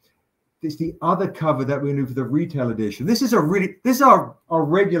 It's the other cover that we do for the retail edition. This is our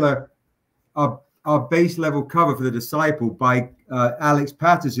regular... Our base level cover for the Disciple by Alex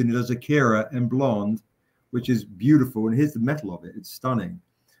Patterson, who does Akira and Blonde, which is beautiful. And here's the metal of it. It's stunning.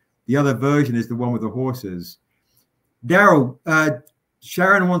 The other version is the one with the horses. Daryl,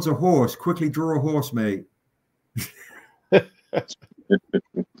 Sharon wants a horse. Quickly draw a horse, mate.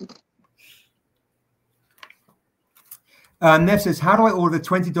 Neff says, how do I order the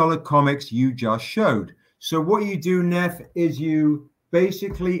 $20 comics you just showed? So what you do, Neff, is you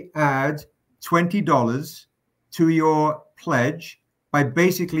basically add $20 to your pledge by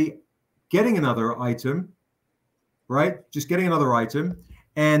basically getting another item, right? Just getting another item.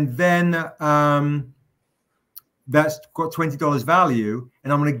 And then that's got $20 value.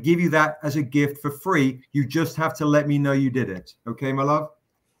 And I'm going to give you that as a gift for free. You just have to let me know you did it. Okay, my love?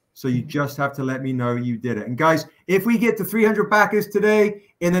 So you just have to let me know you did it. And guys, if we get to 300 backers today,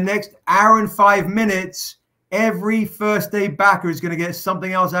 in the next hour and 5 minutes, every first day backer is going to get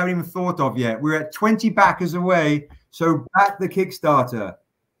something else I haven't even thought of yet. We're at 20 backers away. So back the Kickstarter.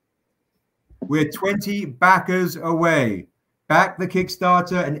 We're 20 backers away. Back the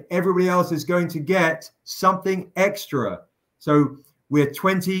Kickstarter, and everybody else is going to get something extra. So we're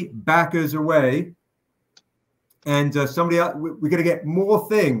 20 backers away. And somebody else, we're going to get more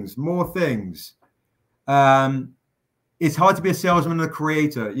things, more things. It's hard to be a salesman and a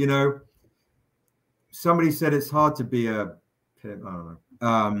creator, you know. Somebody said it's hard to be a, I don't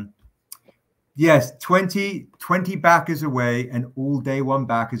know. Yes, 20 backers away, and all day one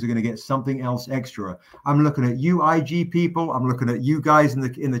backers are going to get something else extra. I'm looking at you, IG people. I'm looking at you guys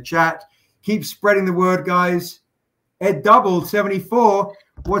in the chat. Keep spreading the word, guys. Ed Double 74.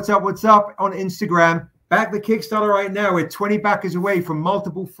 What's up? What's up on Instagram? Back the Kickstarter right now. We're 20 backers away from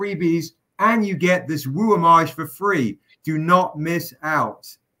multiple freebies, and you get this Woo homage for free. Do not miss out.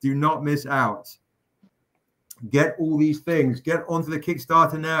 Do not miss out. Get all these things. Get onto the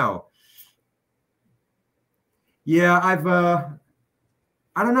Kickstarter now. Yeah, I don't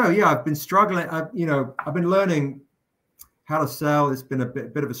know. Yeah, I've been struggling. I've been learning how to sell. It's been a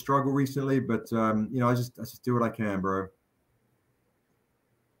bit of a struggle recently, but I just do what I can, bro.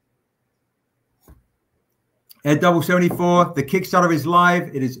 Ed Double 74. The Kickstarter is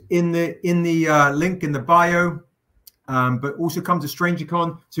live. It is in the link in the bio. But also come to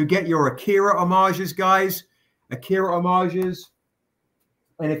STRANGERCON to get your Akira homages, guys. Akira homages.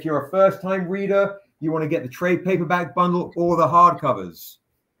 And if you're a first-time reader, you want to get the trade paperback bundle or the hardcovers.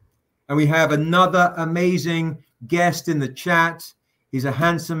 And we have another amazing guest in the chat. He's a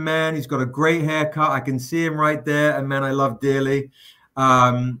handsome man. He's got a great haircut. I can see him right there. A man I love dearly.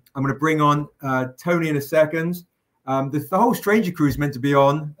 I'm going to bring on Tony in a second. The whole Stranger Crew is meant to be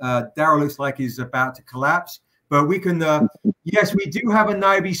on. Daryl looks like he's about to collapse. But we can, yes, we do have a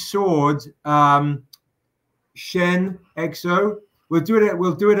Naibi sword. Shen Exo. We'll do it at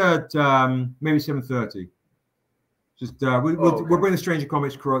maybe 7:30. Just we'll bring the Stranger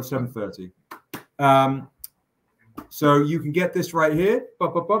Comics crew at 7:30. So you can get this right here.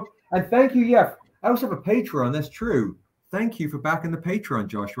 And thank you. Yeah, I also have a Patreon. That's true. Thank you for backing the Patreon,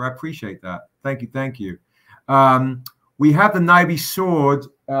 Joshua. I appreciate that. Thank you. Thank you. We have the Naibi sword.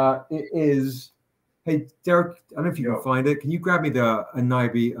 It is. Hey, Derek, I don't know if you can find it. Can you grab me a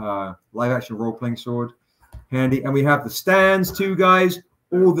Naibi live action role playing sword? Handy. And we have the stands too, guys.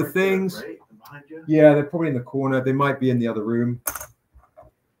 All the things. Yeah, they're probably in the corner. They might be in the other room.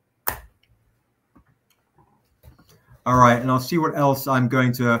 All right, and I'll see what else I'm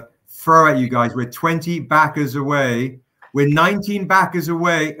going to throw at you guys. We're 20 backers away. We're 19 backers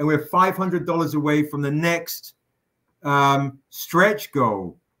away, and we're $500 away from the next stretch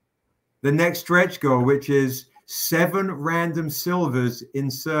goal. The next stretch goal, which is 7 random silvers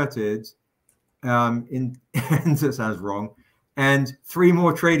inserted. And that sounds wrong. And 3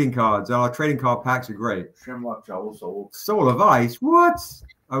 more trading cards. Our trading card packs are great. Soul of Ice. What?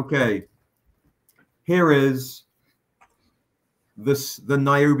 Okay. Here is the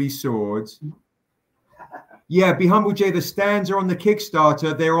Niobe swords. Yeah, Be Humble J. The stands are on the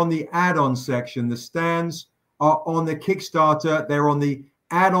Kickstarter. They're on the add-on section. The stands are on the Kickstarter. They're on the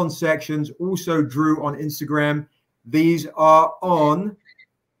add-on sections. Also, Drew on Instagram. These are on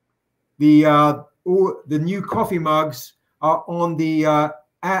all the new coffee mugs are on the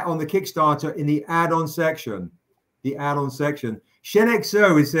Kickstarter in the add-on section. The add-on section.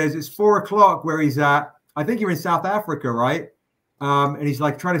 ShenXO, it says it's 4 o'clock where he's at. I think you're in South Africa, right? And he's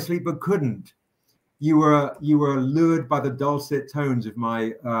like trying to sleep but couldn't. You were lured by the dulcet tones of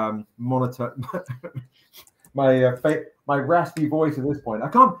my monitor, my raspy voice at this point. I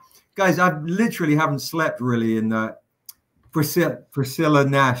can't, guys. I literally haven't slept really. In Priscilla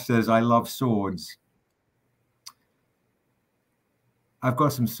Nash says, "I love swords." I've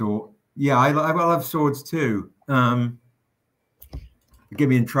got some sword. Yeah, I love swords too. Get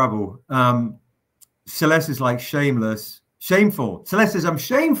me in trouble. Celeste is like shameless, shameful. Celeste says, "I'm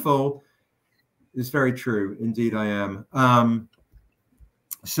shameful." It's very true. Indeed, I am.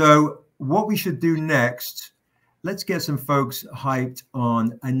 So what we should do next, let's get some folks hyped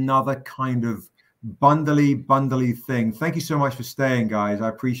on another kind of bundly thing. Thank you so much for staying, guys. I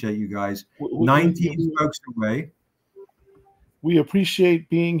appreciate you guys. 19 folks away. We appreciate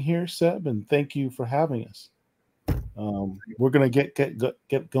being here, Seb, and thank you for having us. We're going to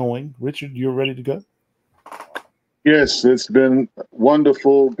get going. Richard, you're ready to go? Yes, it's been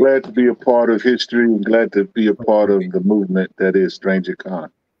wonderful. Glad to be a part of history and glad to be a part of the movement that is STRANGERCon.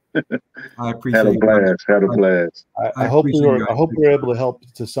 I appreciate it. Had a blast. I hope we're able to help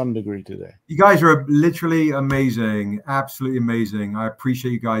to some degree today. You guys are literally amazing, absolutely amazing. I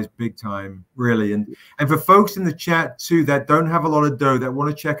appreciate you guys big time, really. And for folks in the chat too that don't have a lot of dough that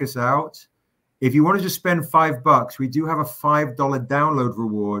want to check us out, if you want to just spend $5, we do have a $5 download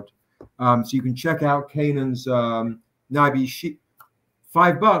reward. So you can check out Kanan's Nabi She.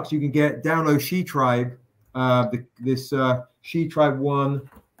 $5, you can download She Tribe, this She Tribe 1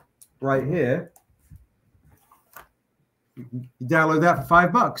 right here. You download that for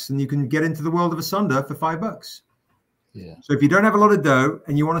 $5, and you can get into the world of Asunder for $5. Yeah. So if you don't have a lot of dough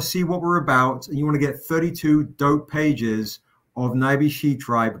and you want to see what we're about, and you want to get 32 dope pages of Nabi She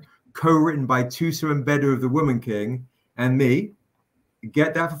Tribe, co-written by Tuso and Bedu of the Woman King and me,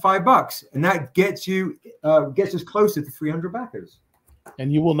 get that for $5, and that gets us closer to 300 backers.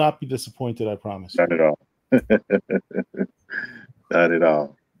 And you will not be disappointed, I promise. Not at all. Not at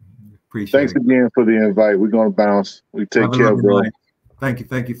all. Thanks again for the invite. We're gonna bounce. We take care, bro. Thank you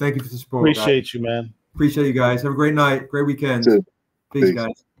for the support. Appreciate you, man. Appreciate you guys. Have a great night, great weekend. Peace,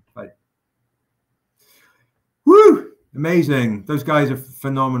 guys. Bye. Woo! Amazing. Those guys are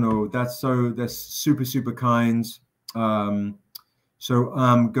phenomenal. They're super kind. So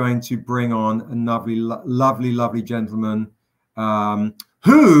I'm going to bring on a lovely gentleman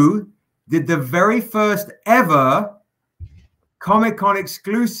who did the very first ever Comic-Con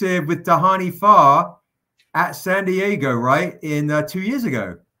exclusive with Tahani Farr at San Diego, right? In 2 years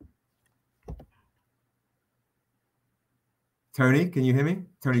ago. Tony, can you hear me?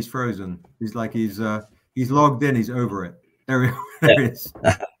 Tony's frozen. He's like, he's logged in. He's over it. There he is.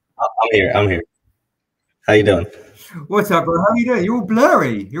 I'm here. How you doing? What's up, bro? How are you doing? You're all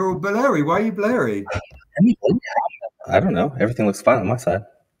blurry. Why are you blurry? I don't know. Everything looks fine on my side.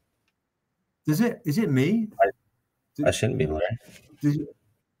 Is it me? I shouldn't be blurry.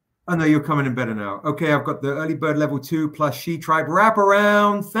 Oh no, you're coming in better now. Okay, I've got the early bird level 2 plus She Tribe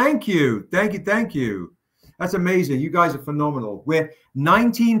wraparound. Thank you. That's amazing. You guys are phenomenal. We're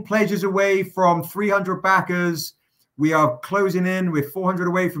 19 pledges away from 300 backers. We are closing in. We're 400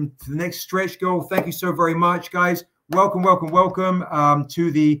 away from the next stretch goal. Thank you so very much, guys. Welcome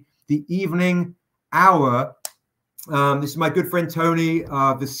to the evening hour. This is my good friend Tony,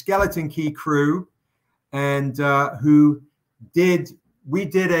 the Skeleton Key crew, and we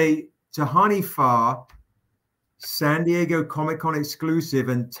did a Tahani Farr San Diego Comic-Con exclusive,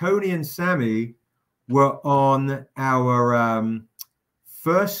 and Tony and Sammy were on our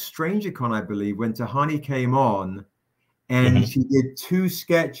first StrangerCon, I believe, when Tahani came on, and she did 2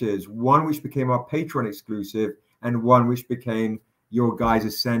 sketches, one which became our Patreon exclusive and one which became your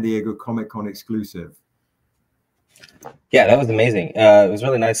guys' San Diego Comic-Con exclusive. Yeah, that was amazing. It was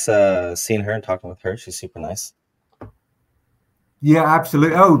really nice seeing her and talking with her. She's super nice. Yeah,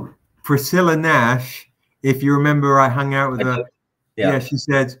 absolutely. Oh, Priscilla Nash, if you remember, I hung out with her. Yeah, she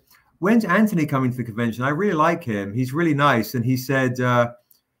said, when's Anthony coming to the convention? I really like him. He's really nice. And he said,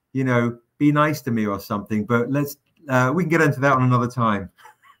 you know, be nice to me or something. But we can get into that on another time.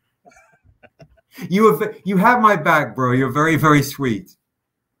 You have my back, bro. You're very, very sweet.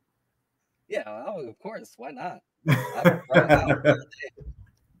 Yeah, of course. Why not?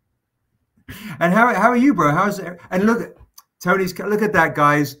 And how are you, bro? How's it? And look at that,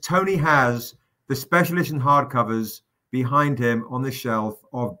 guys. Tony has the special edition hardcovers behind him on the shelf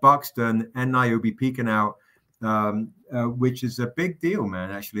of Buxton and Niobe peeking out. which is a big deal,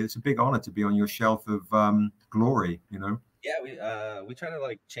 man. Actually, it's a big honor to be on your shelf of glory. You know. Yeah, we try to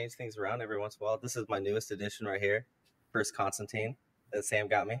like change things around every once in a while. This is my newest edition right here, first Constantine that Sam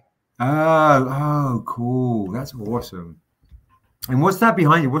got me. Oh, cool. That's awesome. And what's that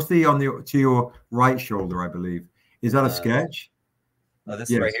behind you? What's the to your right shoulder, I believe? Is that a sketch? Oh, this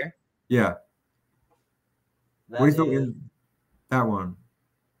is right here? Yeah. What do you think? That one.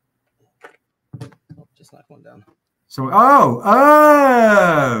 Just knock one down. So, oh.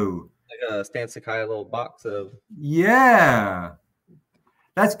 Like a Stan Sakai little box of. Yeah.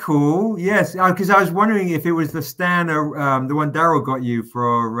 That's cool. Yes, because I was wondering if it was the Stan, the one Daryl got you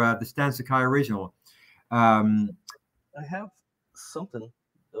for the Stan Sakai original. I have something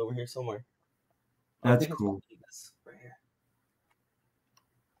over here somewhere. That's cool. Right here.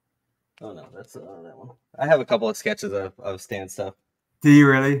 Oh no, that's that one. I have a couple of sketches of Stan stuff. Do you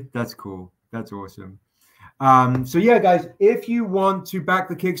really? That's cool. That's awesome. So yeah, guys, if you want to back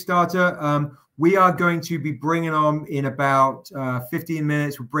the Kickstarter, we are going to be bringing on in about 15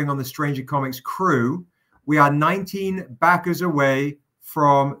 minutes. We'll bring on the Stranger Comics crew. We are 19 backers away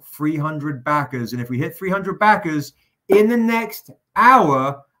from 300 backers. And if we hit 300 backers in the next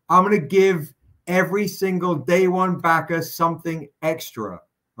hour, I'm going to give every single day one backer something extra.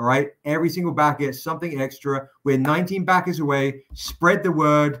 All right. Every single backer something extra. We're 19 backers away. Spread the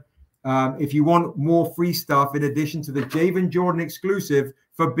word. If you want more free stuff, in addition to the Javen Jordan exclusive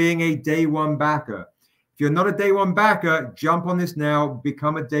for being a day one backer. If you're not a day one backer, jump on this now,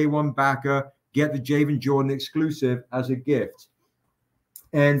 become a day one backer, get the Javen Jordan exclusive as a gift.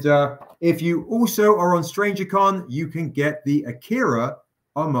 And if you also are on StrangerCon, you can get the Akira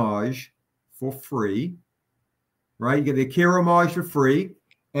homage for free, right? You get the Akira homage for free.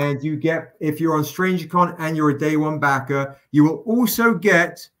 And you get, if you're on StrangerCon and you're a day one backer, you will also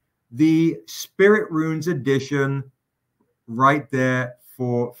get the Spirit Runes edition right there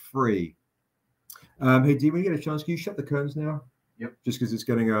for free. Hey, D, when you get a chance, can you shut the curtains now? Yep. Just because it's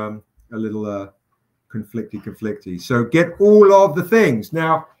getting a little conflicty. So get all of the things.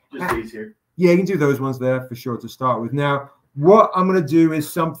 Now, just these here. Yeah, you can do those ones there for sure to start with. Now, what I'm going to do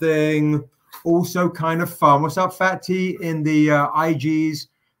is something also kind of fun. What's up, Fat T in the IGs?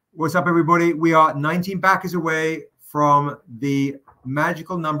 What's up, everybody? We are 19 backers away from the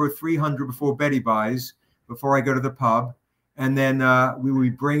magical number of 300 before Betty buys, before I go to the pub. And then we will be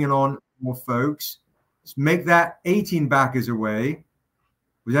bringing on more folks. Let's make that 18 backers away.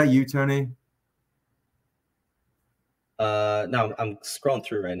 Was that you, Tony? No, I'm scrolling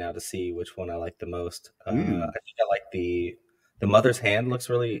through right now to see which one I like the most. I think I like the mother's hand. Looks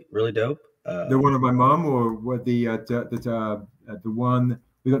really, really dope. The one of my mom, or what the one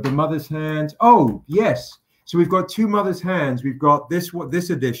we got the mother's hand. Oh yes. So we've got two mother's hands. We've got this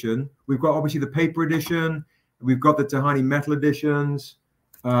edition. We've got obviously the paper edition. We've got the Tahani metal editions.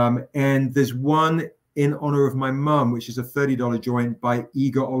 And there's one in honor of my mum, which is a $30 joint by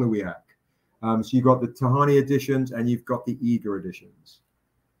Igor Olowiak. So you've got the Tahani editions and you've got the Igor editions.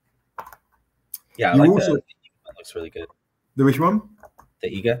 Yeah, I like also, that looks really good. The which one? The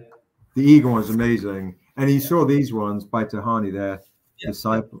Igor. The Igor one's amazing. And you saw these ones by Tahani there. Yeah.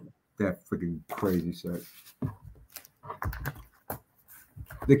 Disciple. They're freaking crazy sick.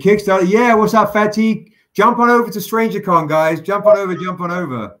 The Kickstarter. Yeah, what's up, Fatty? Jump on over to StrangerCon, guys. Jump on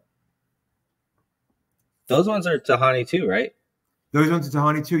over. Those ones are Tahani too, right? Those ones are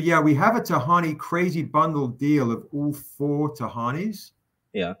Tahani too. Yeah, we have a Tahani crazy bundle deal of all 4 Tahanis.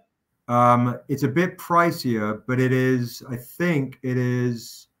 Yeah. It's a bit pricier, but it is, I think it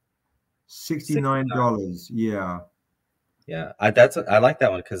is $69. Yeah. Yeah, I like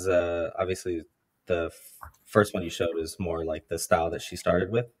that one because obviously the first one you showed is more like the style that she started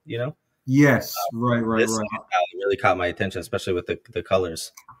with, you know? Yes, right. This really caught my attention, especially with the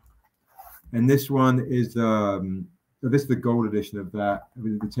colors. And this one is this is the gold edition of that. I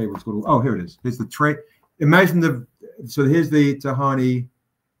mean, the table's called. Oh, here it is. Here's the tray. Imagine so here's the Tahani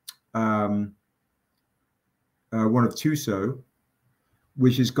one of Tuso,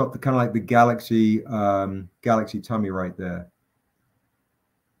 which has got the kind of like the galaxy tummy right there.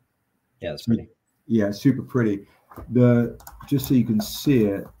 Yeah, it's pretty. Yeah, super pretty. Just so you can see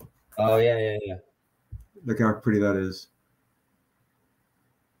it. Oh yeah. Look how pretty that is.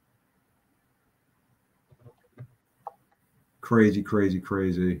 Crazy.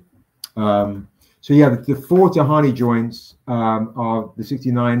 So yeah, the 4 Tahani joints are the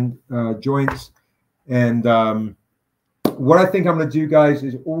 69 joints, and what I think I'm going to do, guys,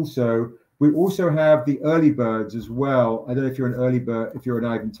 is we also have the early birds as well. I don't know if you're an early bird, if you're an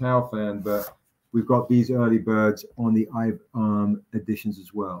Ivan Tao fan, but we've got these early birds on the editions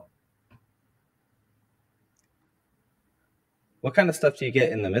as well. What kind of stuff do you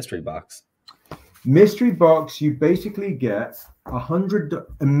get in the mystery box? Mystery box, you basically get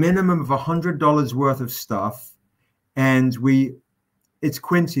a minimum of $100 worth of stuff, and it's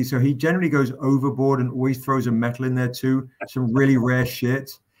Quincy, so he generally goes overboard and always throws a metal in there too. Some really rare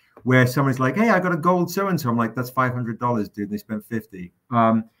shit where someone's like, "Hey, I got a gold so and so." I'm like, "That's $500, dude." And they spent 50.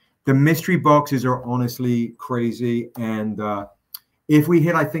 The mystery boxes are honestly crazy, and if we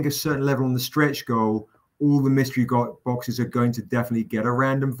hit, I think, a certain level on the stretch goal, all the mystery boxes are going to definitely get a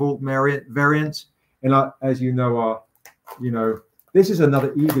random vault variant. And as you know, this is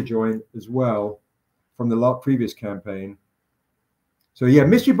another eager joint as well from the previous campaign. So yeah,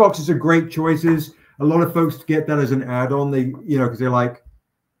 mystery boxes are great choices. A lot of folks get that as an add-on. They, because they're like,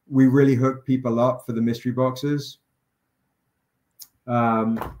 we really hook people up for the mystery boxes.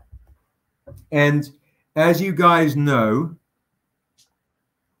 And as you guys know,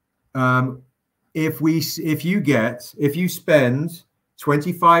 if you spend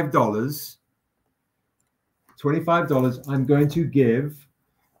 $25, I'm going to give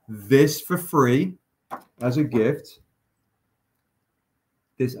this for free as a gift.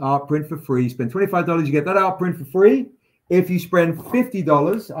 This art print for free. You spend $25, you get that art print for free. If you spend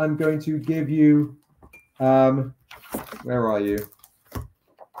 $50, I'm going to give you, where are you?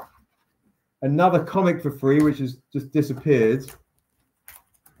 Another comic for free, which has just disappeared.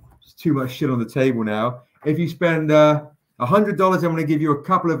 There's too much shit on the table now. If you spend $100, I'm going to give you a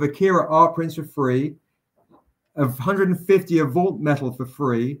couple of Akira art prints for free, of 150 a Vault Metal for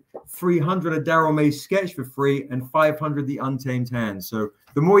free, 300 a Daryl May sketch for free, and 500 the Untamed Hands. So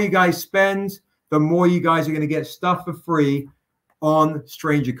the more you guys spend, the more you guys are going to get stuff for free on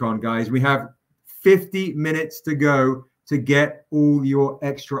StrangerCon, guys. We have 50 minutes to go to get all your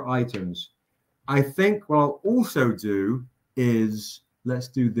extra items. I think what I'll also do is, let's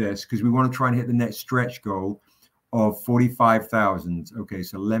do this, because we want to try and hit the next stretch goal of 45,000. Okay,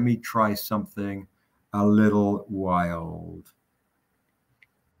 so let me try something a little wild.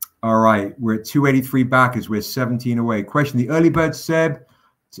 All right, we're at 283 backers. We're 17 away. Question: the early bird Seb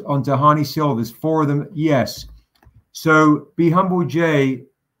on Tahani Silver. There's 4 of them. Yes. So Be Humble J,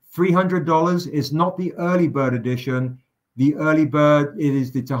 $300 is not the early bird edition. The early bird, it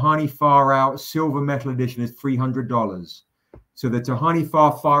is the Tahani Far Out Silver Metal edition, is $300. So the Tahani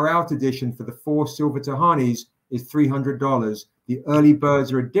Far Out edition for the 4 silver Tahanis is $300. The early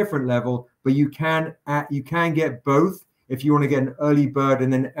birds are a different level, but you can get both if you want to get an early bird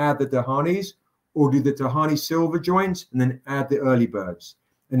and then add the Tahanis, or do the Tahani silver joints and then add the early birds.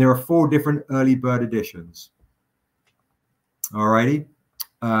 And there are 4 different early bird editions. All righty.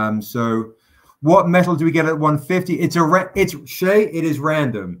 So what metal do we get at 150? It's Shay. It is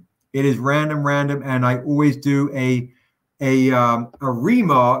random. It is random, and I always do a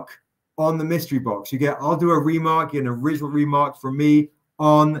remark on the mystery box. I'll do a remark, an original remark from me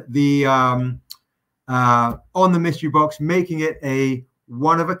on the mystery box, making it a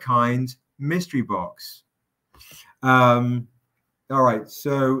one-of-a-kind mystery box. All right,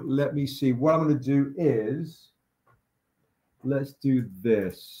 so let me see. What I'm going to do is, let's do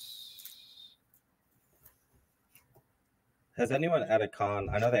this. Has anyone at a con,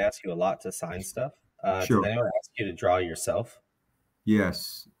 I know they ask you a lot to sign stuff. Sure. Did anyone ask you to draw yourself?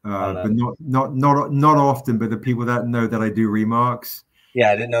 Yes, but not often. But the people that know that I do remarks.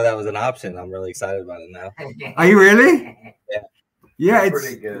 Yeah, I didn't know that was an option. I'm really excited about it now. Are you really? Yeah. Yeah, it's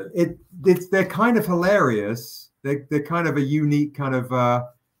pretty good. They're kind of hilarious. They're kind of a unique kind of.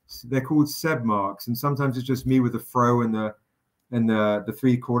 They're called Seb marks, and sometimes it's just me with the fro and the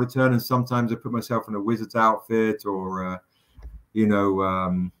 3/4 turn, and sometimes I put myself in a wizard's outfit, or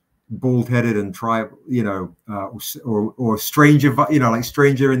bald-headed and or stranger, like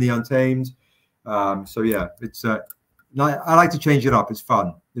Stranger in the Untamed. So yeah, it's I like to change it up. It's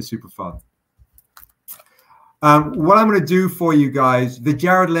fun. It's super fun. What I'm going to do for you guys, the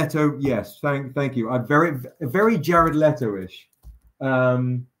Jared Leto, yes, thank you. I'm very Jared Leto-ish.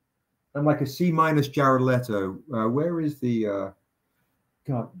 I'm like a C- Jared Leto. Where is the?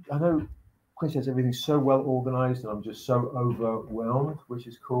 God, I know Quincy has everything so well organized, and I'm just so overwhelmed, which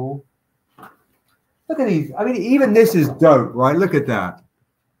is cool. Look at these. I mean, even this is dope, right? Look at that.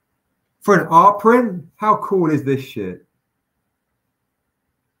 For an art print, how cool is this shit?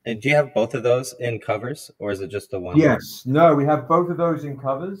 And do you have both of those in covers, or is it just the one? Yes. No, we have both of those in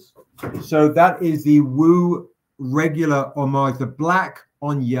covers. So that is the Woo regular homage. The black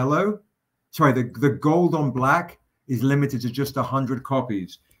on yellow, sorry, the gold on black is limited to just 100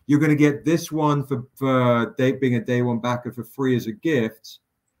 copies. You're going to get this one for being a day one backer for free as a gift,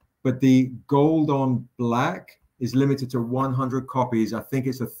 but the gold on black is limited to 100 copies. I think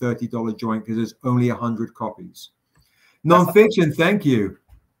it's a $30 joint because there's only 100 copies. Nonfiction, thank you.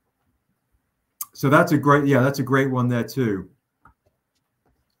 So that's a great, that's a great one there too.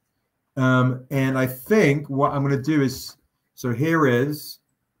 And I think what I'm going to do is, so here is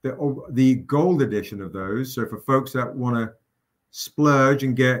the gold edition of those. So for folks that want to splurge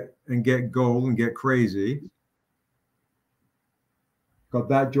and get gold and get crazy, got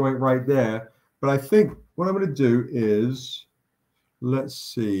that joint right there. But I think what I'm going to do is, let's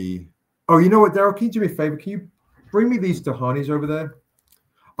see. Oh, you know what, Daryl? Can you do me a favor? Can you bring me these Tahanis over there?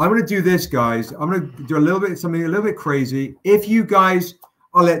 I'm going to do this, guys. I'm going to do something a little bit crazy. If you guys,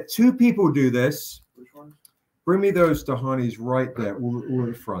 I'll let 2 people do this. Which one? Bring me those Tahanis right there, all at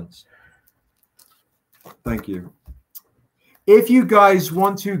the front. Thank you. If you guys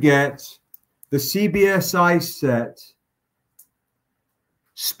want to get the CBSI set,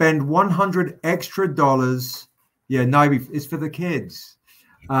 spend $100 extra. Yeah, Naibi, it's for the kids.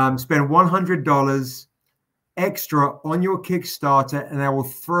 Spend $100 extra on your Kickstarter, and I will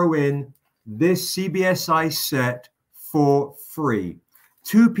throw in this CBSI set for free.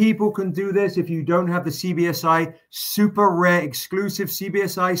 2 people can do this. If you don't have the CBSI super rare exclusive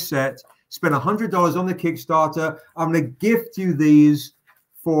CBSI set, spend $100 on the Kickstarter. I'm going to gift you these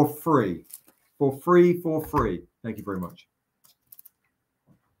for free. For free. Thank you very much.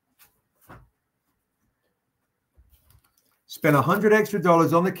 Spend $100 extra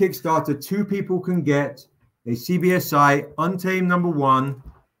on the Kickstarter. 2 people can get a CBSI Untamed #1,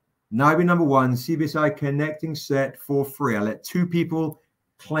 Naibi #1, CBSI connecting set for free. I let 2 people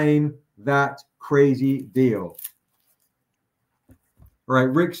claim that crazy deal. All right,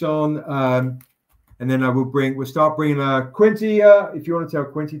 Rick's on, and then we'll start bringing Quinty. If you want to tell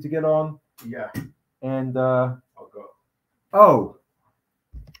Quinty to get on. Yeah. And I'll go. Oh,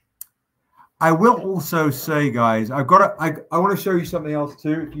 I will also say, guys, I want to show you something else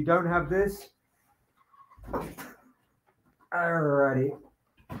too. If you don't have this, alrighty.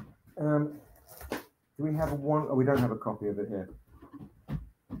 Do we have one? Oh, we don't have a copy of it here.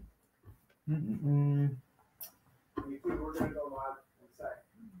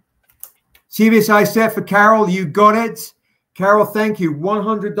 CBSI set for Carol. You got it. Carol, thank you.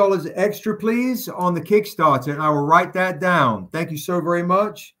 $100 extra, please, on the Kickstarter, and I will write that down. Thank you so very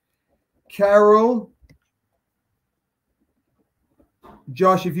much. Carol.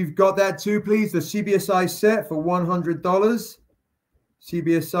 Josh, if you've got that too, please. The CBSI set for $100.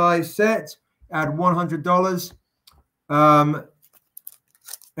 CBSI set, add $100.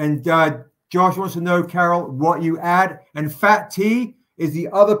 And Josh wants to know, Carol, what you add. And Fat T is the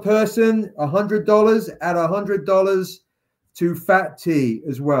other person, $100. Add $100 to Fat T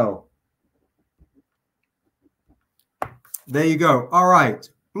as well. There you go. All right.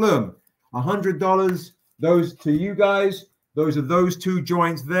 Bloom, $100. Those to you guys. Those are those 2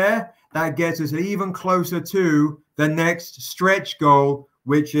 joints there. That gets us even closer to the next stretch goal,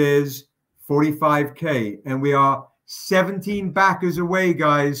 which is 45K. And we are 17 backers away,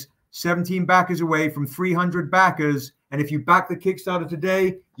 guys. 17 backers away from 300 backers. And if you back the Kickstarter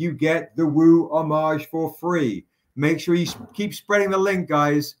today, you get the Woo homage for free. Make sure you keep spreading the link,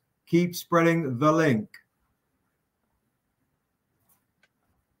 guys. Keep spreading the link.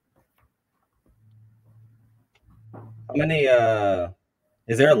 How many,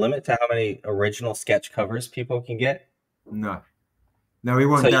 is there a limit to how many original sketch covers people can get? No. No, we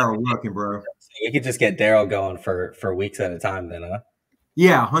want Daryl working, bro. So you could just get Daryl going for weeks at a time then, huh?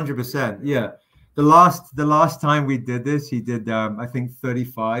 Yeah, 100%. Yeah. The last time we did this, he did, I think,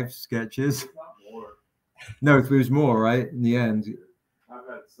 35 sketches. Not more. No, it was more, right? In the end. I've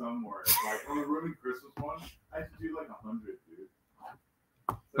had some more. Like on the Roman Christmas one, I had to do like 100, dude.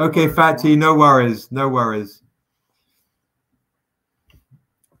 So okay, Fat T, no worries. No worries.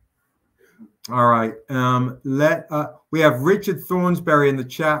 All right. We have Richard Thornsberry in the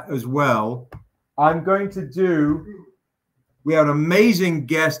chat as well. I'm going to do, we have an amazing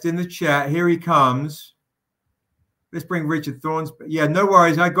guest in the chat. Here he comes. Let's bring Richard Thornsberry. Yeah, no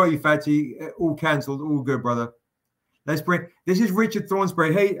worries. I got you, Fatty. All cancelled. All good, brother. Let's bring, this is Richard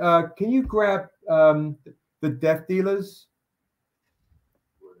Thornsberry. Hey, can you grab the Death Dealers?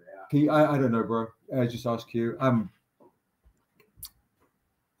 Can you, I don't know, bro. I just ask you.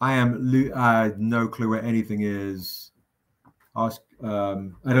 I am no clue where anything is. Ask. I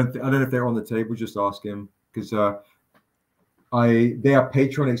don't know if they're on the table. Just ask him because they are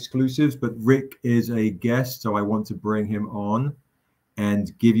Patreon exclusives. But Rick is a guest, so I want to bring him on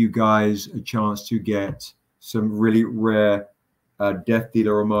and give you guys a chance to get some really rare Death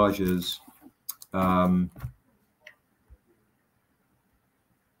Dealer homages.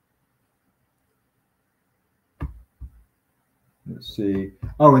 Let's see.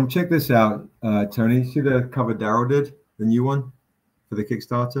 Oh, and check this out, Tony. See the cover Daryl did? the new one for the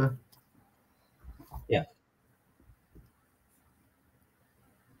Kickstarter? Yeah.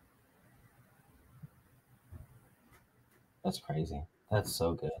 That's crazy. That's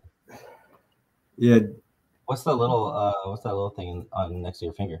so good. Yeah. What's that little thing on next to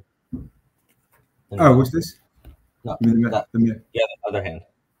your finger? Oh, what's this? No, yeah, the other hand.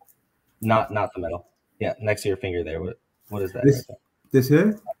 Not the metal. Yeah, next to your finger there. What is that? This, right there? This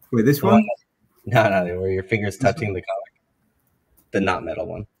here? Wait, this one? No, where your finger's touching the comic. The not metal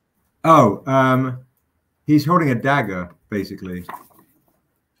one. Oh, he's holding a dagger, basically.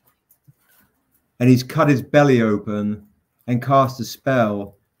 And he's cut his belly open and cast a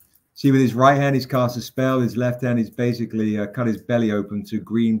spell. See, with his right hand, he's cast a spell. His left hand, he's basically cut his belly open to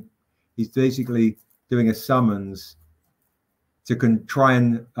green. He's basically doing a summons to try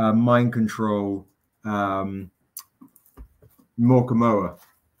and mind control Morkamoa.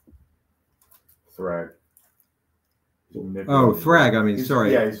 Thrag. Oh, Thrag. I mean,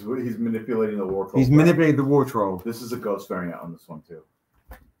 sorry. Yeah, he's manipulating the war troll. He's manipulating the war troll. This is a ghost variant on this one too.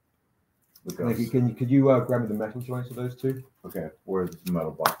 Could you grab me the metal joints of those two? Okay, where's the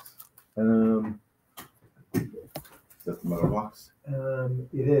metal box? Is that the metal box?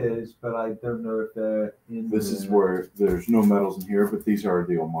 It is, but I don't know if they're in. This is where there's no metals in here, but these are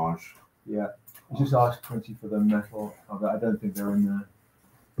the homage. Yeah, just ask Quincy for the metal. I don't think they're in there.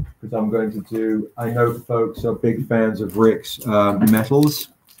 Because I'm going to do. I know folks are big fans of Rick's metals.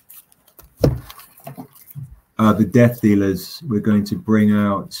 The Death Dealers. We're going to bring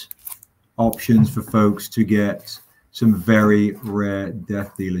out options for folks to get some very rare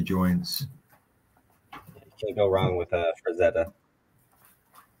Death Dealer joints. You can't go wrong with a Frazetta.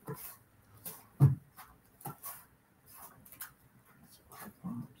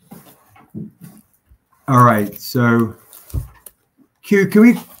 All right, so Q, do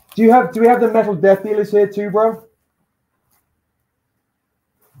we have the metal Death Dealers here too, bro?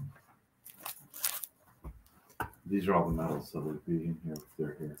 These are all the metals, so they'd be in here if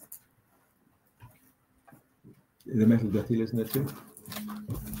they're here. The metal Death Dealers in there too?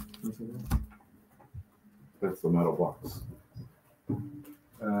 That's the metal box.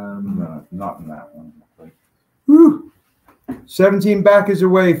 No, not in that one. Woo! 17 backers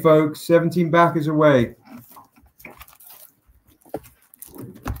away, folks. 17 backers away.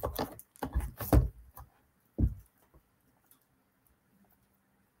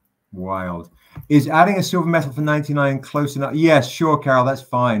 Wild. Is adding a silver metal for 99 close enough? Yes, sure, Carol. That's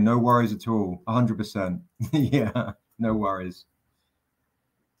fine. No worries at all. 100%. Yeah, no worries.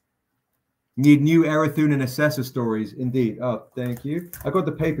 Need new Erathun and Assessor stories. Indeed. Oh, thank you. I got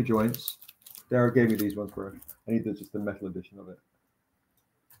the paper joints. Dara gave me these ones, bro. I need just the metal edition of it.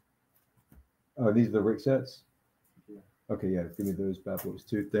 Oh, these are the Rick sets? Yeah. Okay, yeah. Give me those bad boys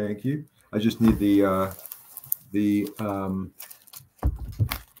too. Thank you. I just need the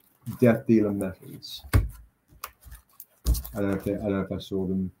Death Dealer metals. I don't know if I saw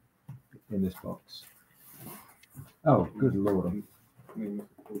them in this box. Oh, good lord.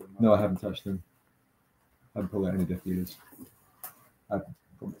 No, I haven't touched them. I haven't pulled out any Death Dealers. I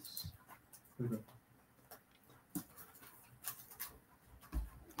promise.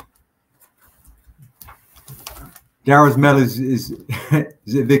 Dara's metal is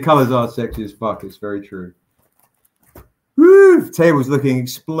the colors are sexy as fuck. It's very true. Woo! Table's looking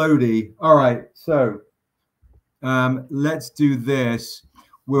explodey. All right, so let's do this.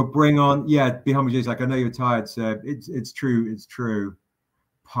 We'll bring on, behind me, Jay's like, I know you're tired, Seb. It's true, it's true.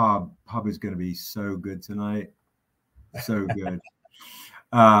 Pub is going to be so good tonight. So good.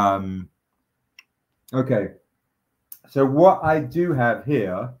 Okay. So what I do have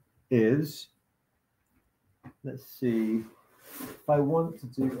here is, let's see if I want to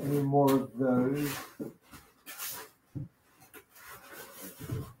do any more of those.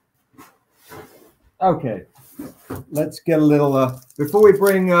 Okay, let's get a little before we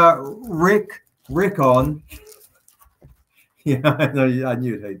bring Rick on. Yeah, I know. I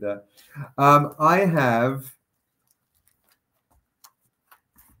knew you'd hate that. I have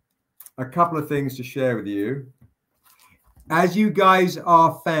a couple of things to share with you. As you guys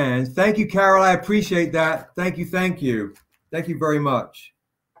are fans, thank you, Carol. I appreciate that. Thank you. Thank you. Thank you very much.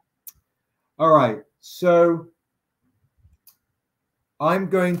 All right. So I'm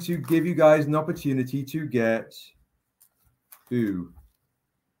going to give you guys an opportunity to get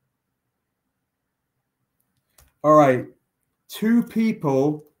All right. Two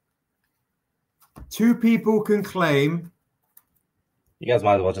people can claim. You guys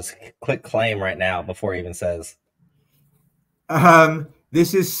might as well just click claim right now before he even says.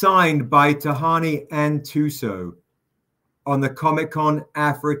 This is signed by Tahani and Tuso on the Comic-Con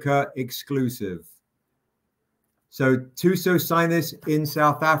Africa exclusive. So Tuso signed this in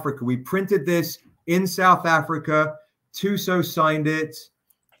South Africa. We printed this in South Africa. Tuso signed it,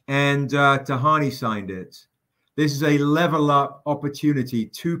 and Tahani signed it. This is a level up opportunity.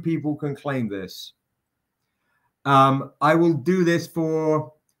 2 people can claim this. I will do this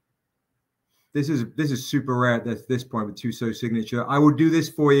for. This is super rare at this point with Tuso signature. I will do this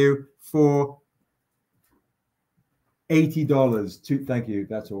for you for $80. Thank you.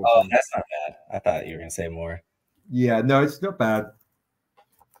 That's awesome. Oh, that's not bad. I thought you were gonna say more. Yeah, no, it's not bad.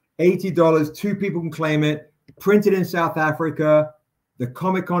 $80. 2 people can claim it. Printed in South Africa. The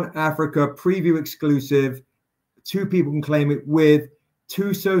Comic-Con Africa preview exclusive. 2 people can claim it with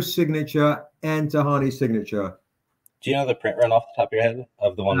Tuso signature and Tahani signature. Do you know the print run off the top of your head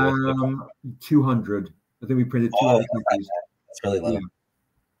of the one with the 200? I think we printed 200 copies. That's really low. Yeah.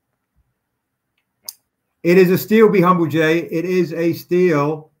 It is a steal, Be Humble J. It is a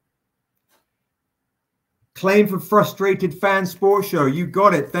steal. Claim for Frustrated Fan Sports Show. You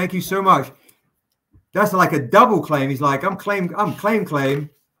got it. Thank you so much. That's like a double claim. He's like, I'm claim.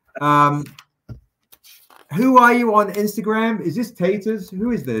 Who are you on Instagram? Is this Taters?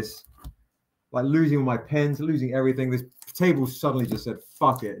 Who is this? Like losing all my pens, losing everything. This table suddenly just said,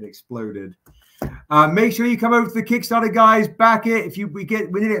 fuck it, and exploded. Make sure you come over to the Kickstarter, guys. Back it. We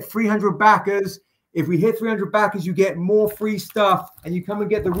need it 300 backers. If we hit 300 backers, you get more free stuff, and you come and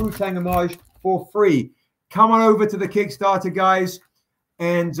get the Wu-Tang homage for free. Come on over to the Kickstarter, guys.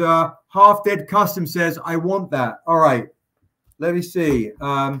 And Half Dead Custom says, I want that. All right. Let me see.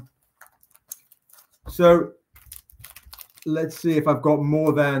 So let's see if I've got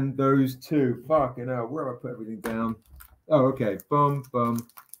more than those 2. Fucking hell. Where have I put everything down? Oh, okay. Boom, boom.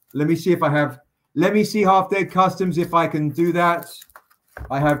 Let me see if I have. Let me see Half Dead Customs if I can do that.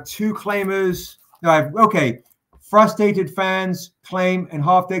 I have 2 claimers. No, okay. Frustrated Fans claim and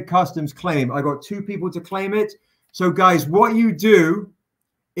Half Dead Customs claim. I got 2 people to claim it. So, guys, what you do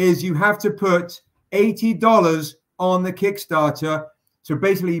is you have to put $80 on the Kickstarter. So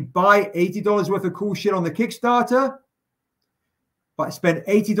basically buy $80 worth of cool shit on the Kickstarter, but spend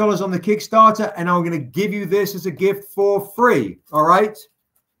 $80 on the Kickstarter, and I'm going to give you this as a gift for free. All right.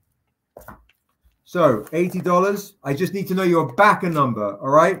 So $80. I just need to know your backer number. All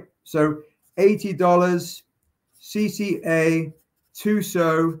right. So $80, CCA,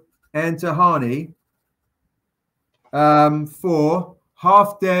 Tuso, and Tahani for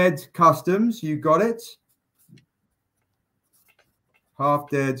Half Dead Customs. You got it. Half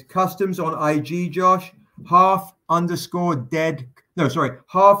Dead Customs on IG, Josh. Half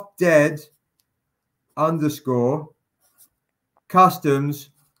Dead Customs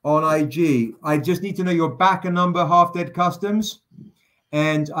on IG. I just need to know your backer number, Half Dead Customs.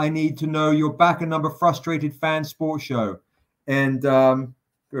 And I need to know your backer number, Frustrated Fan Sports Show. And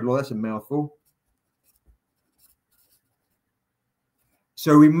good Lord, that's a mouthful.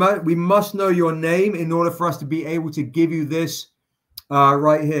 So we must know your name in order for us to be able to give you this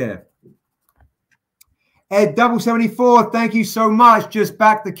right here. Ed 74, thank you so much. Just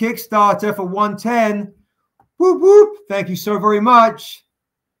backed the Kickstarter for 110. Whoop whoop. Thank you so very much.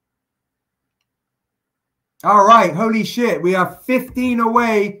 All right, holy shit. We are 15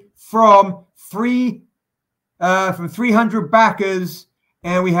 away from 300 backers,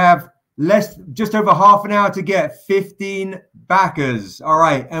 and we have just over half an hour to get 15 backers. All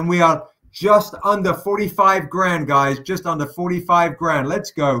right, and we are just under 45 grand, guys. Just under 45 grand.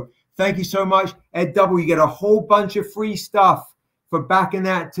 Let's go. Thank you so much, Ed W. You get a whole bunch of free stuff for backing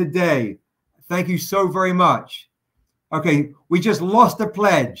that today. Thank you so very much. Okay, we just lost a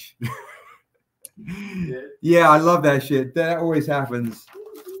pledge. Yeah, I love that shit. That always happens.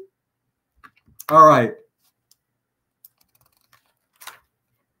 All right.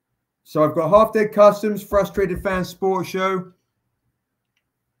 So I've got Half Dead Customs, Frustrated Fan Sports Show.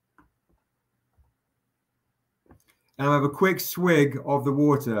 And I have a quick swig of the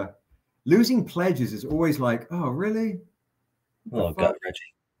water. Losing pledges is always like, oh, really? Oh, God, Reggie.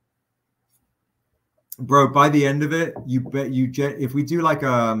 Bro, by the end of it, you bet you if we do like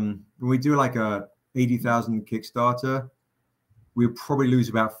when we do like a 80,000 Kickstarter, we'll probably lose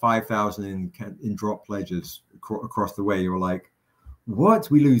about 5,000 in drop pledges across the way. You're like, what?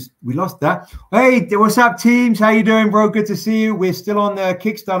 We lost that. Hey, what's up, teams? How you doing, bro? Good to see you. We're still on the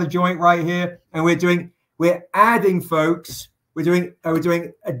Kickstarter joint right here, and we're adding, folks. We're doing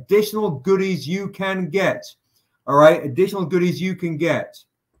additional goodies you can get. All right, additional goodies you can get.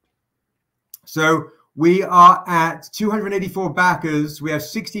 So we are at 284 backers. We have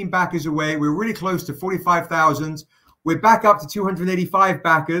 16 backers away. We're really close to 45,000. We're back up to 285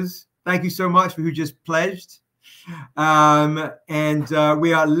 backers. Thank you so much for who just pledged. And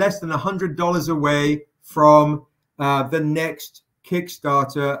we are less than $100 away from the next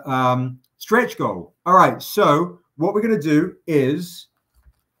Kickstarter stretch goal. All right, so what we're going to do is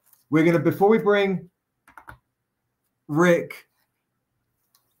we're going to, before we bring Rick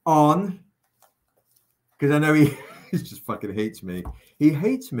on, because I know he just fucking hates me. He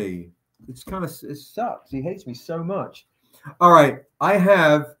hates me. It's kind of, it sucks. He hates me so much. All right, I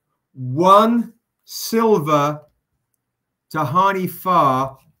have one silver Tahani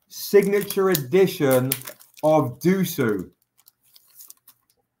Fa signature edition of Dusu.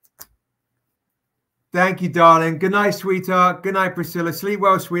 Thank you, darling. Good night, sweetheart. Good night, Priscilla. Sleep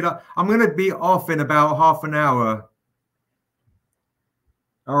well, sweetheart. I'm going to be off in about half an hour.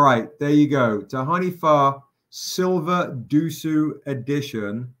 All right, there you go. Tahani Fa Silver Dusu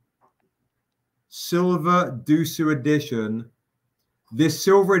Edition. Silver Dusu Edition. This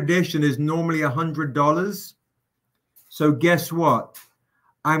silver edition is normally $100. So guess what?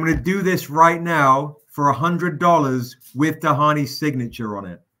 I'm going to do this right now for $100 with Tahani's signature on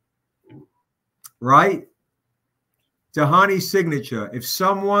it. Right? Tahani's signature. If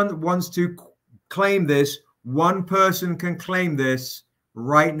someone wants to claim this, one person can claim this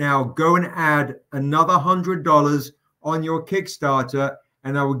right now. Go and add another $100 on your Kickstarter,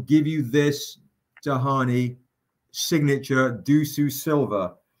 and I will give you this Tahani signature Dusu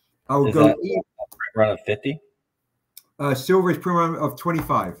silver. I will go run of 50. Silver is print run of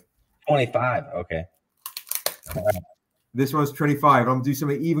 25. 25. Okay. This one's 25. I'm gonna do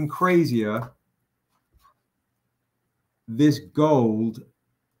something even crazier. This gold,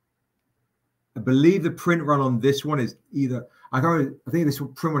 I believe the print run on this one is either, I think this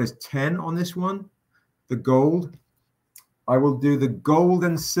print run is 10 on this one, the gold. I will do the gold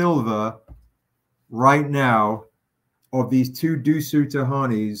and silver right now of these two Dusu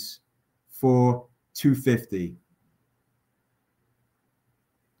Tahanis for $250.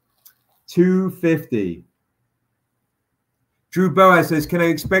 $250. Drew Boaz says, can I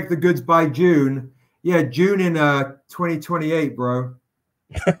expect the goods by June? Yeah, June in 2028, bro.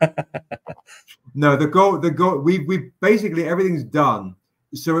 No, the gold, we basically everything's done.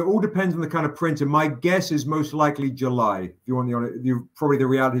 So it all depends on the kind of printer. My guess is most likely July. If you want probably the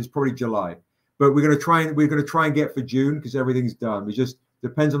reality is probably July. But we're gonna try and get for June because everything's done. It just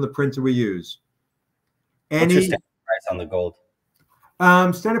depends on the printer we use. What's your standard price on the gold?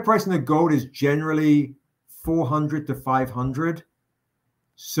 Standard price on the gold is generally $400 to $500.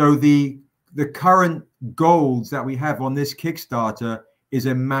 So the current golds that we have on this Kickstarter is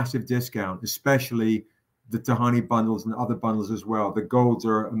a massive discount, especially the Tahani bundles and other bundles as well. The golds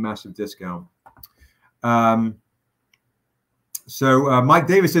are a massive discount. So Mike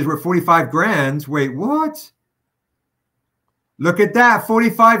Davis says we're 45 grand. Wait, what? Look at that,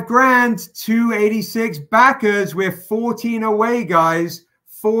 45 grand, 286 backers. We're 14 away, guys.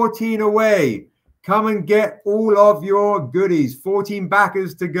 14 away. Come and get all of your goodies. 14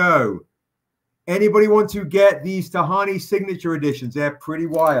 backers to go. Anybody want to get these Tahani signature editions? They're pretty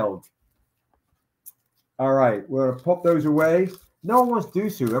wild. All right, we're going to pop those away. No one wants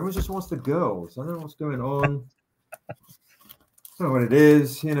Dusu. Everyone just wants the girls. I don't know what's going on. I don't know what it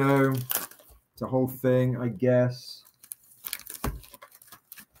is, you know. It's a whole thing, I guess.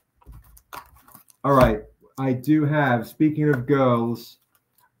 All right, I do have, speaking of girls,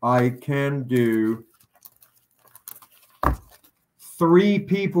 I can do 3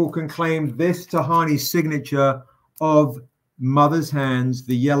 people can claim this Tahani signature of Mother's Hands,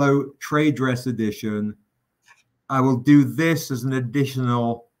 the yellow trade dress edition. I will do this as an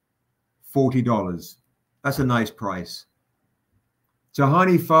additional $40. That's a nice price.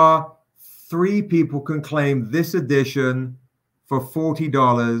 Tahani Fa, 3 people can claim this edition for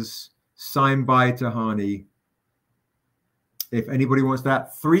 $40, signed by Tahani. If anybody wants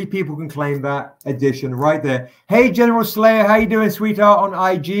that, 3 people can claim that edition right there. Hey, General Slayer, how you doing, sweetheart,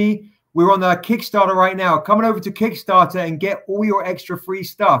 on IG? We're on the Kickstarter right now. Come on over to Kickstarter and get all your extra free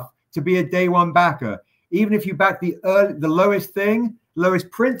stuff to be a day one backer. Even if you back the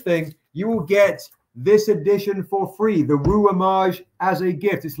lowest print thing, you will get this edition for free, the Wu Homage as a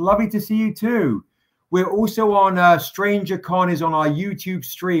gift. It's lovely to see you too. We're also on StrangerCon is on our YouTube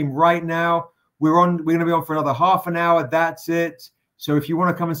stream right now. We're going to be on for another half an hour. That's it. So if you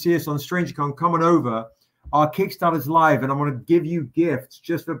want to come and see us on StrangerCon, come on over. Our Kickstarter's live, and I'm going to give you gifts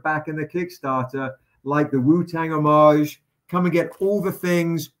just for backing the Kickstarter, like the Wu-Tang homage. Come and get all the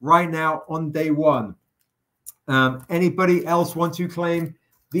things right now on day one. Anybody else want to claim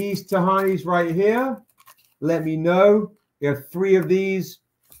these Tahanis right here? Let me know. We have 3 of these.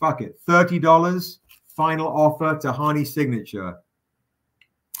 Fuck it. $30. Final offer, Tahani signature.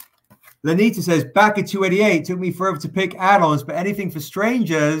 Lanita says, back at 288, took me forever to pick add-ons, but anything for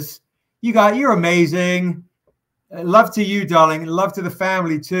strangers, you're amazing. Love to you, darling. Love to the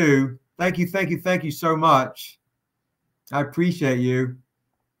family too. Thank you, thank you, thank you so much. I appreciate you.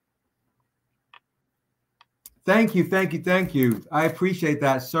 Thank you, thank you, thank you. I appreciate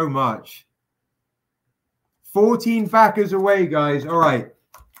that so much. 14 backers away, guys. All right.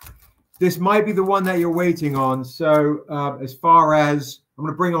 This might be the one that you're waiting on. So as far as, I'm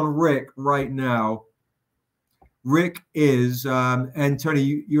going to bring on Rick right now. Rick is, and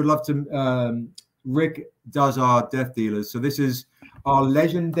Tony, you'd love to, Rick does our Death Dealers. So this is our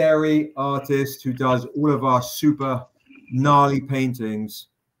legendary artist who does all of our super gnarly paintings.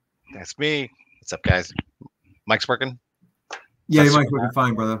 That's me. What's up, guys? Mike's working? Yeah, your mic's working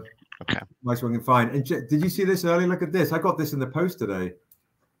fine, brother. Okay. Mike's working fine. And did you see this earlier? Look at this. I got this in the post today.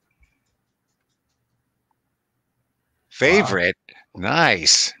 Favorite? Wow.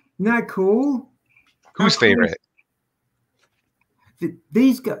 Nice. Isn't that cool? Whose favorite?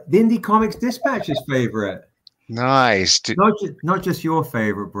 These guys, the Indie Comics Dispatch's favorite. Nice. Not just your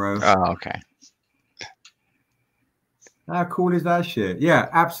favorite, bro. Oh, okay. How cool is that shit? Yeah,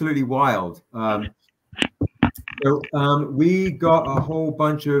 absolutely wild. We got a whole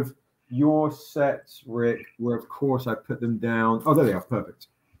bunch of your sets, Rick, where of course I put them down. Oh, there they are. Perfect.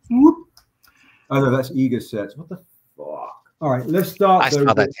 Whoop. Oh no, that's Eager sets. What the fuck? All right, let's start. I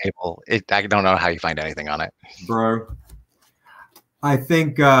saw that table. I don't know how you find anything on it, bro. I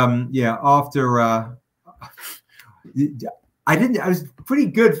think yeah, after I was pretty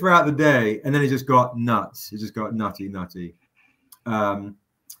good throughout the day, and then it just got nuts. It just got nutty.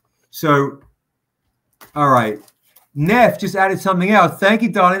 So all right, Neff just added something else. Thank you,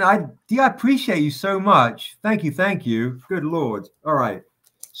 darling. I appreciate you so much. Thank you. Good Lord. All right,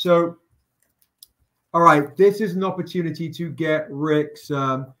 so all right, this is an opportunity to get Rick's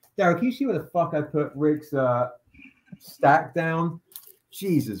Derek, can you see where the fuck I put Rick's stack down?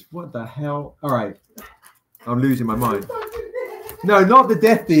 Jesus, what the hell? All right, I'm losing my mind. No, not the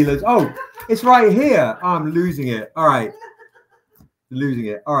Death Dealers. Oh, it's right here. Oh, I'm losing it. All right, losing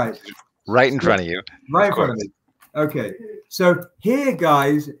it. All right, right in front of you. Right in front of me. Okay, so here,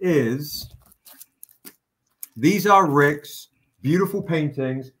 guys, these are Rick's beautiful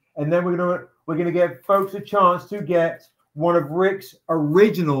paintings, and then we're gonna give folks a chance to get one of Rick's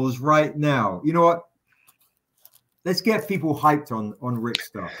originals right now. You know what? Let's get people hyped on Rick's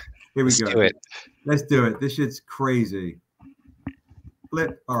stuff. Here we go. Let's do it. Let's do it. This shit's crazy.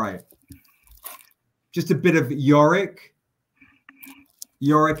 Flip. All right. Just a bit of Yorick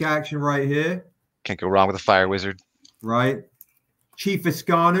action right here. Can't go wrong with a fire wizard. Right. Chief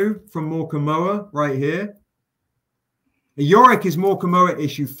Iskanu from Morkamoa right here. Yorick is Morkamoa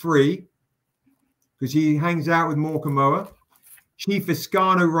issue 3 because he hangs out with Morkamoa. Chief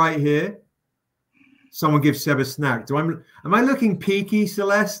Iskanu right here. Someone give Seb a snack. Am I looking peaky,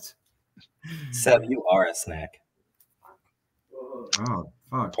 Celeste? Seb, you are a snack. Oh,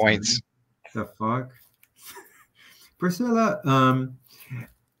 fuck. Points. The fuck? Priscilla.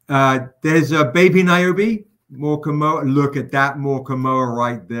 There's a baby Niobe. Morkamoa. Look at that Morkamoa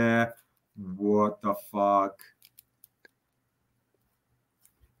right there. What the fuck?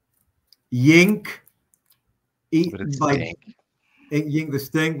 Yink. Yink the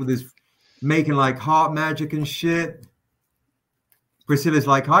Stink with his making like heart magic and shit. Priscilla's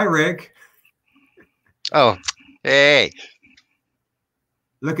like, hi, Rick. Oh, hey.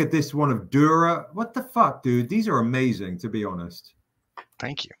 Look at this one of Dura. What the fuck, dude? These are amazing, to be honest.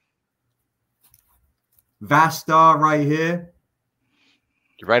 Thank you. Vastar right here.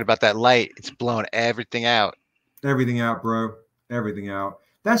 You're right about that light. It's blowing everything out. Everything out, bro. Everything out.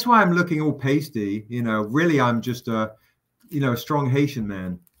 That's why I'm looking all pasty. You know, really, I'm just a strong Haitian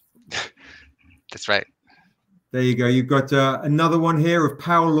man. That's right. There you go. You've got another one here of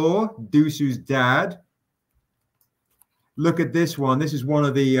Paolo, Dusu's dad. Look at this one. This is one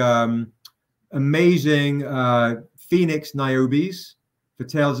of the amazing Phoenix Niobes for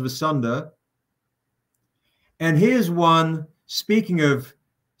Tales of Asunder. And here's one. Speaking of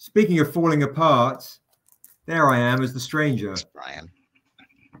falling apart, there I am as the stranger. That's Brian.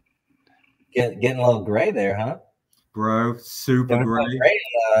 Getting a little gray there, huh? Bro, super gray.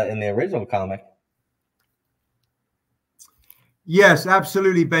 In the original comic. Yes,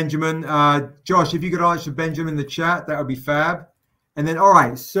 absolutely, Benjamin. Josh, if you could answer Benjamin in the chat, that would be fab. And then, all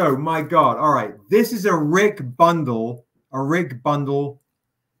right, so my God, all right, this is a Rick bundle.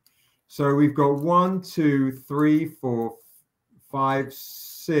 So we've got 1, 2, 3, 4, 5,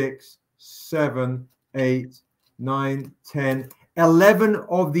 6, 7, 8, 9, 10, 11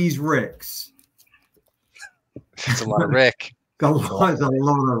 of these Ricks. That's a lot of Rick. That's a lot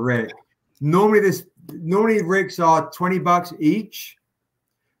of Rick. Normally Ricks are $20 each.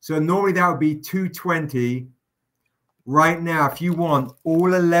 So normally that would be $220. right now, if you want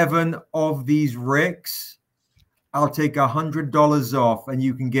all 11 of these Ricks, I'll take $100 off, and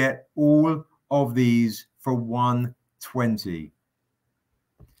you can get all of these for $120.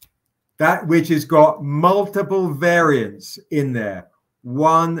 That which has got multiple variants in there.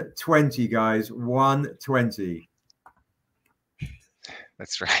 $120, guys. $120.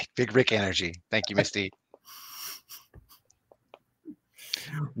 That's right. Big Rick energy. Thank you, Misty.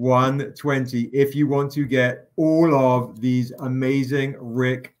 $120 if you want to get all of these amazing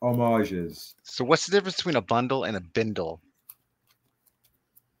Rick homages. So what's the difference between a bundle and a bindle?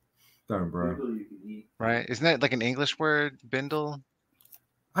 Don't, bro. Right? Isn't that like an English word, bindle?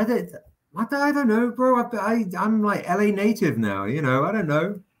 I don't know, bro. I'm like LA native now, you know. I don't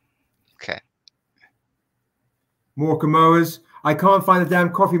know. Okay. More Kamoas. I can't find the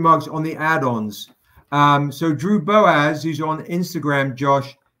damn coffee mugs on the add-ons. So Drew Boaz, who's on Instagram,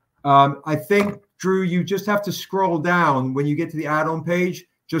 Josh, I think, Drew, you just have to scroll down when you get to the add-on page.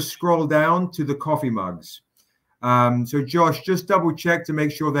 Just scroll down to the coffee mugs. So Josh, just double check to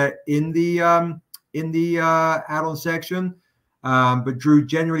make sure they're in the add-on section. But Drew,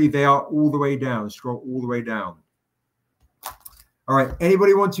 generally they are all the way down. Scroll all the way down. All right.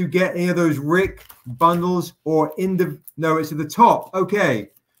 Anybody want to get any of those Rick bundles or no, it's at the top. Okay.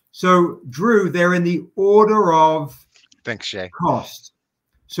 So Drew, they're in the order of thanks, Shay. Cost.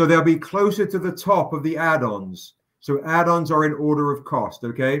 So they'll be closer to the top of the add-ons. So add-ons are in order of cost.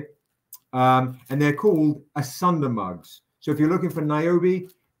 Okay. And they're called Asunder mugs. So if you're looking for Niobe,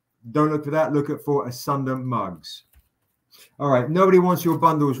 don't look for that. Look for Asunder mugs. All right. Nobody wants your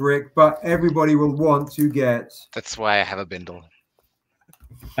bundles, Rick, but everybody will want to get. That's why I have a bindle.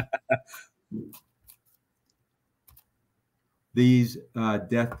 These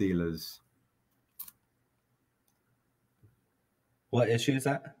Death Dealers. What issue is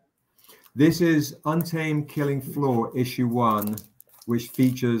that? This is Untamed Killing Floor, issue 1, which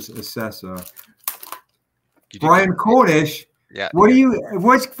features Assessor. Brian Cornish. Yeah.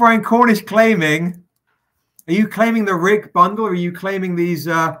 What's Brian Cornish claiming? Are you claiming the Rick bundle, or are you claiming these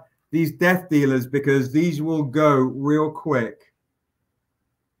Death Dealers? Because these will go real quick.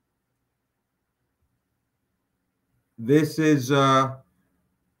 This is I'll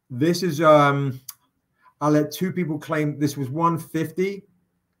let two people claim this was 150.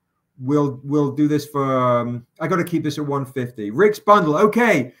 We'll do this for I got to keep this at 150. Rick's bundle.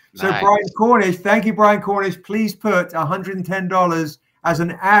 Okay. So nice. Brian Cornish, thank you, Brian Cornish. Please put $110 as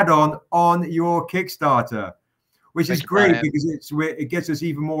an add-on on your Kickstarter, which is great, Brian, because it gets us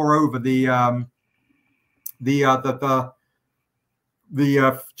even more over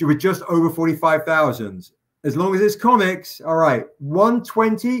with just over 45,000. As long as it's comics, all right.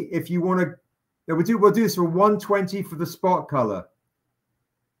 120 if you want to. We'll do this for 120 for the spot color,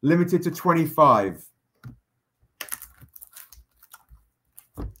 limited to 25.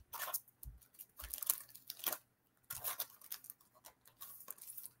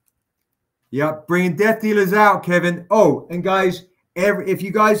 Yeah, bringing Death Dealers out, Kevin. Oh, and guys, if you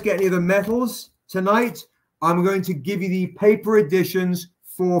guys get any of the metals tonight, I'm going to give you the paper editions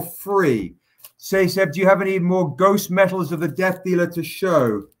for free. Say, Seb, do you have any more ghost metals of the Death Dealer to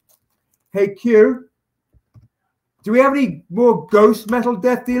show? Hey, Q, do we have any more ghost metal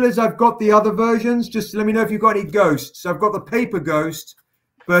Death Dealers? I've got the other versions. Just let me know if you've got any ghosts. I've got the paper ghost,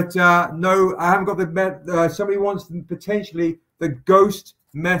 but no, I haven't got the somebody wants potentially the ghost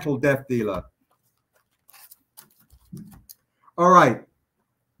metal Death Dealer. All right.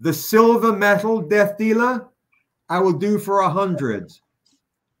 The silver metal Death Dealer, I will do for 100.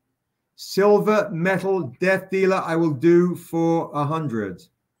 Silver metal Death Dealer, I will do for 100.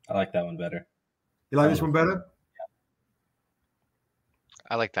 I like that one better. You like this one better?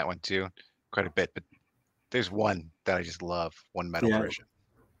 I like that one too, quite a bit. But there's one that I just love, one metal version.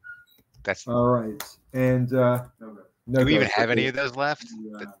 That's all right. And do we even have any of those left?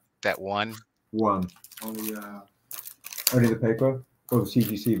 That one? One. Only the paper or the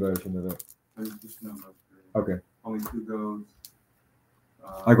CGC version of it? Okay. Only 2 goes.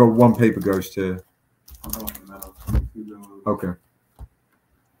 I got 1 paper ghost here. I'm going for metal. 2 goes. Okay.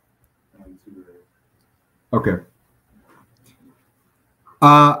 And 2 rays. Okay.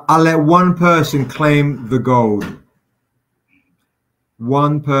 I'll let 1 person claim the gold.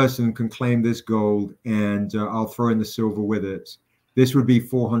 1 person can claim this gold, and I'll throw in the silver with it. This would be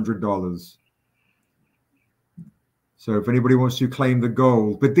 $400. So if anybody wants to claim the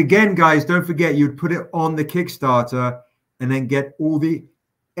gold, but again, guys, don't forget you'd put it on the Kickstarter and then get all the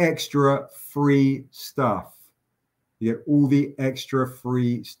extra free stuff. You get all the extra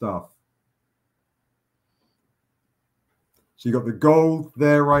free stuff. So you got the gold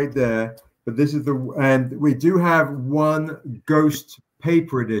there, right there. But But this is and we do have one Ghost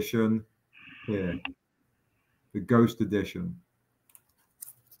paper edition here, the Ghost edition.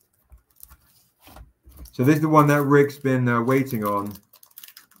 So this is the one that Rick's been waiting on.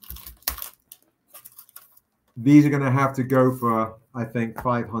 These are going to have to go for, I think,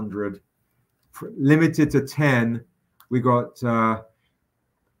 500. Limited to 10. We got, I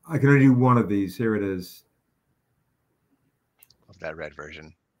can only do one of these. Here it is. Love that red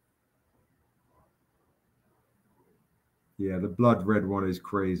version. Yeah, the blood red one is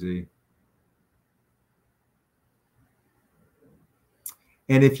crazy.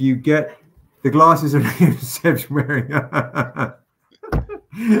 And if you get the glasses are Seb's wearing.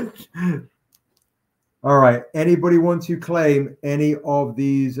 All right. Anybody want to claim any of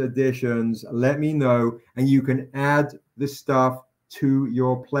these editions? Let me know, and you can add the stuff to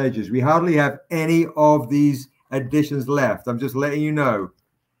your pledges. We hardly have any of these editions left. I'm just letting you know.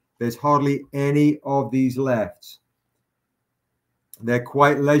 There's hardly any of these left. They're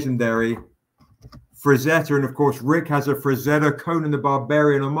quite legendary. Frazetta, and of course, Rick has a Frazetta Conan the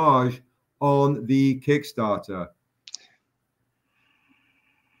Barbarian homage on the Kickstarter.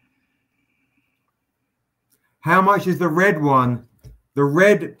 How much is the red one? The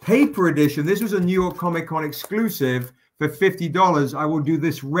red paper edition. This was a New York Comic Con exclusive for $50. I will do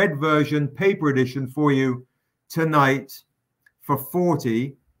this red version paper edition for you tonight for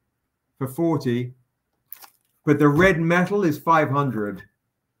 40. For 40. But the red metal is 500.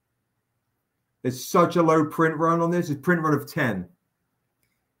 It's such a low print run on this. It's print run of 10.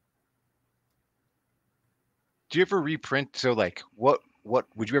 Do you ever reprint? So like what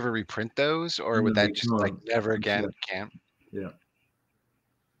would you ever reprint those, or would that just like never again? Can't? Yeah.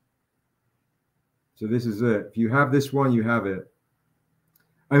 So this is it. If you have this one, you have it.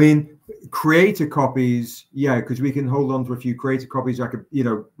 I mean, creator copies, yeah, because we can hold on to a few creator copies. I could, you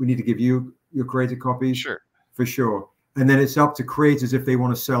know, we need to give you your creator copies. Sure. For sure. And then it's up to creators if they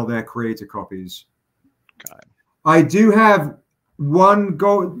want to sell their creator copies. Got it. I do have one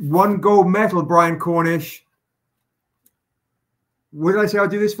gold medal, Brian Cornish. What did I say I'll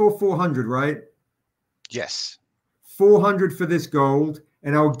do this for? 400, right? Yes. 400 for this gold.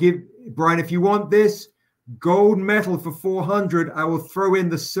 And I'll give, Brian, if you want this gold medal for 400, I will throw in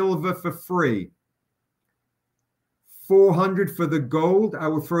the silver for free. 400 for the gold. I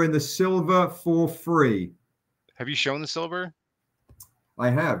will throw in the silver for free. Have you shown the silver? I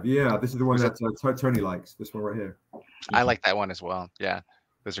have, yeah. This is the one that Tony likes. This one right here. I like that one as well. Yeah,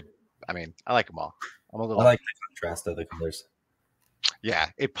 those are. I mean, I like them all. I like the contrast of the colors. Yeah,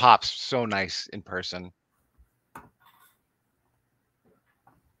 it pops so nice in person.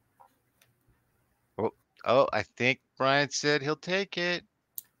 Oh, I think Brian said he'll take it.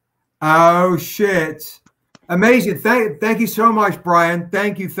 Oh shit! Amazing. Thank you so much, Brian.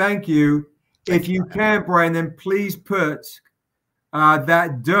 Thank you. If you can, Brian, then please put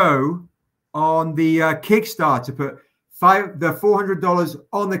that dough on the Kickstarter. Put the $400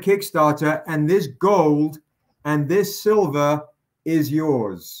 on the Kickstarter, and this gold and this silver is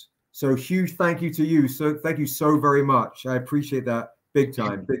yours. So huge thank you to you. So thank you so very much. I appreciate that big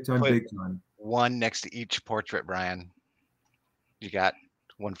time. One next to each portrait, Brian. You got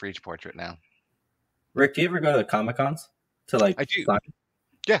one for each portrait now. Rick, do you ever go to the Comic Cons to like? I do. Sign?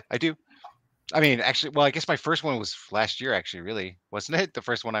 Yeah, I do. I mean, actually, well, I guess my first one was last year, actually, really, wasn't it? The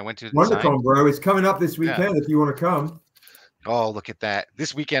first one I went to. WonderCon, bro. It's coming up this weekend if you want to come. Oh, look at that.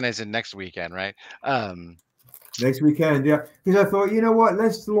 This weekend is in next weekend, right? Next weekend, yeah. Because I thought, you know what?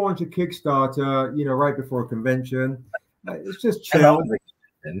 Let's launch a Kickstarter, you know, right before a convention. It's just chill.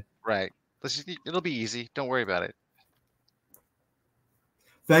 Right. It'll be easy. Don't worry about it.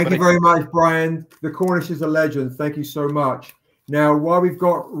 Thank you very much, Brian. The Cornish is a legend. Thank you so much. Now, while we've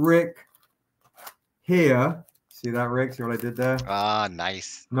got Rick here, see that, Rick? See what I did there? Ah,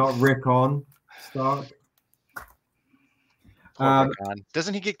 nice. Not Rick on Stark.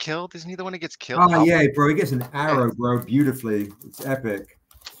 Doesn't he get killed? Isn't he the one that gets killed? Oh, yeah, bro. He gets an arrow, bro. Beautifully. It's epic.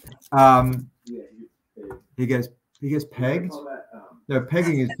 He gets pegged. No,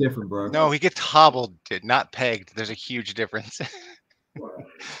 pegging is different, bro. No, he gets hobbled, not pegged. There's a huge difference. I'm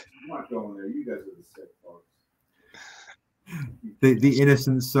not going there. You guys are the sick folks. The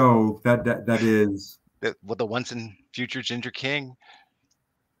innocent soul that is. With the once and future Ginger King.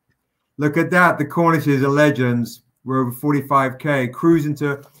 Look at that. The Cornishes are legends. We're over 45K, cruising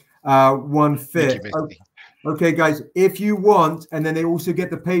to 1/5. Okay, guys, if you want, and then they also get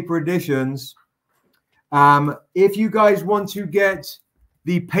the paper editions. If you guys want to get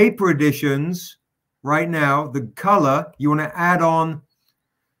the paper editions right now, the color, you want to add on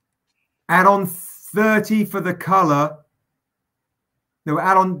 30 for the color. No,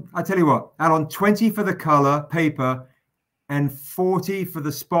 add on. I tell you what, add on 20 for the color paper and 40 for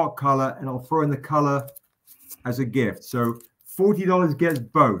the spot color, and I'll throw in the color as a gift. So $40 gets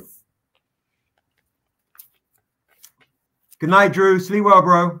both. Good night, Drew. Sleep well,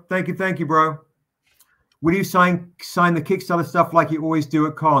 bro. Thank you, bro. Will you sign the Kickstarter stuff like you always do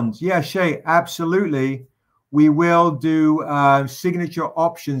at cons? Yeah, Shay, absolutely. We will do signature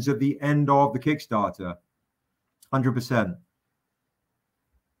options at the end of the Kickstarter. 100%.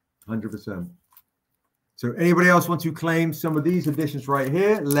 100%. So anybody else want to claim some of these editions right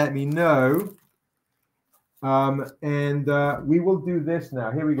here? Let me know. We will do this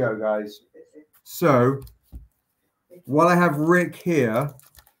now. Here we go, guys. So while I have Rick here,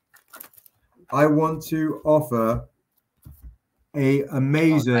 I want to offer a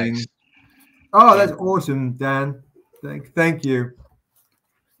amazing. Oh, that's awesome, Dan. Thank you.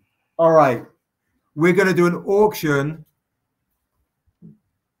 All right, we're going to do an auction.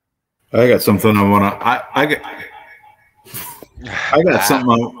 I got something I want to. I got something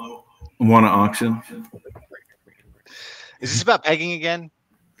I want to auction. Is this about pegging again?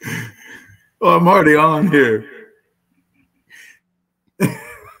 Oh, I'm already on here.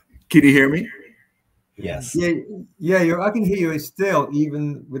 Can you hear me? Yes. Yeah. I can hear you still,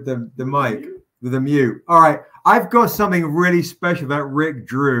 even with the mic, with the mute. All right. I've got something really special that Rick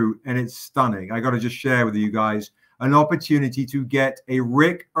drew, and it's stunning. I got to just share with you guys an opportunity to get a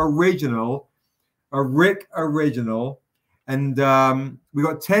Rick original, and we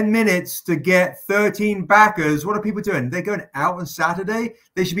got 10 minutes to get 13 backers. What are people doing? They're going out on Saturday.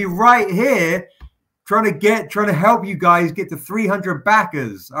 They should be right here trying to help you guys get to 300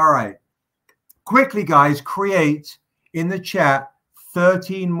 backers. All right. Quickly, guys, create in the chat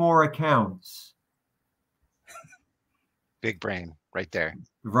 13 more accounts. Big brain right there.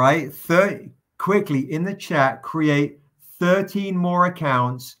 Right? Quickly in the chat, create 13 more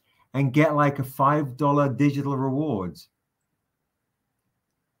accounts and get like a $5 digital rewards.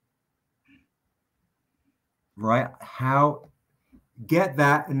 Right? Get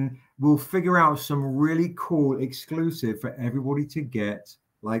that, and we'll figure out some really cool exclusive for everybody to get,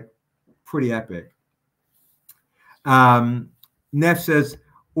 like pretty epic. Neff says,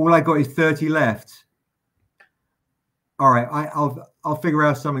 all I got is 30 left. All right, I'll figure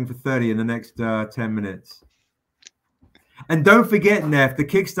out something for 30 in the next 10 minutes. And don't forget, Neff, the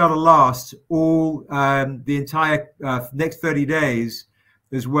Kickstarter lasts all the entire next 30 days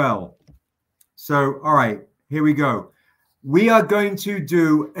as well. So, all right, here we go. We are going to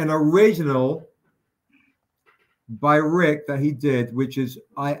do an original by Rick that he did, which is,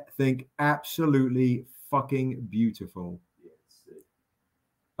 I think, absolutely fucking beautiful.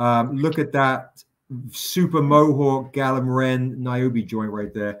 Look at that super mohawk Gallum-Wren Niobe joint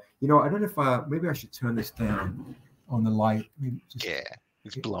right there. You know, I don't know if maybe I should turn this down on the light. Maybe just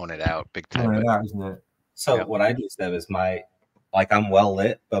it's blowing it out big time. Blowing it out, isn't it? So what I do, Steph, is I'm well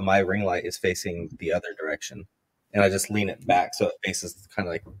lit, but my ring light is facing the other direction, and I just lean it back so it faces kind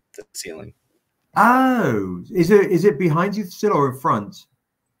of like the ceiling. Oh, is it behind you still or in front?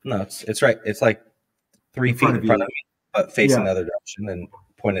 No, it's right. It's like 3 feet in front of me, but facing the other direction and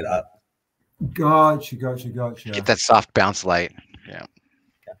pointed up. Gotcha. Get that soft bounce light. Yeah.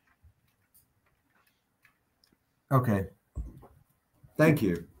 Okay. Thank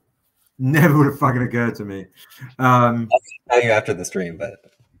you. Never would have fucking occurred to me. I'll tell you after the stream, but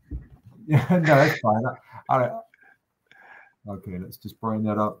yeah, no, that's fine. Okay, let's just bring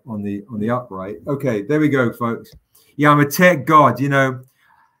that up on the upright. Okay, there we go, folks. Yeah, I'm a tech god. You know,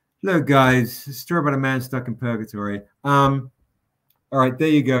 look, guys, it's a story about a man stuck in purgatory. All right, there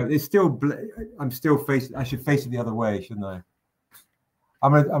you go. It's still. I'm still facing. I should face it the other way, shouldn't I?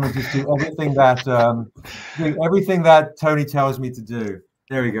 I'm gonna just do everything that Tony tells me to do.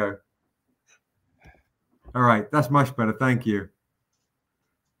 There we go. All right, that's much better. Thank you.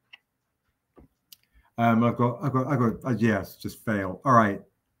 I've got yes, just fail. All right.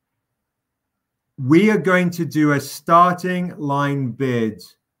 We are going to do a starting line bid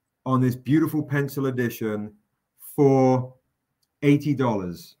on this beautiful pencil edition for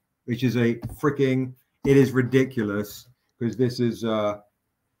 $80, which is it is ridiculous, because this is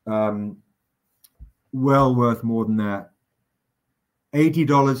well worth more than that.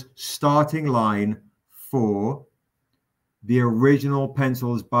 $80 starting line for the original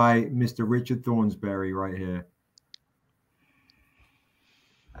pencils by Mr. Richard Thornsberry right here.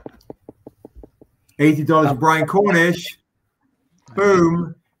 $80 Brian Cornish.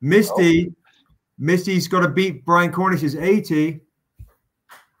 Boom. Misty's got to beat Brian Cornish's 80.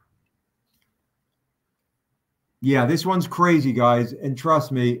 Yeah, this one's crazy, guys. And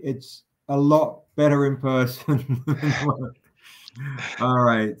trust me, it's a lot better in person. All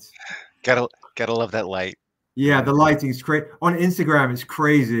right. Gotta love that light. Yeah, the lighting's crazy. On Instagram, it's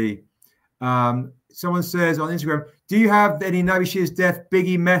crazy. Someone says on Instagram, do you have any Navy Shear's Death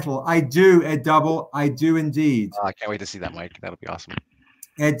Biggie Metal? I do, Ed Double. I do indeed. I can't wait to see that, Mike. That'll be awesome.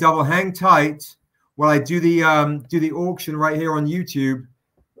 Ed Double, hang tight while I do the auction right here on YouTube.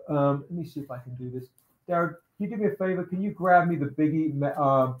 Let me see if I can do this. Darren, can you do me a favor? Can you grab me the Biggie?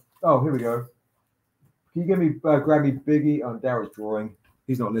 Oh, here we go. Can you give me grab me Biggie? Oh, Darren's drawing.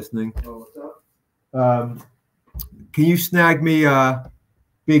 He's not listening. Oh, what's up? Can you snag me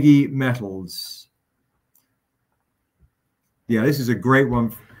Biggie Metals? Yeah, this is a great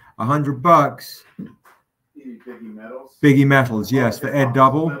one. $100. Biggie Metals. Biggie Metals, yes, for Ed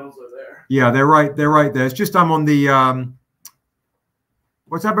Double. Metals are there. Yeah, they're right there. It's just I'm on the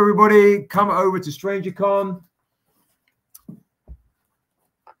what's up, everybody? Come over to STRANGERCON.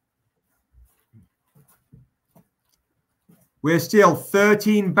 We're still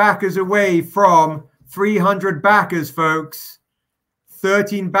 13 backers away from 300 backers, folks.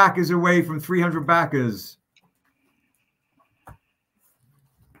 13 backers away from 300 backers.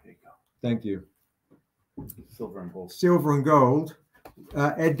 There you go. Thank you. Silver and gold. Silver and gold.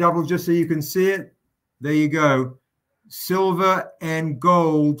 Ed Double, just so you can see it. There you go. Silver and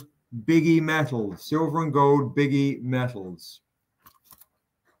gold Biggie Metals. Silver and gold Biggie Metals.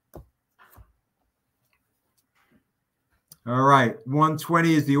 All right.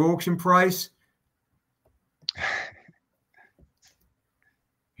 120 is the auction price.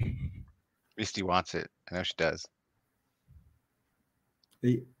 Misty wants it. I know she does.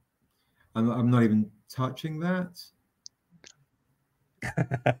 I'm not even touching that.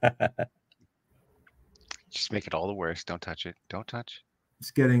 Just make it all the worse. Don't touch it. Don't touch. It's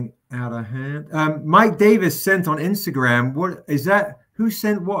getting out of hand. Mike Davis sent on Instagram. What is that? Who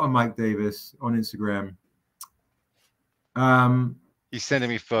sent what on Mike Davis on Instagram? He's sending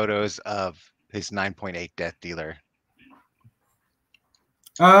me photos of his 9.8 Death Dealer.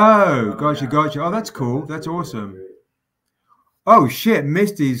 Oh, gotcha. Oh, that's cool. That's awesome. Oh shit,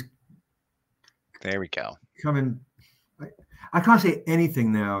 Misty's. There we go. Coming. I can't say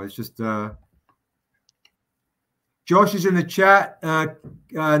anything now. It's just Josh is in the chat,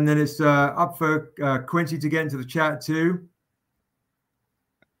 and then it's up for Quincy to get into the chat too.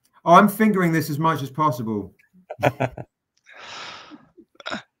 Oh, I'm fingering this as much as possible.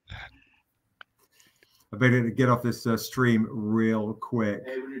 I better get off this stream real quick.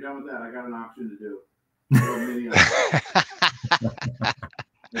 Hey, when you're done with that, I got an option to do.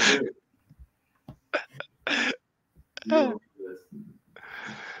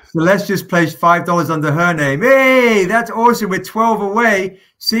 Celeste just placed $5 under her name. Hey, that's awesome. We're 12 away.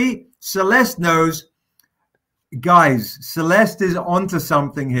 See, Celeste knows. Guys, Celeste is onto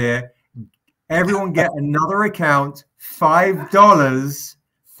something here. Everyone get another account. $5.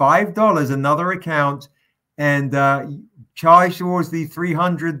 Another account. And charge towards the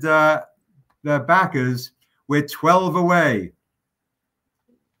 300 backers. We're 12 away.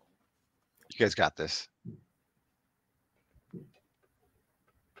 You guys got this.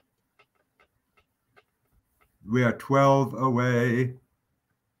 We are 12 away.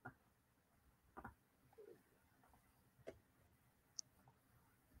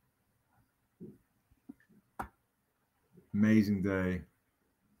 Amazing day.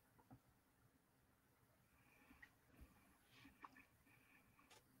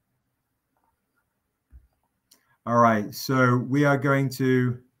 All right, so we are going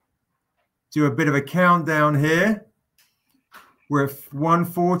to do a bit of a countdown here. We're at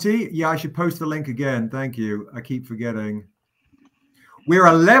 140. Yeah, I should post the link again. Thank you. I keep forgetting. We're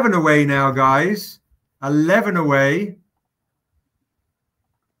 11 away now, guys. 11 away.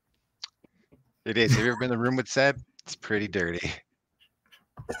 It is. Have you ever been in the room with Seb? It's pretty dirty.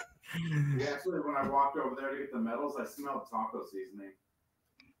 Yeah, actually, when I walked over there to get the medals, I smelled taco seasoning.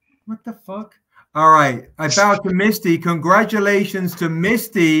 What the fuck? All right. I bow to Misty. Congratulations to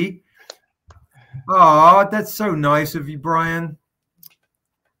Misty. Oh, that's so nice of you, Brian.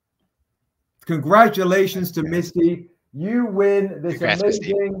 Congratulations to Misty. You win this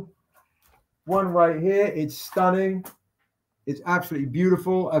amazing one right here. It's stunning. It's absolutely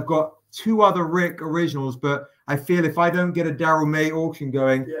beautiful. I've got 2 other Rick originals, but I feel if I don't get a Daryl May auction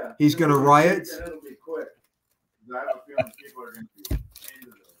going, he's going to riot. It'll be quick. I have a feeling people are going to be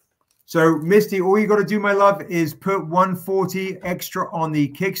into this. So, Misty, all you got to do, my love, is put 140 extra on the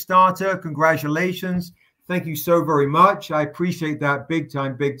Kickstarter. Congratulations. Thank you so very much. I appreciate that big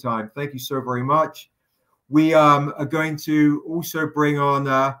time, big time. Thank you so very much. We are going to also bring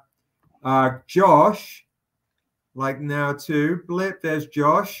on Josh, like now too. Blip, there's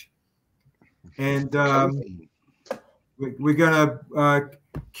Josh. And We're gonna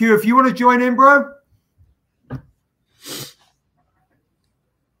Q. If you want to join in, bro.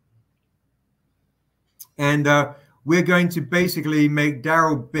 And we're going to basically make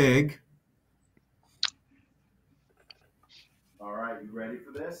Daryl big. All right, you ready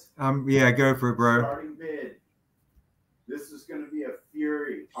for this? Yeah, go for it, bro. Starting bid. This is going to be a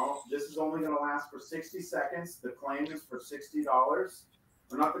fury. This is only going to last for 60 seconds. The claim is for $60. Or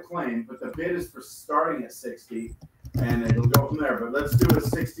not the claim, but the bid is for starting at 60, and it'll go from there. But let's do a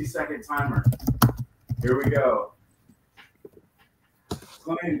 60-second timer. Here we go.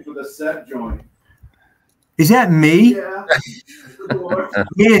 Claim for the set joint. Is that me? Yeah.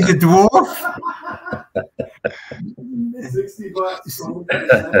 Me as a dwarf?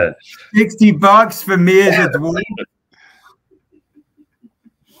 $60. 60 bucks for me as a dwarf.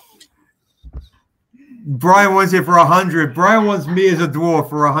 Brian wants it for 100. Brian wants me as a dwarf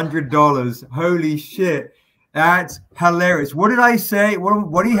for $100. Holy shit. That's hilarious. What did I say?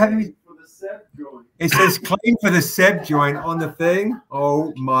 What do you have? It says claim for the Seb joint on the thing.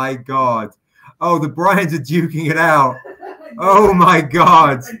 Oh my God. Oh, the Bryans are duking it out. Oh my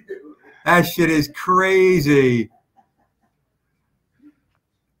God. That shit is crazy.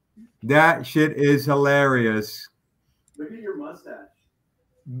 That shit is hilarious. Look at your mustache.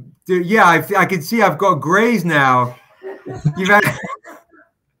 Dude, yeah, I can see I've got grays now. You've had... I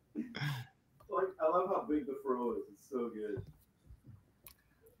love how big the fro is. It's so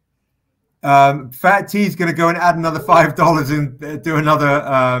good. Fat T's going to go and add another $5 and do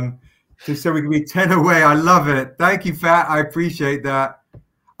another... just so we can be 10 away. I love it. Thank you, Fat. I appreciate that.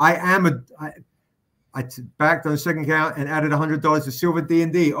 I backed on the second count and added $100 to Silver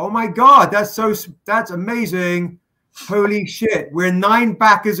D&D. Oh my God, that's amazing. Holy shit. We're 9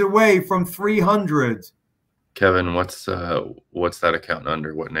 backers away from 300. Kevin, what's that account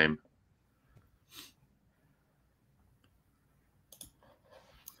under? What name?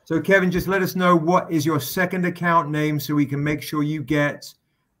 So Kevin, just let us know what is your second account name so we can make sure you get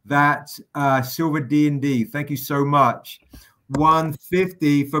that Silver D&D. Thank you so much.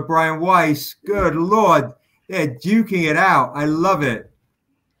 150 for Brian Weiss. Good Lord. They're duking it out. I love it.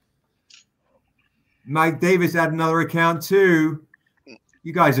 Mike Davis had another account too.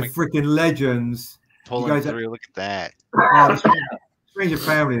 You guys are freaking legends. Pulling through. Look at that. Oh, Stranger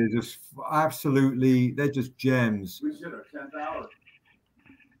Family is just absolutely, they're just gems. We should have 10,000.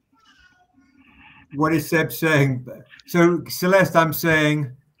 What is Seb saying? So Celeste, I'm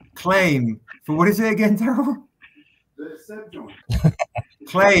saying claim for what is it again, Daryl? The Seb joint.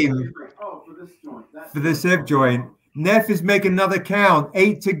 Claim. Oh, for this joint. For the Seb joint. Neff is making another count.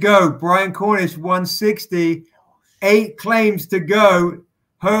 8 to go. Brian Cornish 160. 8 claims to go.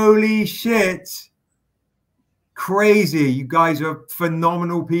 Holy shit. Crazy. You guys are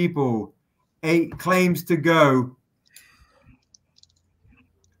phenomenal people. 8 claims to go.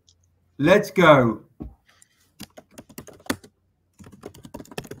 Let's go.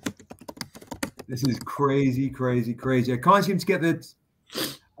 This is crazy, crazy, crazy. I can't seem to get the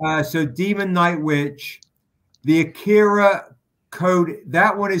so Demon Night Witch, the Akira code.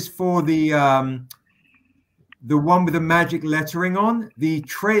 That one is for the one with the magic lettering on. The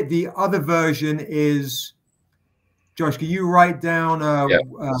other version is, Josh, can you write down? Yeah.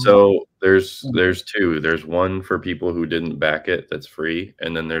 So there's 2. There's one for people who didn't back it, that's free,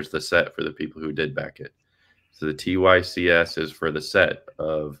 and then there's the set for the people who did back it. So the TYCS is for the set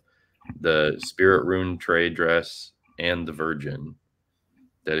of the Spirit Rune trade dress and the Virgin.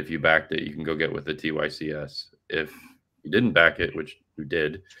 That if you backed it, you can go get with the TYCS. If you didn't back it, which you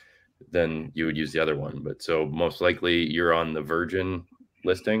did, then you would use the other one. But so most likely you're on the Virgin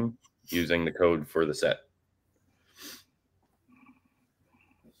listing using the code for the set.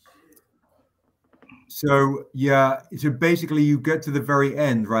 So yeah, so basically you get to the very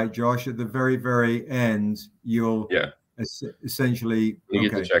end, right, Josh? At the very, very end, you'll essentially when you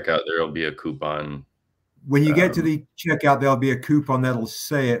get to checkout, there will be a coupon. When you get to the checkout, there'll be a coupon that'll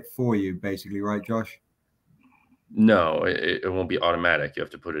say it for you, basically, right, Josh? No, it won't be automatic. You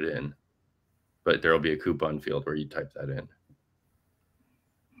have to put it in, but there will be a coupon field where you type that in.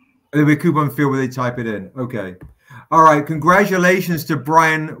 There'll be a coupon field where they type it in. Okay. All right. Congratulations to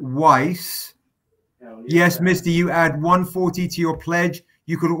Brian Weiss. Yes, Mister, you add 140 to your pledge.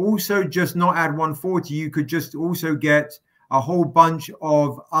 You could also just not add 140. You could just also get a whole bunch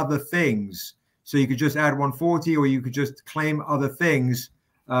of other things. So you could just add 140, or you could just claim other things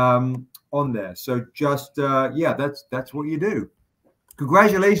on there. So just yeah, that's what you do.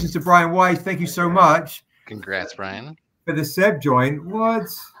 Congratulations to Brian Weiss. Thank you so much. Congrats, Brian. For the Seb joint. What?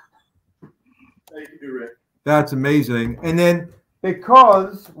 Thank you, Rick. That's amazing. And then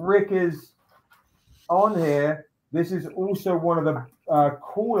because Rick is on here, This is also one of the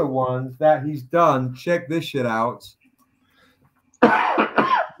cooler ones that he's done. Check this shit out.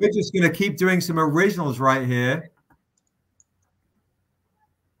 We're just going to keep doing some originals right here.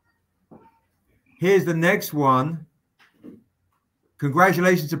 Here's the next one.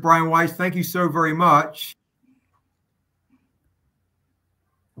 Congratulations to Brian Weiss. Thank you so very much.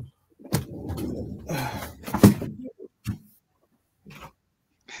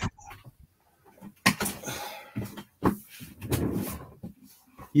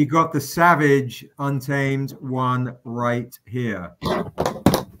 You got the Savage Untamed one right here.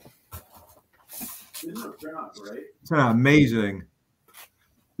 It's amazing.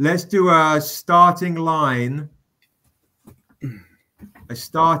 Let's do a starting line. A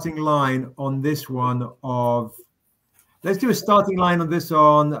starting line on this one of. Let's do a starting line on this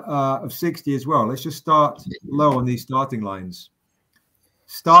on of 60 as well. Let's just start low on these starting lines.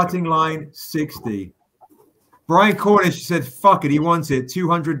 Starting line 60. Brian Cornish said, "Fuck it, he wants it.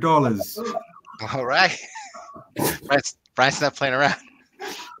 $200." All right. Brian's not playing around.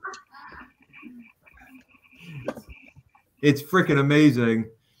 It's freaking amazing.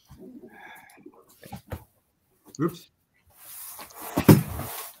 Oops.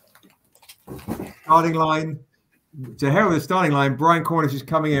 Starting line. To hell with the starting line. Brian Cornish is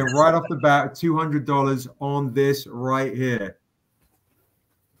coming in right off the bat, $200 on this right here.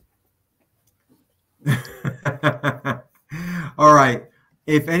 All right.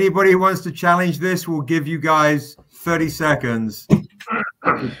 If anybody wants to challenge this, we'll give you guys 30 seconds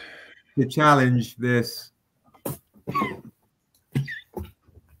to challenge this.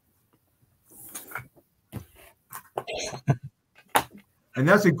 And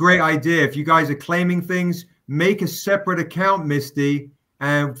that's a great idea. If you guys are claiming things, make a separate account, Misty,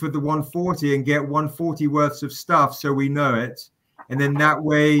 and for the 140 and get 140 worths of stuff so we know it. And then that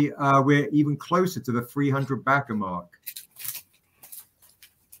way we're even closer to the 300 backer mark.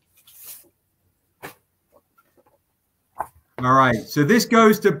 All right. So this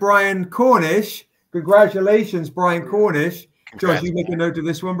goes to Brian Cornish. Congratulations, Brian Cornish. Josh, you make a note of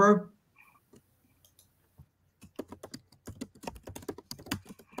this one, bro?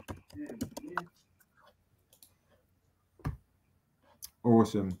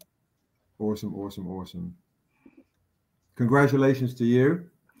 Awesome. Awesome, awesome, awesome. Congratulations to you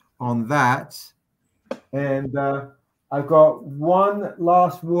on that. And I've got one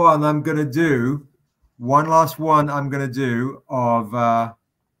last one I'm going to do. One last one I'm going to do of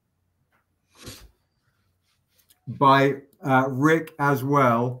by Rick as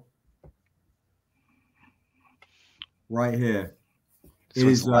well. Right here. It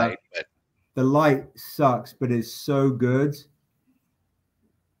is light, but the light sucks, but it's so good.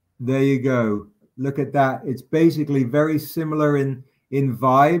 There you go. Look at that. It's basically very similar in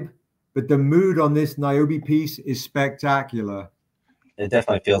vibe, but the mood on this Niobe piece is spectacular. It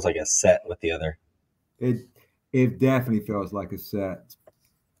definitely feels like a set with the other. It definitely feels like a set.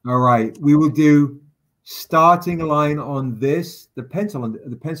 All right, we will do starting line on this. The pencil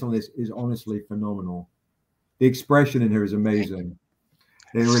on this is honestly phenomenal. The expression in here is amazing.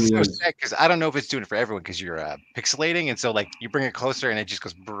 It really is. Because I don't know if it's doing it for everyone because you're pixelating, and so like you bring it closer and it just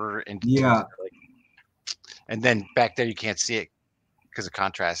goes brr, and yeah. And then back there you can't see it because of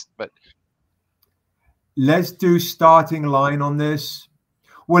contrast. But let's do starting line on this.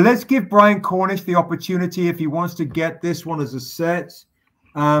 Well, let's give Brian Cornish the opportunity if he wants to get this one as a set.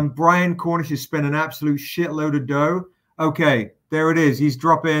 Brian Cornish has spent an absolute shitload of dough. Okay, there it is. He's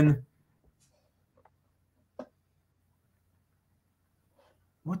dropping.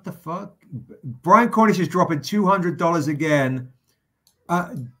 What the fuck? Brian Cornish is dropping $200 again.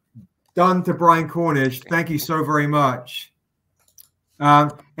 Done to Brian Cornish. Thank you so very much.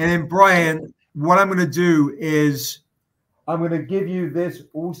 And then, Brian, what I'm going to do is I'm going to give you this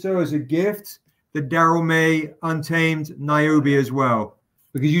also as a gift, the Daryl May Untamed Niobe as well,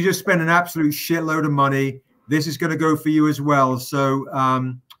 because you just spent an absolute shitload of money. This is going to go for you as well. So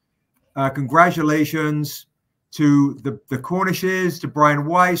congratulations to the Cornishes, to Brian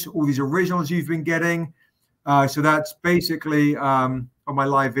Weiss, all these originals you've been getting. So that's basically on my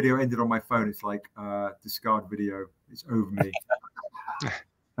live video, ended on my phone. It's like discard video. It's over me.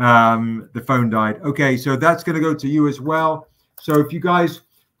 The phone died. Okay, so that's going to go to you as well. So if you guys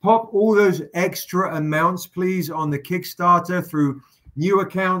pop all those extra amounts, please, on the Kickstarter through new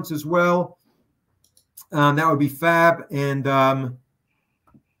accounts as well. That would be fab. And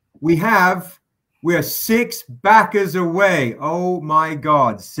we are 6 backers away. Oh my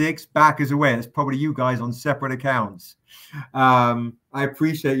God, 6 backers away. That's probably you guys on separate accounts. I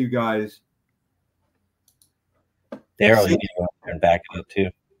appreciate you guys. Daryl, you need to go and back it up too.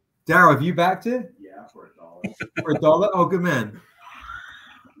 Daryl, have you backed it? Yeah, for $1. For $1? Oh, good man.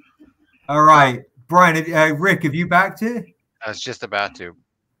 All right, Brian, Rick, have you backed it? I was just about to,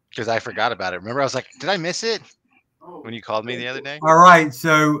 because I forgot about it. Remember, I was like, did I miss it when you called me the other day? All right,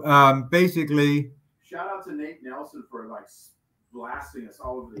 so basically, shout out to Nate Nelson for like blasting us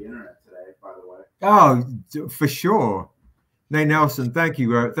all over the internet today. By the way. Oh, for sure, Nate Nelson. Thank you,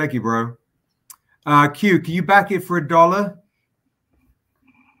 bro. Thank you, bro. Q, can you back it for $1?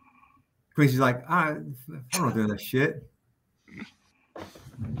 Quincy's like, I'm not doing that shit.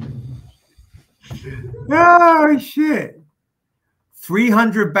 Oh shit.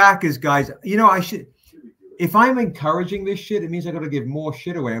 300 backers, guys. You know, I should, if I'm encouraging this shit, it means I got to give more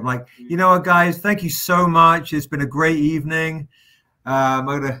shit away. I'm like, you know what, guys, thank you so much. It's been a great evening. I'm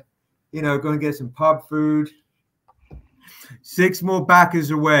gonna, you know, go and get some pub food. 6 more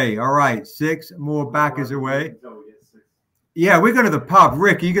backers away. All right, 6 more backers away. Yeah, we're going to the pub.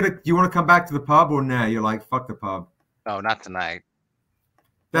 Rick, do you want to come back to the pub or now? You're like, fuck the pub. No, not tonight.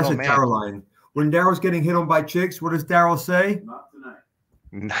 That's a Daryl line. When Daryl's getting hit on by chicks, what does Daryl say? Not tonight.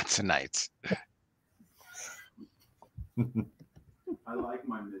 Not tonight. I like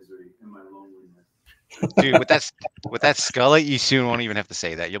my misery and my loneliness. Dude, with that skullet, you soon won't even have to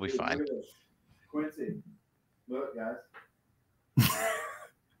say that. You'll be fine. Quincy, look, guys.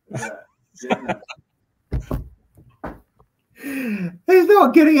 Look at that. He's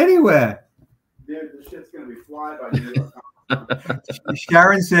not getting anywhere. Dude, this shit's gonna be fly by you.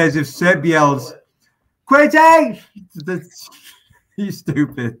 Sharon says if Seb yells, Quincy! He's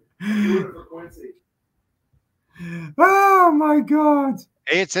stupid. Oh my God.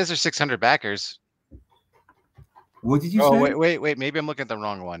 Hey, it says there's 600 backers. What did you say? Oh, wait. Maybe I'm looking at the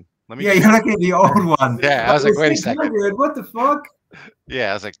wrong one. Let me. Yeah, you're looking at the old one. Yeah, I was like, wait a second. What the fuck? Yeah,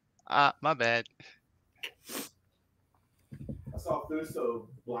 I was like, my bad. I saw Thuso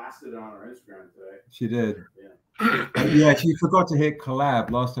blasted it on her Instagram today. She did. Yeah. Yeah, she forgot to hit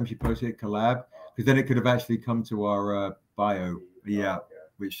collab. Last time she posted collab, because then it could have actually come to our bio. Yeah, okay.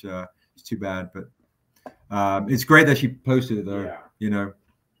 Which is too bad. But it's great that she posted it, though. Yeah. You know.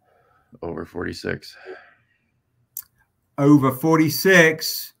 Over 46. Over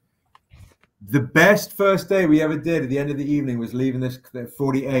 46. The best first day we ever did at the end of the evening was leaving this at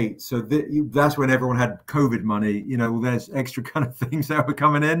 48. So that's when everyone had COVID money. You know, there's extra kind of things that were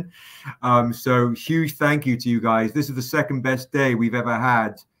coming in. So huge thank you to you guys. This is the second best day we've ever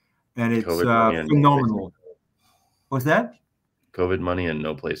had. And it's phenomenal. What's that? COVID money and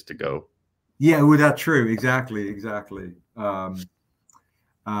no place to go. Yeah, well, that's true. Exactly.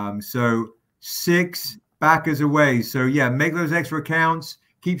 So 6 backers away. So yeah, make those extra accounts.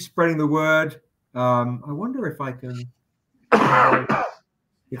 Keep spreading the word. I wonder if I can,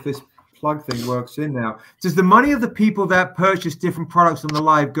 if this plug thing works in now. Does the money of the people that purchase different products on the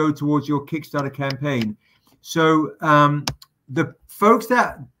live go towards your Kickstarter campaign? So the folks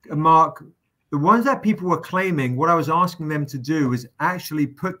that, Mark, the ones that people were claiming, what I was asking them to do is actually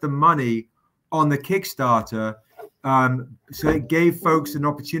put the money on the Kickstarter. So it gave folks an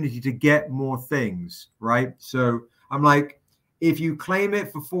opportunity to get more things, right? So I'm like, if you claim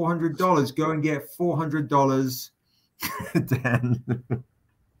it for $400, go and get $400. Dan.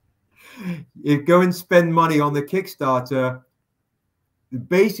 Go and spend money on the Kickstarter,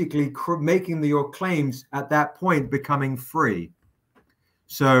 basically making your claims at that point becoming free.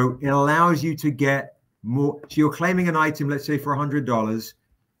 So it allows you to get more. So you're claiming an item, let's say for $100.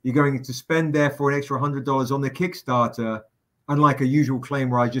 You're going to spend therefore an extra $100 on the Kickstarter, unlike a usual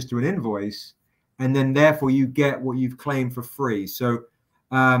claim where I just do an invoice. And then therefore you get what you've claimed for free. So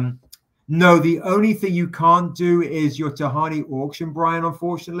no, the only thing you can't do is your Tahani auction, Brian,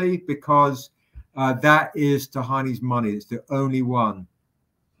 unfortunately, because that is Tahani's money. It's the only one.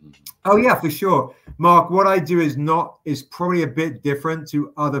 Oh yeah, for sure. Mark, what I do is probably a bit different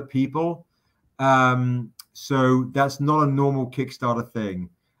to other people. So that's not a normal Kickstarter thing.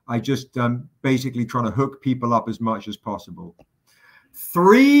 I just basically trying to hook people up as much as possible.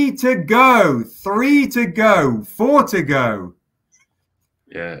 3 to go, 3 to go, 4 to go.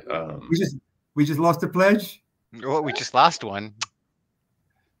 Yeah. We just lost a pledge. Well, we just lost one.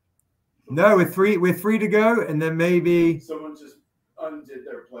 No, we're three to go, and then maybe someone just undid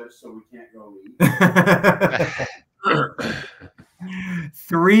their pledge, so we can't go leave.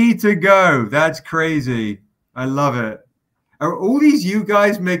 3 to go. That's crazy. I love it. Are all these you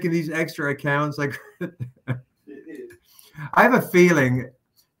guys making these extra accounts? Like, I have a feeling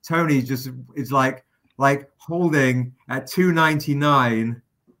Tony just is like holding at $2.99.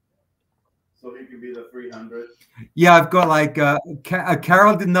 So he can be the 300. Yeah, I've got like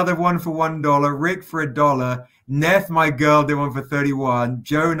Carol did another one for $1, Rick for $1, Neff, my girl, did one for 31,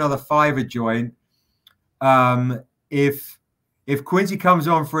 Joe another $5 a joint. If Quincy comes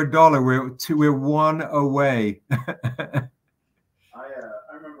on for $1, we're one away. I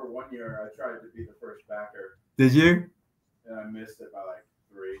remember one year I tried to be the first backer. Did you? And I missed it by like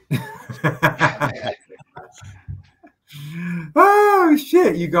 3. Oh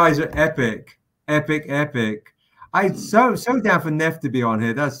shit! You guys are epic, epic, epic. I so down for Neff to be on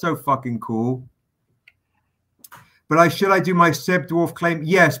here. That's so fucking cool. But should I do my Seb Dwarf claim?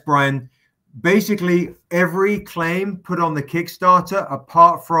 Yes, Brian. Basically, every claim put on the Kickstarter,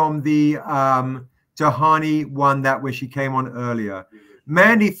 apart from the Tahani one where she came on earlier.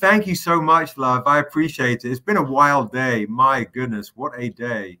 Mandy, thank you so much, love. I appreciate it. It's been a wild day. My goodness, what a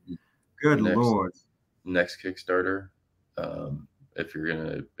day! Good Lord. Next Kickstarter, if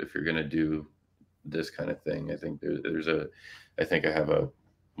you're gonna do this kind of thing, I think I think I have a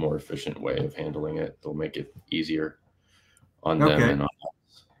more efficient way of handling it. They'll make it easier on them and on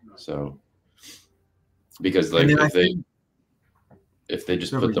us. So, because like if they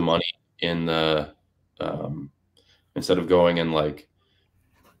just put the money in the instead of going and like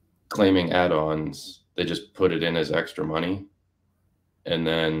claiming add-ons, they just put it in as extra money, and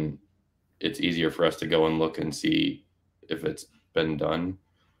then it's easier for us to go and look and see if it's been done.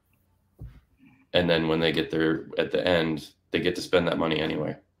 And then when they get there at the end, they get to spend that money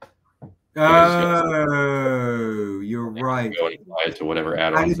anyway. Oh, you're right. Go and apply it to whatever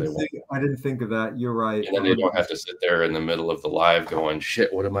add-ons they want. I didn't think of that. You're right. And then they don't have to sit there in the middle of the live going,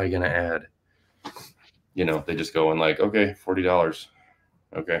 shit, what am I going to add? You know, they just go and like, okay, $40.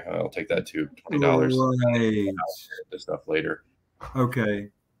 Okay, I'll take that too. $20. Right. This stuff later. Okay.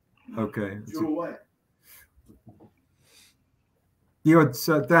 Okay.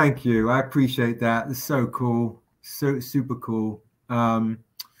 Thank you. I appreciate that. It's so cool. So super cool. And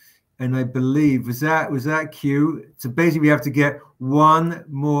I believe was that Q? So basically, we have to get one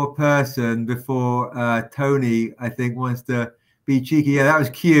more person before Tony, I think, wants to be cheeky. Yeah, that was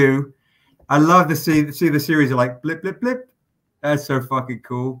Q. I love to see the series of like blip blip blip. That's so fucking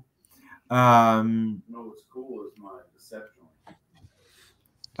cool. No, what's cool is my deception.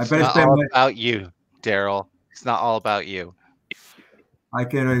 I better spend all about you, Daryl. It's not all about you. I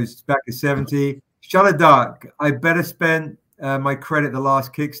can back to 70. Shut a duck. I better spend my credit the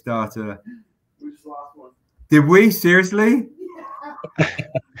last Kickstarter. We just lost one. Did we? Seriously?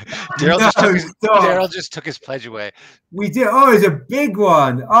 Daryl just took his pledge away. We did. Oh, it's a big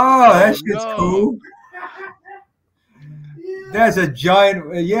one. Oh, that shit's cool. There's a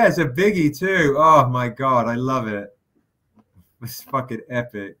giant. Yeah, it's a biggie too. Oh my God, I love it. It's fucking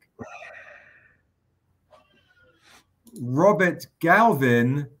epic. Robert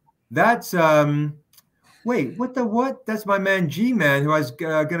Galvin. That's wait, what? That's my man G-Man, who was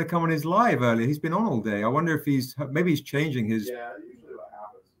going to come on his live earlier. He's been on all day. I wonder if maybe he's changing his. Yeah, usually what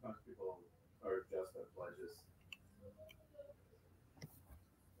happens, most people are just at pledges.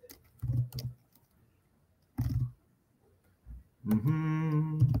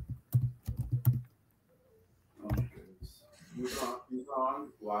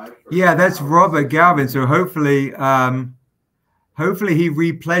 Yeah, that's Robert Galvin. So hopefully he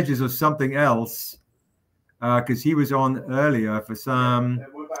repledges or something else, because he was on earlier for some.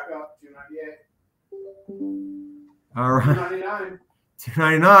 And we're back up $298. All right. $299.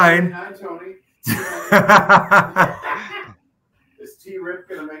 $299. Tony. Is T-Rip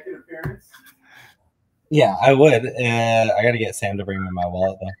gonna make an appearance? Yeah, I would. I got to get Sam to bring me my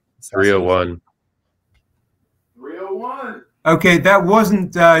wallet though. 301. 301. Okay, that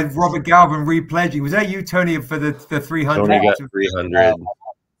wasn't Robert Galvin repledging. Was that you, Tony, for the 300? Tony got 300. I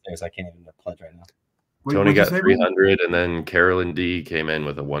can't even pledge right now. Tony got 300, and then Carolyn D came in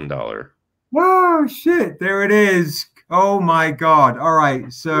with a $1. Whoa, shit! There it is. Oh my God! All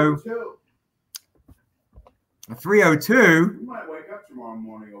right, so 302. You might wake up tomorrow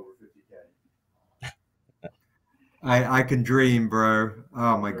morning over 50K. I can dream, bro.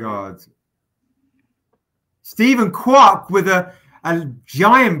 Oh my God. Stephen Kwok with a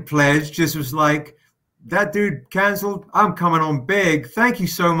giant pledge just was like, that dude canceled. I'm coming on big. Thank you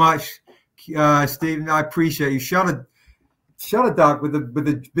so much, Stephen. I appreciate you. Shut a duck with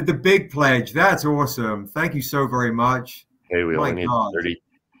the big pledge. That's awesome. Thank you so very much. Hey, we only need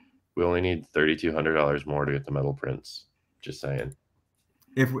 $3,200 more to get the metal prints. Just saying.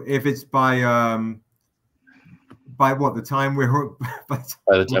 If it's by what, the time we're by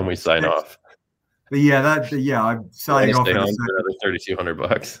the time we sign off. But yeah, I'm signing off. Stay on for another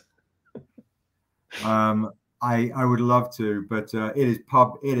 $3,200. I would love to, but it is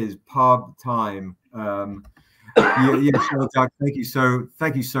pub time. Doug, thank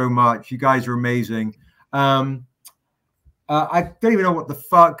you so much. You guys are amazing. I don't even know what the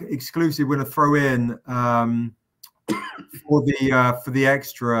fuck exclusive we're gonna throw in for the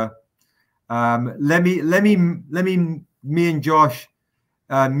extra. Let me and Josh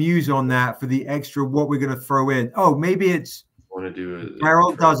muse on that for the extra. What we're gonna throw in? Oh, maybe it's. Want to do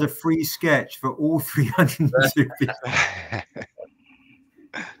Harold does a free sketch for all 302 people.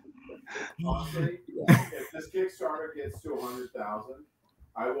 Honestly, if this Kickstarter gets to 100,000,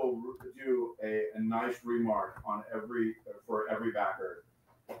 I will do a nice remark on for every backer.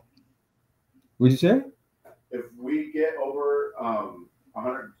 What'd you say? If we get over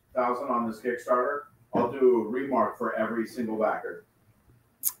 100,000 on this Kickstarter, I'll do a remark for every single backer.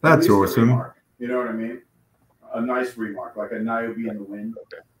 That's awesome. You know what I mean? A nice remark, like a Niobe in the wind.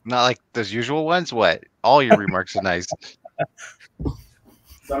 Not like those usual ones. What? All your remarks are nice.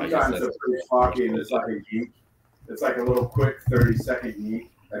 Sometimes it's pretty flocky and it's like a yeek. It's like a little quick 30-second yeek.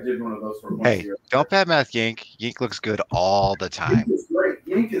 I did one of those for 1 year. Don't badmouth Yink. Yink looks good all the time. Yink is great.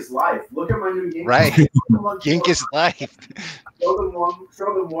 Yink is life. Look at my new Yink. Right. Yink is life. Show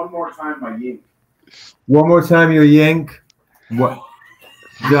them one more time my Yink. One more time your Yink. What?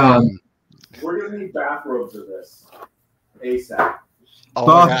 Done. We're gonna need bathrobes of this ASAP. Oh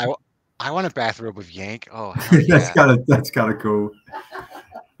my God, I want a bathrobe with Yank. Oh, yeah. that's kind of cool.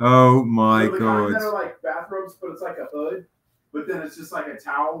 Oh my God! God! That are like bathrobes, but it's like a hood, but then it's just like a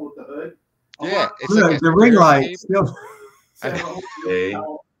towel with the hood. Yeah, it's like the ring light. Hey.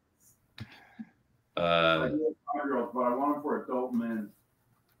 But I want them for adult men.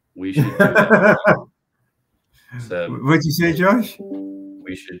 We should do that. What'd you say, Josh?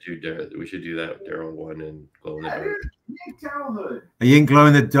 We should do that Daryl one and glow in the dark. A Yink glow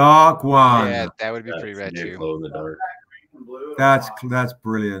in the dark one. Yeah, that would be pretty rad too. Glow in the dark. That's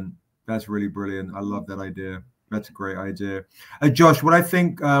brilliant. That's really brilliant. I love that idea. That's a great idea. Josh, what I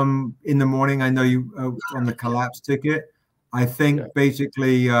think in the morning, I know you on the collapse ticket. I think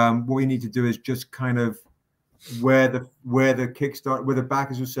basically what we need to do is just kind of where the Kickstarter, where the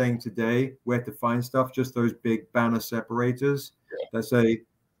backers were saying today, where to find stuff, just those big banner separators that say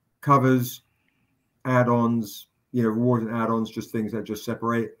covers, add-ons, rewards and add-ons, just things that just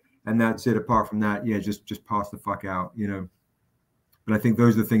separate, and that's it. Apart from that, just pass the fuck out, But I think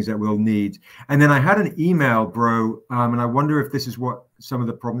those are the things that we'll need. And then I had an email, bro, and I wonder if this is what some of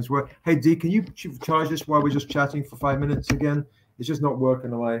the problems were. Hey, D, can you charge this while we're just chatting for 5 minutes again? It's just not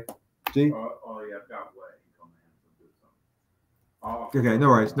working away. D? Oh yeah, I've got way. Okay, no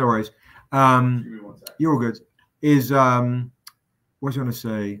worries. You're all good. What was I going to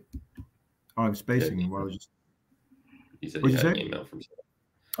say? Oh, I'm spacing. Well, you said you had an email from someone.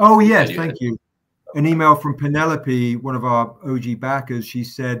 Oh, yes, thank you. An email from Penelope, one of our OG backers. She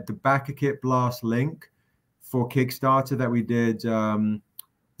said the Backer Kit Blast link for Kickstarter that we did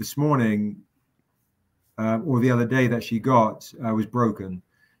this morning or the other day that she got was broken.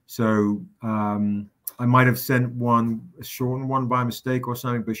 So I might have sent a shortened one by mistake or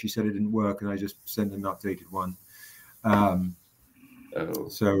something, but she said it didn't work, and I just sent an updated one.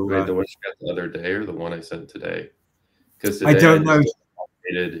 So wait, the one you got the other day or the one I sent today? Because I don't know.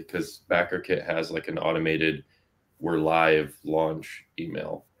 Because Backer Kit has like an automated "we're live" launch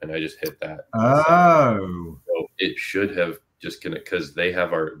email, and I just hit that. Oh, so it should have just because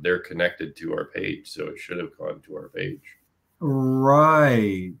they're connected to our page, so it should have gone to our page.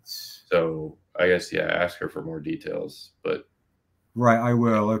 Right. So I guess ask her for more details, but right, I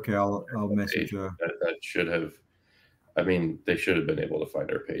will. Okay, I'll message her. That should have. I mean, they should have been able to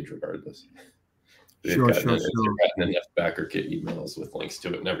find our page regardless. They've gotten enough Backer Kit emails with links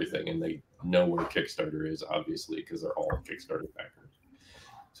to it and everything, and they know where Kickstarter is, obviously, because they're all Kickstarter backers.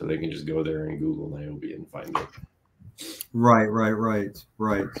 So they can just go there and Google Niobe and find it. Right.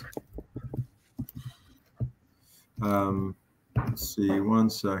 Let's see, 1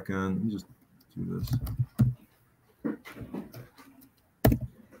 second. Let me just do this.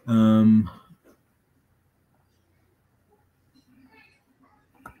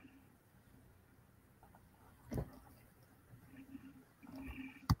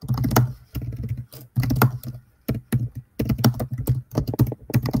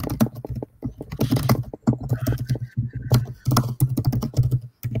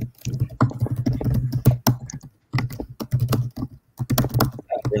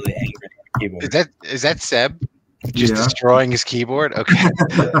 Really angry at the keyboard. Is that Seb just destroying his keyboard? Okay.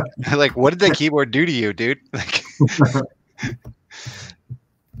 Like, what did the keyboard do to you, dude? Like,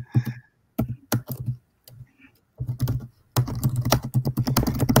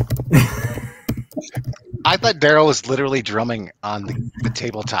 I thought Daryl was literally drumming on the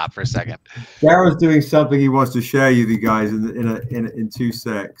tabletop for a second. Daryl's doing something he wants to share you guys in 2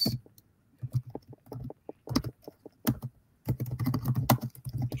 secs.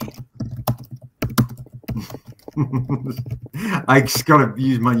 I just gotta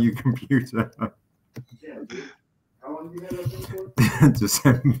use my new computer. Yeah, dude. How long have you had that thing for?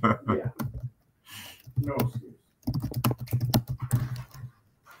 December. Yeah. No excuse.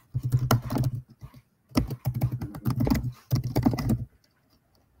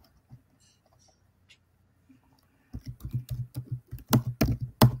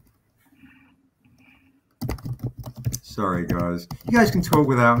 Sorry, guys. You guys can talk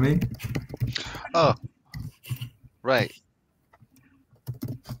without me. Oh, right.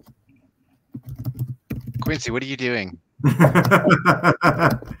 Quincy, what are you doing?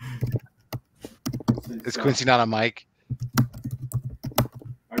 Is Quincy not on mic?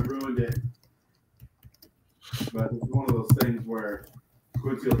 I ruined it. But it's one of those things where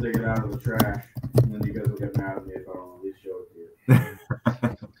Quincy will take it out of the trash, and then you guys will get mad at me if I don't at least show it to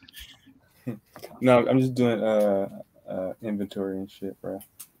you. No, I'm just doing inventory and shit, bro.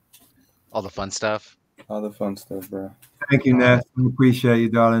 All the fun stuff. All the fun stuff, bro. Thank you, Neth. I appreciate you,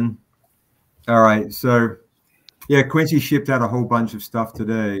 darling. All right, so yeah, Quincy shipped out a whole bunch of stuff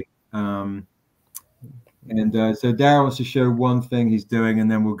today. So Darryl wants to show one thing he's doing, and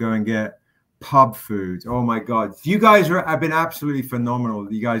then we'll go and get pub food. Oh my God, you guys have been absolutely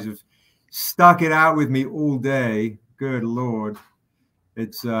phenomenal. You guys have stuck it out with me all day. Good Lord,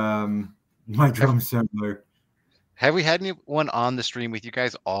 it's my drum solo. Have we had anyone on the stream with you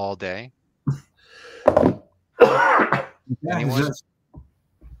guys all day? Anyone?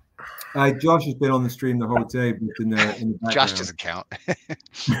 Josh has been on the stream the whole day, but in the background. Josh doesn't count.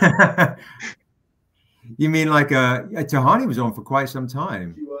 You mean like Tahani was on for quite some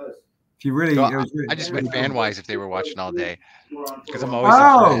time? She was. She really. So really I just meant fan-wise if they were watching all day, because I'm always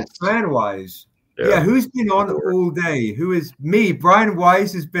impressed. fan-wise. Yeah, who's been on all day? Who is me? Brian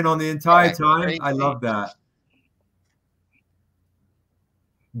Weiss has been on the entire time. Crazy. I love that.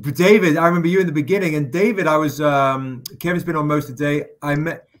 But David, I remember you in the beginning, and David, I was Kevin's been on most of the day. I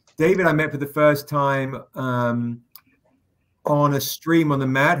met for the first time on a stream, on the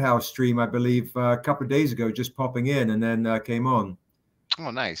Madhouse stream, I believe, a couple of days ago, just popping in, and then came on.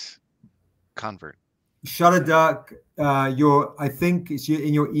 Oh, nice. Convert. Shutter Duck, I think it's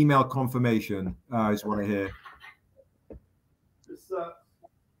in your email confirmation, is what I hear.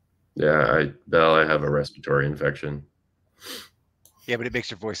 Yeah, Belle, I have a respiratory infection. Yeah, but it makes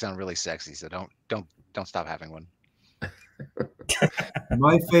your voice sound really sexy, so don't stop having one.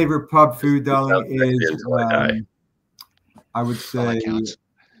 My favorite pub food, darling, is I would say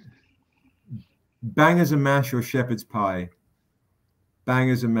bangers and mash or shepherd's pie.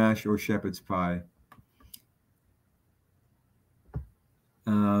 Bangers and mash or shepherd's pie.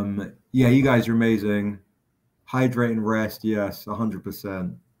 Yeah, you guys are amazing. Hydrate and rest, yes,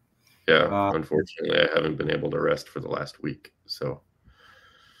 100%. Yeah, unfortunately, I haven't been able to rest for the last week. So,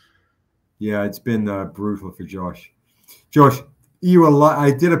 yeah, it's been brutal for Josh. Josh,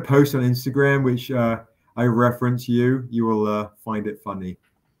 I did a post on Instagram which I reference you. You will find it funny.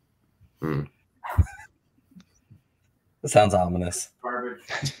 That sounds ominous. Garbage.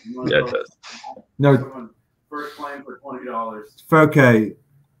 Yeah, it does. No. First claim for $20. Okay.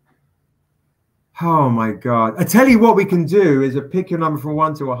 Oh my God! I tell you what, we can do is pick your number from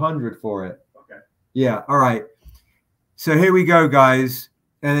 1 to 100 for it. Okay. Yeah. All right. So here we go, guys.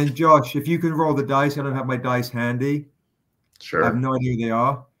 And then Josh, if you can roll the dice, I don't have my dice handy. Sure. I have no idea who they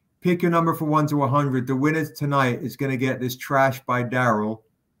are. Pick your number from 1 to 100. The winner tonight is going to get this trash by Darryl.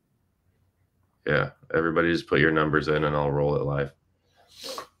 Yeah. Everybody just put your numbers in, and I'll roll it live.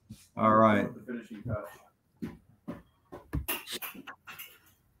 All right. The finishing touch.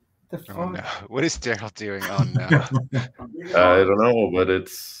 Oh no! What is Daryl doing? Oh no! I don't know, but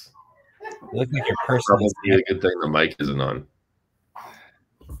it's look like your person. Probably a good thing the mic isn't on.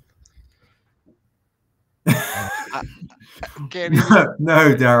 Can't even...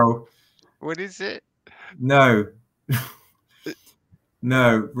 No, Daryl. What is it? No.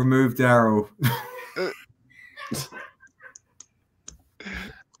 No, remove Daryl.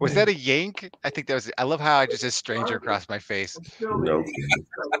 Was that a yank? I think that was. I love how I just said stranger across my face. No.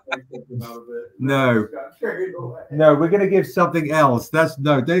 No. No, we're gonna give something else.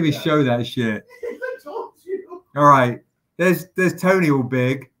 Don't even show that shit. All right. There's Tony all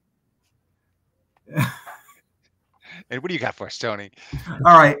big. And what do you got for us, Tony?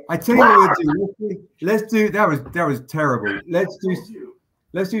 All right. I tell you what we'll do. Let's do that was terrible. Let's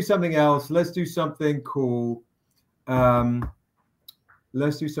do something else. Let's do something cool.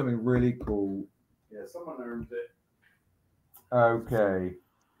 Let's do something really cool. Yeah, someone earned it. Okay.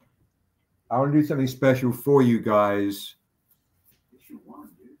 I want to do something special for you guys. If you want,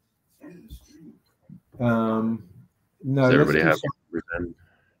 dude. End the stream. No. Does everybody have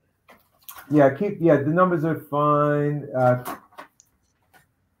Yeah, the numbers are fine.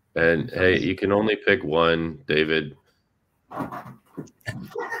 And hey, you can only pick one, David.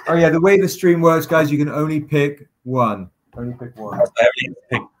 Oh yeah, the way the stream works, guys, you can only pick one. Only pick one. I already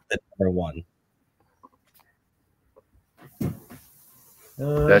picked the number one.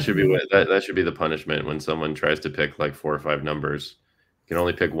 That should be what that should be the punishment when someone tries to pick like 4 or 5 numbers. You can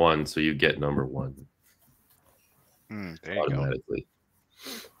only pick one, so you get number one. There you automatically.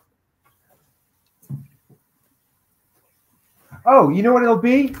 Oh, you know what it'll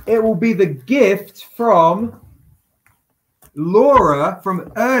be? It will be the gift from Laura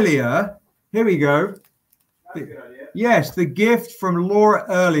from earlier. Here we go. Yes, the gift from Laura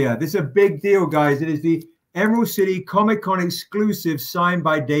earlier. This is a big deal, guys. It is the Emerald City Comic-Con exclusive signed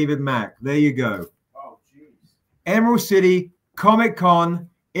by David Mack. There you go. Oh, jeez. Emerald City Comic-Con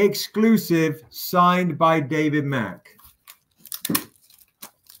exclusive signed by David Mack.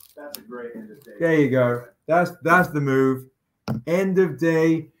 That's a great end of day. There you go. That's the move. End of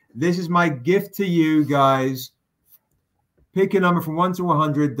day. This is my gift to you guys. Pick a number from 1 to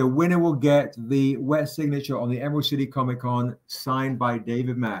 100. The winner will get the wet signature on the Emerald City Comic-Con signed by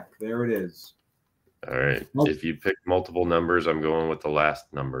David Mack. There it is. All right. If you pick multiple numbers, I'm going with the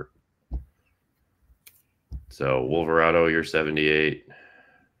last number. So Wolverado, you're 78.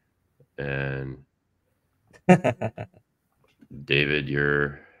 And David,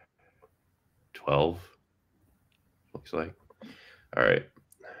 you're 12. Looks like. All right.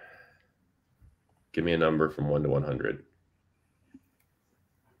 Give me a number from 1 to 100.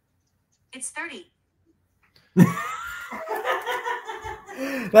 It's 30.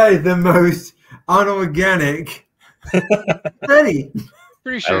 That is the most unorganic. 30.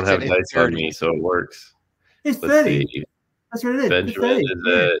 Pretty sure I don't have dice on me, so it works. It's 30. That's what it is.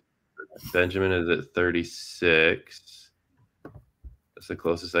 Benjamin is at 36. That's the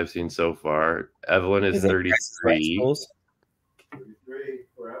closest I've seen so far. Evelyn is 33. 33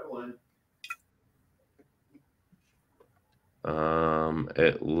 for Evelyn.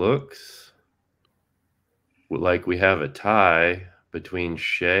 It looks like we have a tie between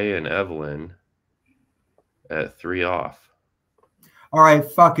Shay and Evelyn at 3 off. All right,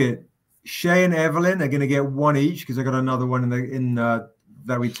 fuck it. Shay and Evelyn are going to get one each because I got another one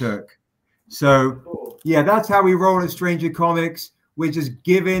that we took. So yeah, that's how we roll at Stranger Comics. We're just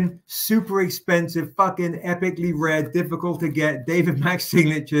giving super expensive, fucking epically rare, difficult to get David Mack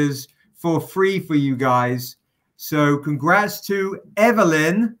signatures for free for you guys. So congrats to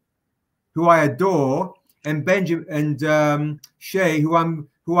Evelyn, who I adore, and Benjamin and Shay, who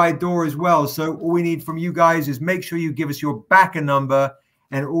I adore as well. So all we need from you guys is make sure you give us your backer number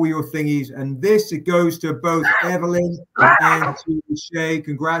and all your thingies. And this, it goes to both Evelyn and to Shay.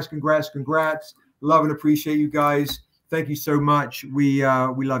 Congrats, congrats, congrats. Love and appreciate you guys. Thank you so much. We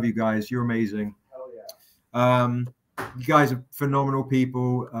love you guys. You're amazing. Oh, yeah. You guys are phenomenal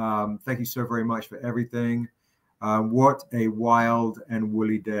people. Thank you so very much for everything. What a wild and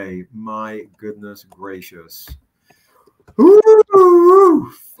woolly day. My goodness gracious.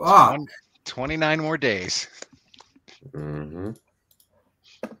 Ooh, fuck. 29 more days. Mm-hmm.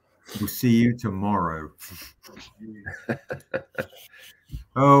 We'll see you tomorrow.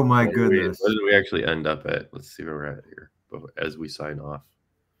 Oh my goodness. What did we actually end up at? Let's see where we're at here as we sign off.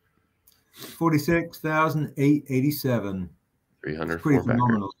 46,887. 304 pretty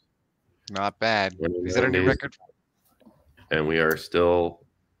phenomenal. Not bad. Is that a new record? And we are still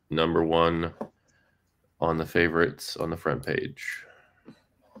 #1 on the favorites on the front page.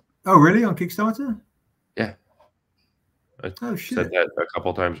 Oh, really? On Kickstarter? Yeah. I said that a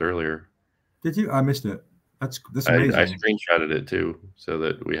couple times earlier. Did you? I missed it. That's amazing. I screenshotted it too, so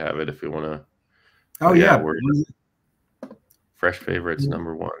that we have it if we want to. Oh yeah, we're fresh favorites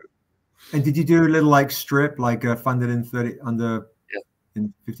 #1. And did you do a little like strip, like funded in 30 under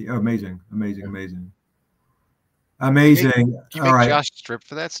in 50? Oh, amazing, amazing, amazing, amazing. You make Josh strip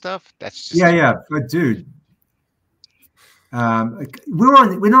for that stuff? That's just yeah, but dude. We're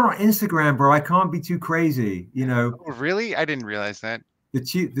not on Instagram, bro. I can't be too crazy, you know. Oh, really? I didn't realize that. The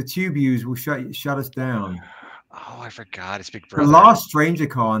tube views will shut us down. Oh, I forgot. It's Big Brother. The last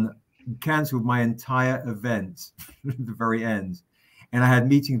StrangerCon canceled my entire event at the very end, and I had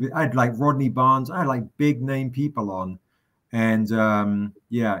meetings. I had like Rodney Barnes. I had like big name people on, and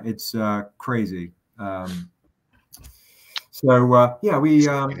yeah, it's crazy. So yeah, we've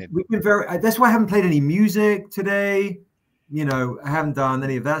been very. That's why I haven't played any music today. You know, I haven't done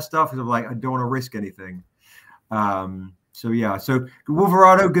any of that stuff because I'm like, I don't want to risk anything. So yeah, so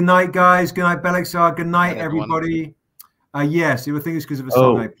Wolverado, good night, guys. Good night, Belixar. Good night, everybody. Yes, I think it's because of a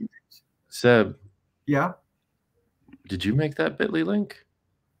song. Seb. Yeah. Did you make that Bitly link?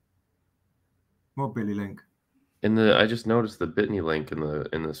 What Bitly link? I just noticed the Bitly link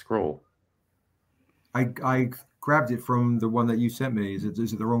in the scroll. I grabbed it from the one that you sent me. Is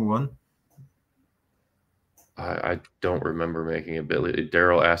it the wrong one? I don't remember making a Bitly.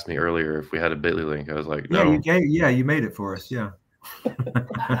 Daryl asked me earlier if we had a Bitly link. I was like, no. Yeah, you made it for us. Yeah.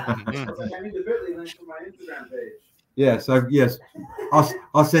 I need the Bitly link for my Instagram page. Yeah, so yes,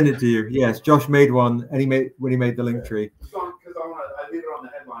 I'll send it to you. Yes, Josh made one, and he made the link tree. Because I leave it on the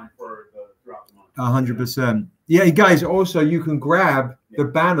headline for throughout the month. 100%. Yeah, guys. Also, you can grab the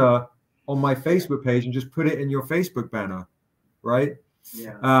banner on my Facebook page and just put it in your Facebook banner, right?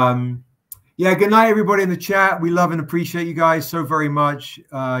 Yeah. Yeah. Good night, everybody in the chat. We love and appreciate you guys so very much.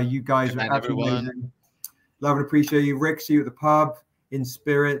 You guys are absolutely amazing. Love and appreciate you, Rick. See you at the pub in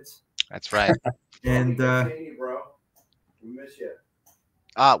spirit. That's right. And bro, we miss you.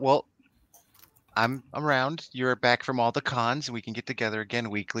 Well, I'm around. You're back from all the cons, and we can get together again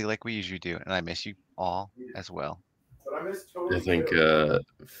weekly like we usually do. And I miss you all as well. But I miss Tony. I think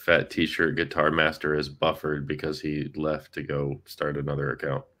Fat T-shirt Guitar Master is buffered because he left to go start another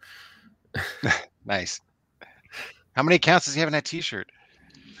account. Nice. How many accounts does he have in that T-shirt?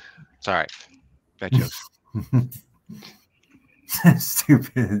 Sorry, bad jokes.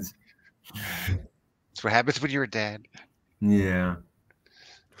 Stupid. That's what happens when you're a dad. Yeah.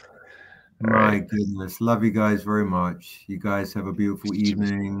 My goodness. Love you guys very much. You guys have a beautiful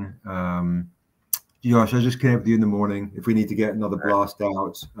evening. Josh, I just connect with you in the morning if we need to get another blast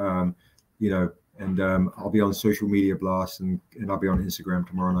out. You know, and I'll be on social media blasts and I'll be on Instagram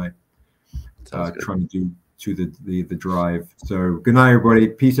tomorrow night. Trying to do the drive. So good night, everybody.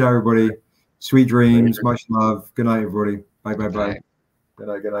 Peace out, everybody. Sweet dreams. Much love. Good night, everybody. Bye, bye, bye. Good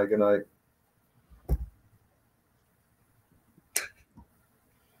night, good night, good night.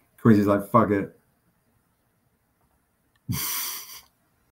 Crazy's like, fuck it.